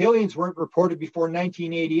 Reptilians weren't reported before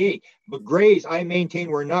 1988, but Greys, I maintain,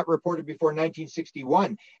 were not reported before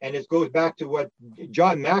 1961. And it goes back to what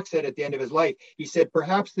John Mack said at the end of his life. He said,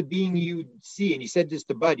 perhaps the being you see, and he said this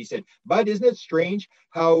to Bud, he said, Bud, isn't it strange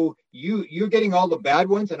how you're getting all the bad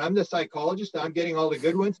ones, and I'm the psychologist, and I'm getting all the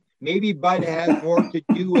good ones? Maybe Bud has more to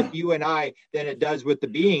do with you and I than it does with the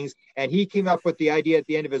beings. And he came up with the idea at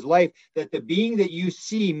the end of his life that the being that you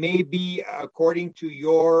see may be according to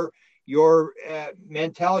your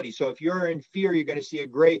mentality. So if you're in fear, you're going to see a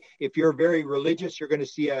gray. If you're very religious, you're going to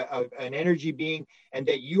see an energy being, and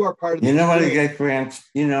that you are part of the what I get, Grant?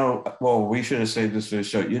 Well, we should have saved this for the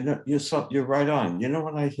show. You're right on. You know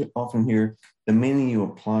what I often hear? The meaning you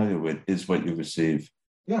apply to it is what you receive.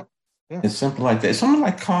 Yeah. It's simple like that. It's something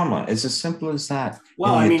like karma. It's as simple as that.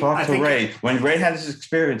 Well, Talk to Ray. When Ray had his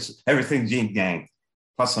experience, everything's yin yang,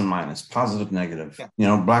 plus and minus, positive, negative.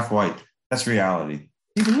 Yeah. Black, white. That's reality.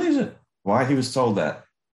 He believes it. Why? He was told that.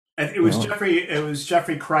 It was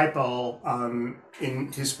Jeffrey Kripal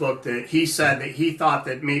in his book that he said that he thought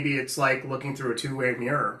that maybe it's like looking through a two-way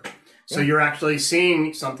mirror. So you're actually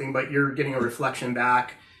seeing something, but you're getting a reflection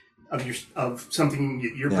back of something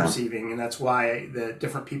you're perceiving, and that's why the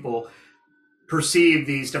different people perceive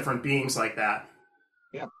these different beings like that.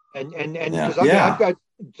 Yeah, and because I've got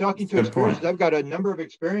talking to experiencers, I've got a number of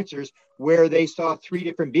experiencers where they saw three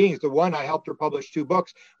different beings. The one, I helped her publish 2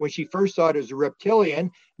 books. When she first saw it as a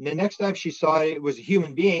reptilian, and the next time she saw it, it was a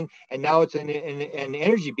human being, and now it's an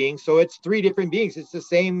energy being. So it's 3 different beings. It's the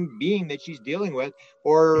same being that she's dealing with.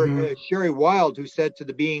 Or Sherry Wilde, who said to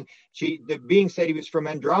the being said he was from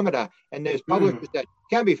Andromeda, and this publisher said,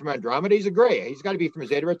 can't be from Andromeda, he's a gray. He's got to be from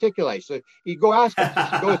Zeta Reticuli. So you go ask him. So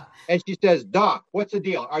she goes, and she says, Doc, what's the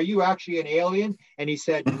deal? Are you actually an alien? And he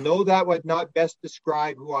said, no, that would not best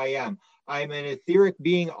describe who I am. I'm an etheric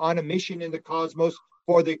being on a mission in the cosmos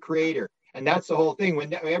for the creator. And that's the whole thing.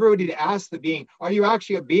 When everybody asks the being, are you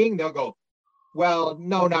actually a being? They'll go, well,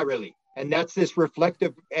 no, not really. And that's this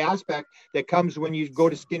reflective aspect that comes when you go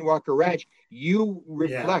to Skinwalker Ranch. You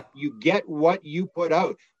reflect, you get what you put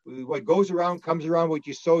out. What goes around comes around, what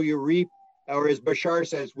you sow, you reap. or as Bashar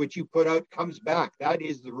says, which you put out comes back. That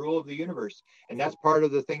is the rule of the universe. And that's part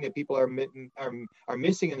of the thing that people are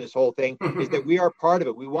missing in this whole thing, is that we are part of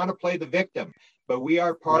it. We want to play the victim, but we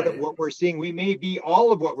are part of what we're seeing. We may be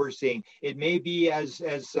all of what we're seeing. It may be, as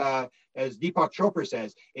Deepak Chopra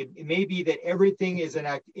says, it may be that everything is an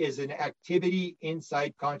activity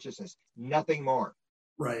inside consciousness, nothing more.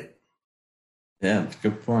 Right. Yeah, that's a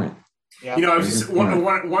good point. Yeah. You know, I was just,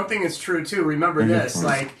 one thing is true too. Remember this,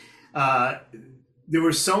 like there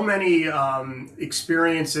were so many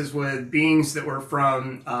experiences with beings that were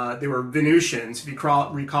from, they were Venusians, if you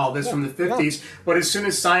recall this from the 50s. But as soon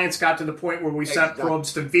as science got to the point where we sent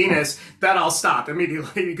probes to Venus, that all stopped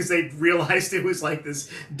immediately because they realized it was like this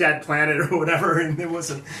dead planet or whatever, and there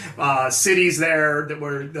wasn't cities there that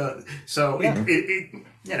were it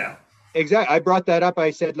you know. Exactly. I brought that up.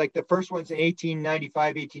 I said, like, the first ones in 1895,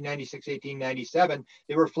 1896, 1897,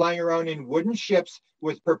 they were flying around in wooden ships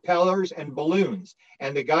with propellers and balloons.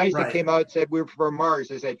 And the guys that came out said, we're from Mars.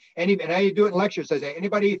 They said, and I do it in lectures. I say,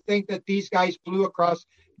 anybody think that these guys flew across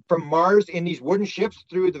from Mars in these wooden ships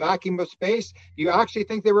through the vacuum of space? Do you actually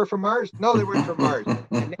think they were from Mars? No, they weren't from Mars.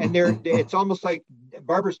 And it's almost like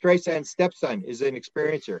Barbara Streisand's stepson is an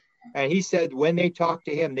experiencer. And he said, when they talked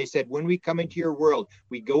to him, they said, when we come into your world,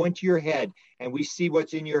 we go into your head and we see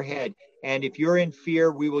what's in your head. And if you're in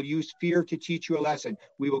fear, we will use fear to teach you a lesson.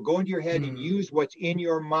 We will go into your head and use what's in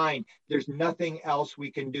your mind. There's nothing else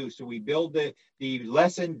we can do. So we build the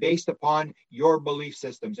lesson based upon your belief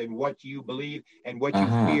systems and what you believe and what you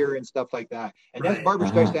fear and stuff like that. And that's Barbara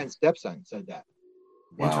Streisand's stepson said that.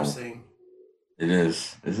 Wow. Interesting. It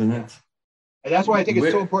is, isn't it? And that's why I think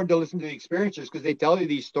it's so important to listen to the experiencers, because they tell you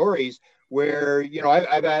these stories where, you know,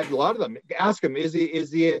 I've had a lot of them. Ask them,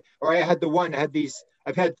 or I had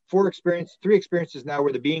I've had three experiences now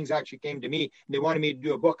where the beings actually came to me and they wanted me to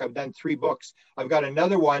do a book. I've done 3 books. I've got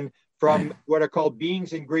another one from what are called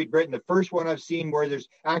beings in Great Britain. The first one I've seen where there's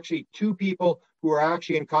actually 2 people who are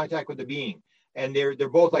actually in contact with the being. And they're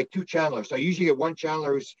both like 2 channelers. So I usually get 1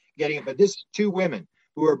 channeler who's getting it, but this is 2 women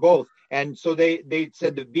who are both. And so they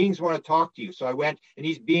said the beings want to talk to you. So I went, and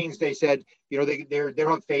these beings, they said, you know, they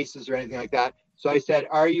don't have faces or anything like that. So I said,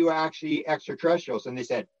 are you actually extraterrestrials? And they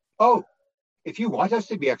said, oh, if you want us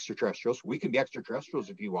to be extraterrestrials, we can be extraterrestrials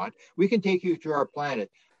if you want. We can take you to our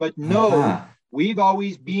planet. But no, we've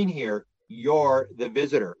always been here. You're the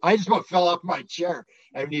visitor. I just about fell off my chair.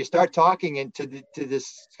 And when you start talking into to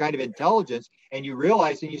this kind of intelligence, and you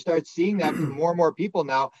realize, and you start seeing that from more and more people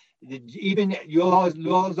now, even Luis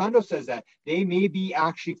Elizondo says that they may be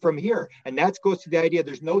actually from here. And that goes to the idea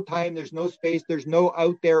there's no time, there's no space, there's no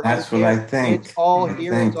out there. That's what I think. It's all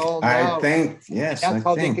here, it's all now. I think, yes. That's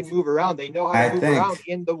how they can move around. They know how to move around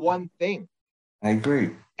in the one thing. I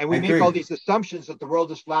agree. And we make all these assumptions that the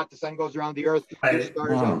world is flat, the sun goes around the earth, there's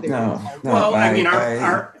stars out there. Well, I mean,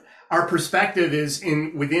 our perspective is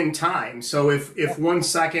within time. So if 1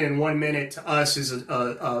 second and 1 minute to us is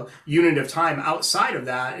a unit of time outside of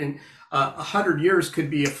that, and 100 years could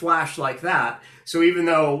be a flash like that. So even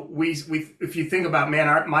though if you think about,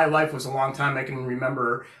 man, my life was a long time, I can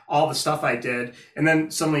remember all the stuff I did, and then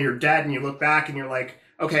suddenly you're dead and you look back and you're like,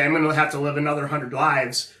 okay, I'm going to have to live another 100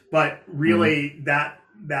 lives. But really that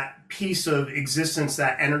piece of existence,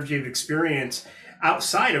 that energy of experience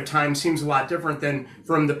outside of time seems a lot different than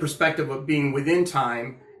from the perspective of being within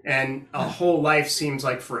time, and a whole life seems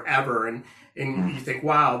like forever. And you think,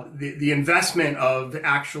 wow, the investment of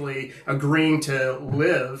actually agreeing to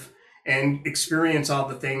live and experience all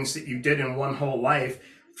the things that you did in one whole life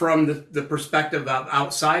from the perspective of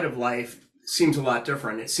outside of life seems a lot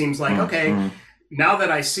different. It seems like, okay, now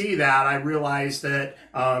that I see that, I realize that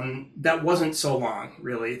that wasn't so long,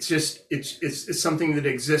 really. It's just it's something that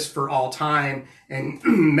exists for all time, and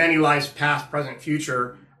many lives, past, present,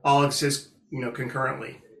 future, all exist, you know,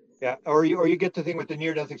 concurrently. Yeah, or you get the thing with the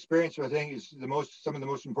near-death experience. I think is some of the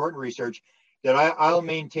most important research that I'll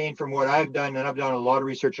maintain from what I've done, and I've done a lot of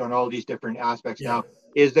research on all these different aspects now.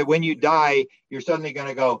 Is that when you die, you're suddenly going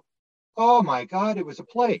to go, oh my God, it was a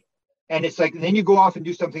play. And it's like, then you go off and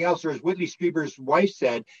do something else. Or as Whitley Strieber's wife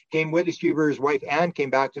said, Whitley Strieber's wife, Anne, came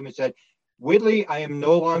back to him and said, Whitley, I am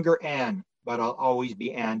no longer Anne, but I'll always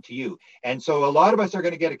be Anne to you. And so a lot of us are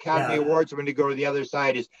going to get Academy Awards when we go to the other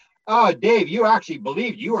side is, oh, Dave, you actually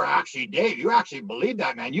believed. You were actually Dave. You actually believed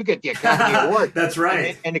that, man. You get the Academy Award. That's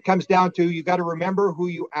right. And it comes down to, you got to remember who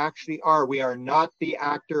you actually are. We are not the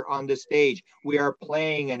actor on the stage. We are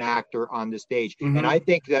playing an actor on the stage. And I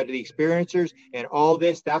think that the experiencers and all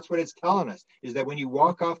this, that's what it's telling us, is that when you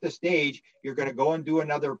walk off the stage, you're going to go and do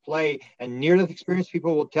another play. And near-death experience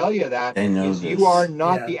people will tell you that is you are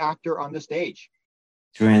not the actor on the stage.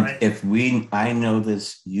 Trent, Right. if I know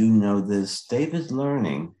this, you know this. Dave is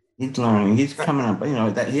learning. He's learning. He's coming up.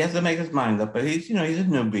 That he has to make his mind up. But he's a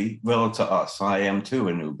newbie relative to us. I am too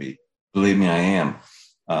a newbie. Believe me, I am.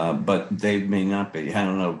 But Dave may not be. I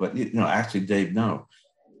don't know. But actually, Dave, no.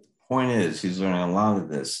 Point is, he's learning a lot of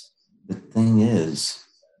this. The thing is,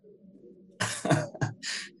 the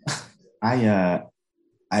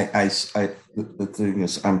thing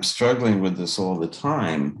is, I'm struggling with this all the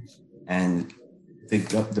time, and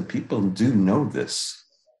the people do know this,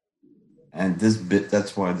 and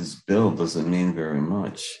that's why this bill doesn't mean very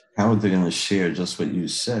much. How are they going to share just what you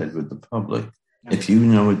said with the public? If you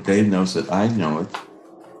know it, Dave knows it, I know it.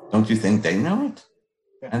 Don't you think they know it?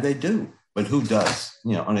 Yeah. And they do. But who does?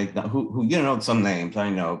 Who some names I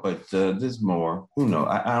know, but there's more. Who knows?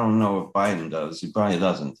 I don't know if Biden does. He probably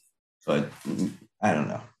doesn't. But I don't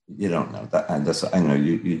know. You don't know. I know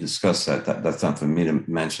you discussed that. That's not for me to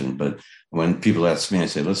mention. But when people ask me, I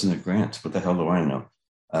say, listen to Grant. What the hell do I know?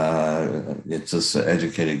 It's just an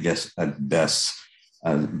educated guess at best.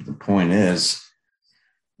 The point is,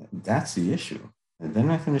 that's the issue. And they're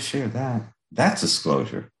not going to share that. That's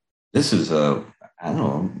disclosure. This is I don't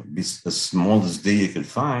know, as small as D you could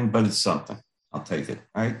find, but it's something. I'll take it.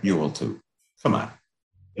 All right? You will too. Come on.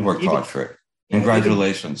 You worked hard for it.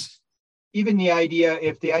 Congratulations. Even the idea,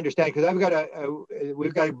 if they understand, because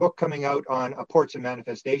we've got a book coming out on ports and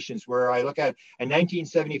manifestations where I look at a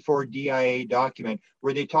 1974 DIA document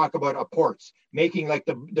where they talk about ports, making like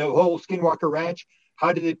the whole Skinwalker Ranch.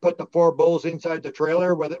 How did they put the 4 bulls inside the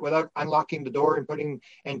trailer without unlocking the door and putting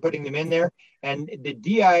them in there? And the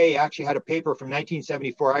DIA actually had a paper from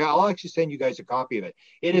 1974. I'll actually send you guys a copy of it.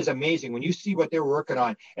 It is amazing when you see what they were working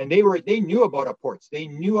on. And they knew about ports. They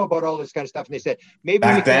knew about all this kind of stuff. And they said, maybe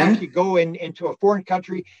we can actually go into a foreign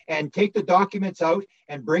country and take the documents out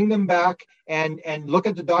and bring them back and look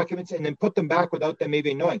at the documents and then put them back without them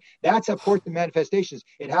maybe knowing. That's a port and manifestations.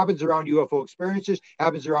 It happens around UFO experiences,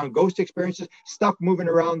 happens around ghost experiences, stuff moving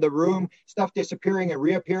around the room, stuff disappearing and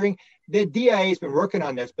reappearing. The DIA has been working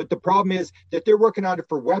on this, but the problem is that they're working on it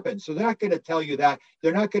for weapons. So they're not going to tell you that.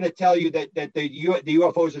 They're not going to tell you that the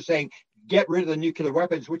UFOs are saying, get rid of the nuclear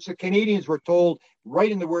weapons, which the Canadians were told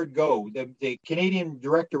right in the word go. The Canadian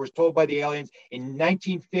director was told by the aliens in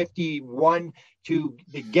 1951 to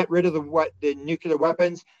get rid of the nuclear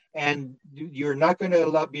weapons, and you're not going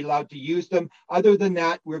to be allowed to use them. Other than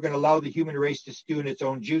that, we're going to allow the human race to stew in its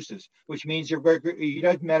own juices, which means it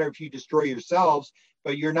doesn't matter if you destroy yourselves,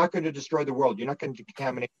 but you're not going to destroy the world. You're not going to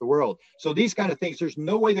contaminate the world. So these kind of things, there's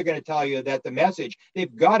no way they're going to tell you that the message,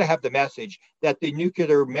 they've got to have the message that the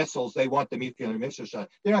nuclear missiles, they want the nuclear missiles.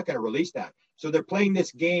 They're not going to release that. So they're playing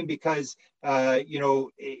this game because,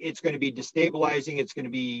 it's going to be destabilizing. It's going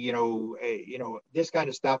to be, this kind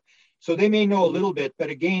of stuff. So they may know a little bit, but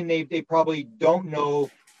again, they probably don't know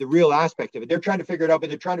the real aspect of it. They're trying to figure it out, but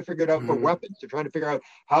they're trying to figure it out for weapons. They're trying to figure out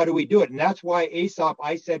how do we do it. And that's why Aesop,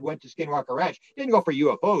 I said, went to Skinwalker Ranch. It didn't go for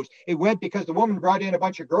UFOs. It went because the woman brought in a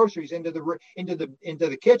bunch of groceries into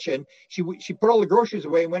the kitchen. She put all the groceries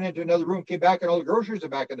away and went into another room, came back, and all the groceries are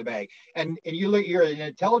back in the bag. And you're an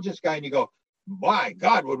intelligence guy and you go, my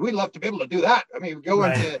God, would we love to be able to do that? I mean, go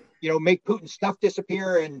into, make Putin's stuff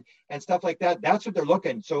disappear and stuff like that. That's what they're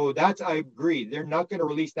looking. So I agree. They're not going to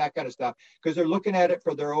release that kind of stuff because they're looking at it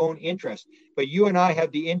for their own interest. But you and I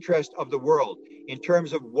have the interest of the world in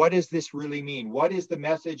terms of what does this really mean? What is the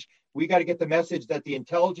message? We got to get the message that the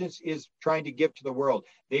intelligence is trying to give to the world.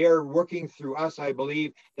 They are working through us, I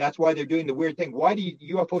believe. That's why they're doing the weird thing. Why do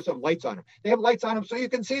UFOs have lights on them? They have lights on them so you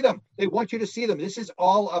can see them. They want you to see them. This is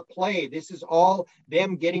all a play. This is all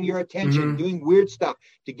them getting your attention, doing weird stuff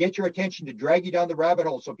to get your attention, to drag you down the rabbit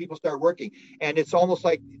hole so people start working. And it's almost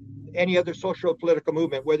like any other social political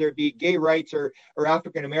movement, whether it be gay rights or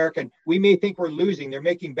African American. We may think we're losing. They're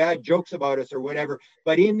making bad jokes about us or whatever.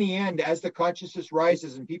 But in the end, as the consciousness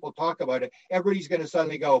rises and people talk about it, everybody's going to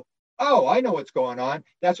suddenly go, oh, I know what's going on.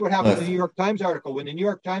 That's what happened in the New York Times article. When the New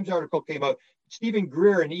York Times article came out, Stephen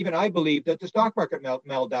Greer and even I believe that the stock market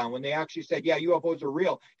melted down when they actually said, yeah, UFOs are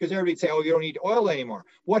real, because everybody'd say, oh, you don't need oil anymore.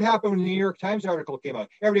 What happened when the New York Times article came out?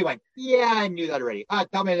 Everybody went, yeah, I knew that already.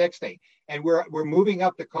 Tell me the next thing. And we're moving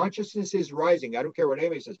up. The consciousness is rising. I don't care what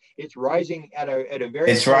anybody says. It's rising at a very.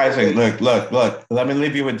 It's rising. Look. Let me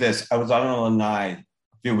leave you with this. I was on an Illinois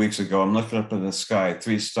a few weeks ago. I'm looking up in the sky,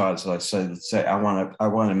 3 stars. I said, I want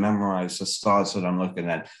to memorize the stars that I'm looking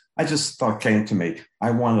at. I just thought came to me.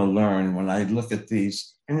 I want to learn when I look at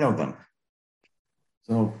these. I know them.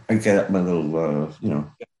 So I get up my little,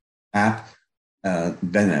 app.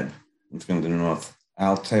 Deneb. It's going to the north.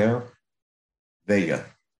 Altair, Vega.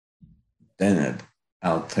 Deneb,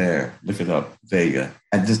 Altair. Look it up. Vega.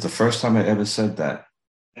 And this is the first time I ever said that.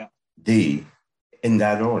 D, in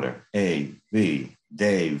that order. A, B,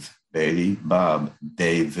 Dave, Beaty, Bob,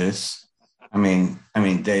 Davis. I mean,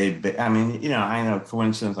 Dave, I know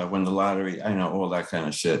coincidence, I won the lottery, I know all that kind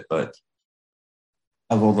of shit, but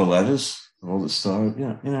of all the letters, of all the stars,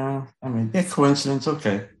 coincidence,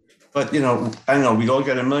 okay. But, I know we all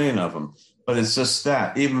get a million of them, but it's just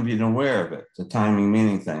that, even if you're not aware of it, the timing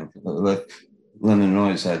meaning thing. Like Linda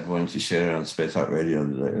Noyes had one, she shared it on Space Hot Radio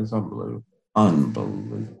today. It's unbelievable.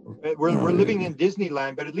 Unbelievable. We're living in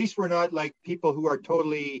Disneyland, but at least we're not like people who are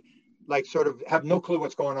totally like sort of have no clue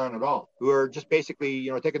what's going on at all, who are just basically,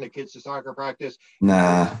 taking their kids to soccer practice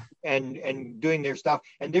and doing their stuff,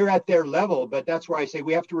 and they're at their level. But that's why I say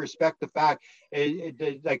we have to respect the fact,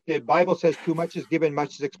 like the Bible says, too much is given,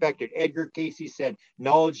 much is expected. Edgar Casey said,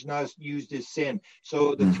 knowledge not used is sin.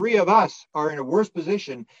 So the three of us are in a worse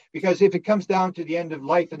position, because if it comes down to the end of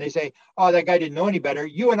life and they say, oh, that guy didn't know any better,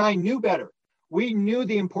 you and I knew better. We knew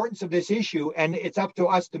the importance of this issue, and it's up to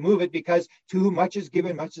us to move it, because too much is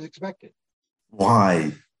given, much is expected.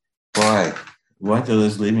 Why? Why don't you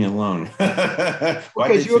just leave me alone?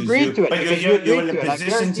 Because you agreed to it. But you're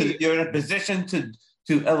in a position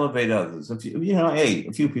to elevate others. If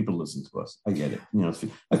a few people listen to us. I get it.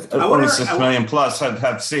 Only 6 million plus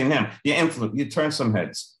have seen him. You turn some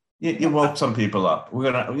heads. You woke some people up.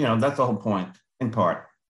 We're gonna, that's the whole point, in part.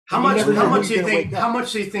 How much do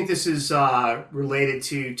you think this is related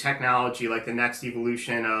to technology, like the next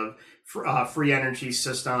evolution of free energy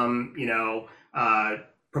system,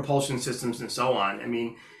 propulsion systems, and so on? I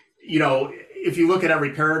mean, if you look at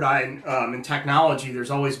every paradigm in technology,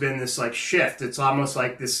 there's always been this like shift. It's almost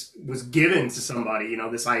like this was given to somebody,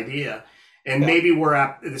 this idea, and maybe we're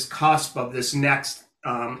at this cusp of this next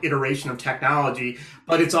iteration of technology.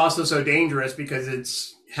 But it's also so dangerous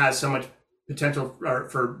because has so much potential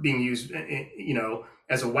for being used,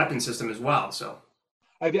 as a weapon system as well. So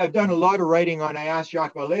I've done a lot of writing on, I asked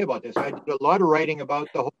Jacques Vallée about this. I did a lot of writing about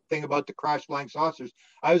the whole thing about the crash flying saucers.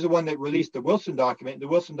 I was the one that released the Wilson document. The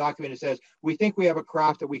Wilson document, it says, we think we have a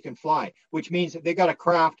craft that we can fly, which means that they got a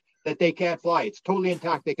craft that they can't fly. It's totally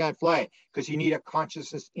intact. They can't fly it because you need a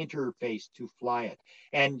consciousness interface to fly it.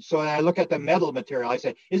 And so I look at the metal material. I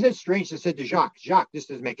said, isn't it strange? I said to Jacques, this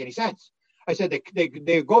doesn't make any sense. I said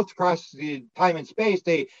they go across the time and space.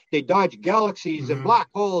 They dodge galaxies and black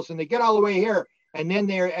holes, and they get all the way here. And then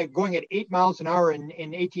they're going at 8 miles an hour in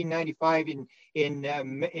 1895, in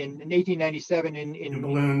 1897 in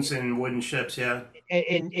balloons and wooden ships, yeah.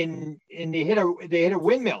 And they hit a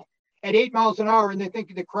windmill at 8 miles an hour, and they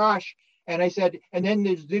think they crash. And I said, and then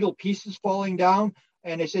there's little pieces falling down.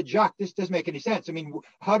 And I said, Jacques, this doesn't make any sense. I mean,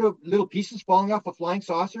 how do little pieces falling off a flying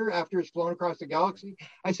saucer after it's flown across the galaxy?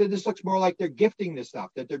 I said, this looks more like they're gifting this stuff,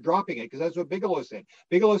 that they're dropping it, because that's what Bigelow said.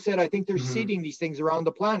 Bigelow said, I think they're seeding these things around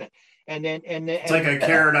the planet. And it's like a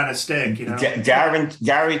carrot on a stick,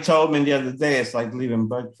 Gary told me the other day, it's like leaving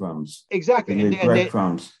breadcrumbs. Exactly.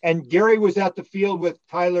 Breadcrumbs. And Gary was at the field with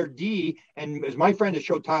Tyler D, and it was my friend that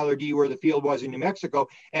showed Tyler D where the field was in New Mexico.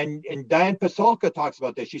 And Diane Pasolka talks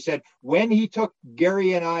about this. She said, when he took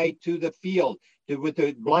Gary and I to the field with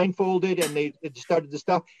the blindfolded and they started the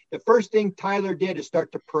stuff, the first thing Tyler did is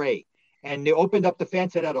start to pray. And they opened up the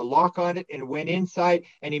fence that had a lock on it and went inside,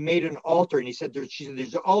 and he made an altar. And he said,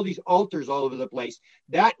 there's all these altars all over the place.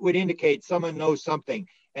 That would indicate someone knows something.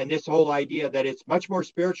 And this whole idea that it's much more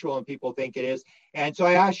spiritual than people think it is. And so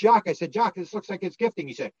I asked Jacques, I said, Jacques, this looks like it's gifting.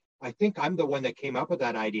 He said, I think I'm the one that came up with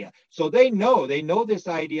that idea. So they know this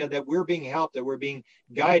idea that we're being helped, that we're being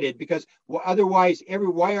guided, because otherwise,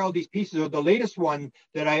 why are all these pieces? Or the latest one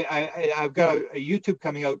that I've got a YouTube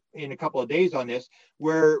coming out in a couple of days on this,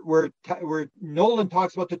 where Nolan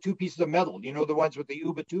talks about the two pieces of metal, the ones with the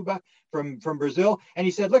Ubatuba from Brazil. And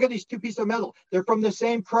he said, look at these two pieces of metal. They're from the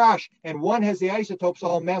same crash. And one has the isotopes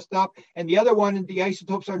all messed up, and the other one, the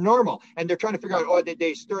isotopes are normal. And they're trying to figure out, did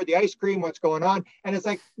they stir the ice cream? What's going on? And it's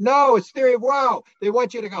like, no, it's theory of wow. They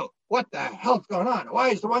want you to go, what the hell's going on? Why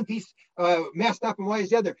is the one piece messed up and why is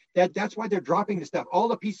the other? That's why they're dropping the stuff. All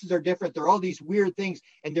the pieces are different. They're all these weird things,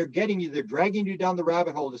 and they're dragging you down the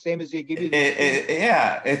rabbit hole, the same as they give you.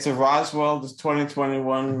 It's a Roswell, this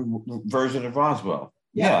 2021 version of Roswell.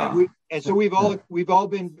 Yeah. So we've all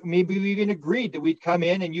been, maybe we even agreed that we'd come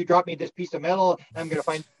in and you drop me this piece of metal. I'm going to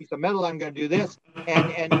find a piece of metal. I'm going to do this.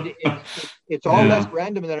 And it's all less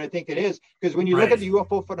random than I think it is. Because when you look at the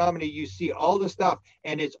UFO phenomena, you see all the stuff,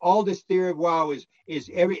 and it's all this theory of wow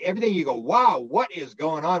is everything. You go, wow, what is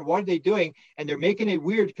going on? What are they doing? And they're making it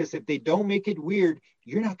weird, because if they don't make it weird,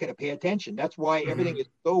 you're not going to pay attention. That's why everything is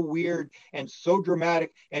so weird and so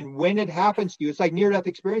dramatic. And when it happens to you, it's like near-death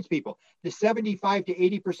experience people. The 75 to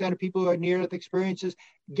 80% of people who are near-death experiences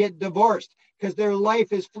get divorced because their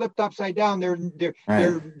life is flipped upside down. Their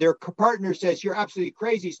partner says, you're absolutely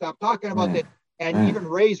crazy. Stop talking about this. And even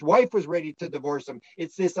Ray's wife was ready to divorce him.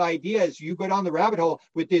 It's this idea as you go down the rabbit hole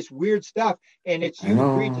with this weird stuff, and it's you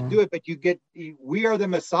agree to do it, but we are the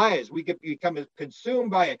messiahs. We become consumed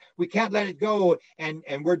by it. We can't let it go, and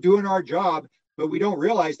we're doing our job, but we don't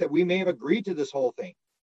realize that we may have agreed to this whole thing.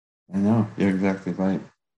 I know. You're exactly right.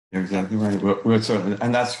 You're exactly right.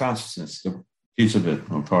 And that's consciousness, the piece of it,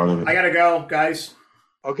 or part of it. I got to go, guys.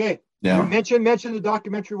 Okay. Yeah. You mention the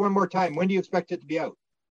documentary one more time. When do you expect it to be out?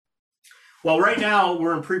 Well, right now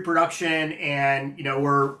we're in pre-production, and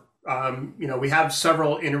we're we have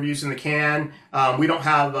several interviews in the can. We don't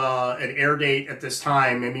have an air date at this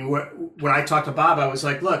time. I mean, when I talked to Bob, I was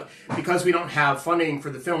like, look, because we don't have funding for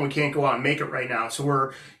the film, we can't go out and make it right now. So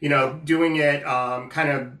we're doing it, kind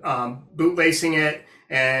of bootlace it,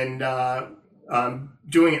 and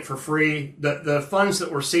doing it for free. The funds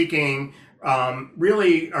that we're seeking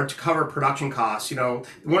really are to cover production costs.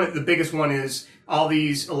 The biggest one is a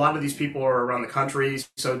lot of these people are around the country.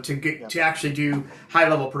 So to actually do high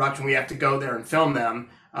level production, we have to go there and film them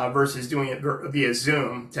versus doing it via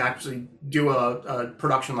Zoom to actually do a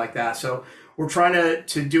production like that. So we're trying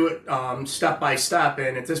to do it step by step.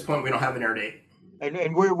 And at this point, we don't have an air date.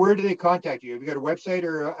 And where do they contact you? Have you got a website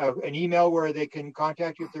or an email where they can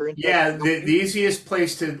contact you if they're interested? Yeah, the easiest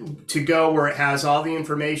place to go where it has all the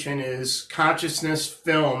information is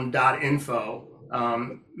consciousnessfilm.info.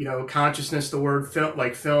 Consciousness, the word film,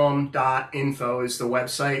 like film.info is the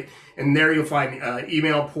website. And there you'll find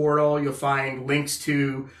email portal. You'll find links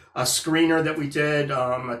to a screener that we did,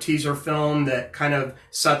 a teaser film that kind of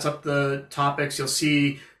sets up the topics. You'll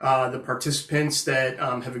see the participants that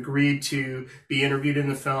have agreed to be interviewed in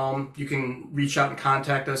the film. You can reach out and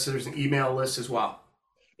contact us. There's an email list as well.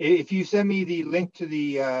 If you send me the link to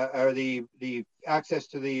the access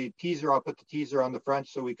to the teaser, I'll put the teaser on the front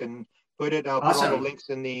so we can put it. I'll put all the links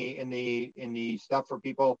in the stuff for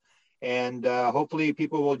people, and hopefully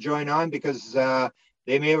people will join on because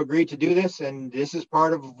they may have agreed to do this, and this is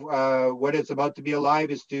part of what it's about to be alive,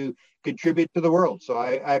 is to contribute to the world. So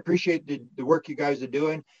I appreciate the work you guys are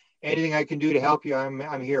doing. Anything I can do to help you,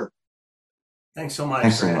 I'm here. Thanks so much.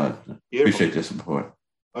 Thanks a lot. Appreciate your support.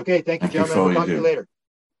 Okay, thank you, gentlemen. We'll talk to you later.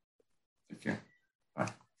 Take care. Bye.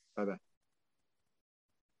 Bye-bye.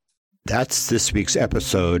 That's this week's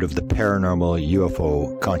episode of the Paranormal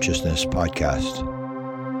UFO Consciousness Podcast.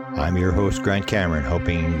 I'm your host, Grant Cameron,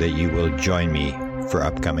 hoping that you will join me for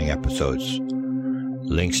upcoming episodes.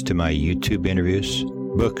 Links to my YouTube interviews,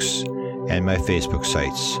 books, and my Facebook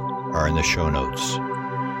sites are in the show notes.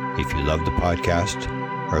 If you love the podcast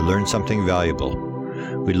or learned something valuable,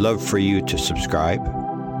 we'd love for you to subscribe,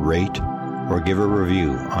 rate, or give a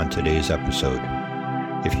review on today's episode.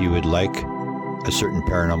 If you would like a certain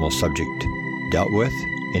paranormal subject dealt with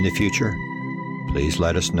in the future, please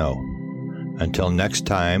let us know. Until next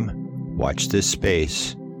time, watch this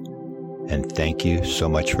space, and thank you so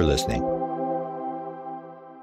much for listening.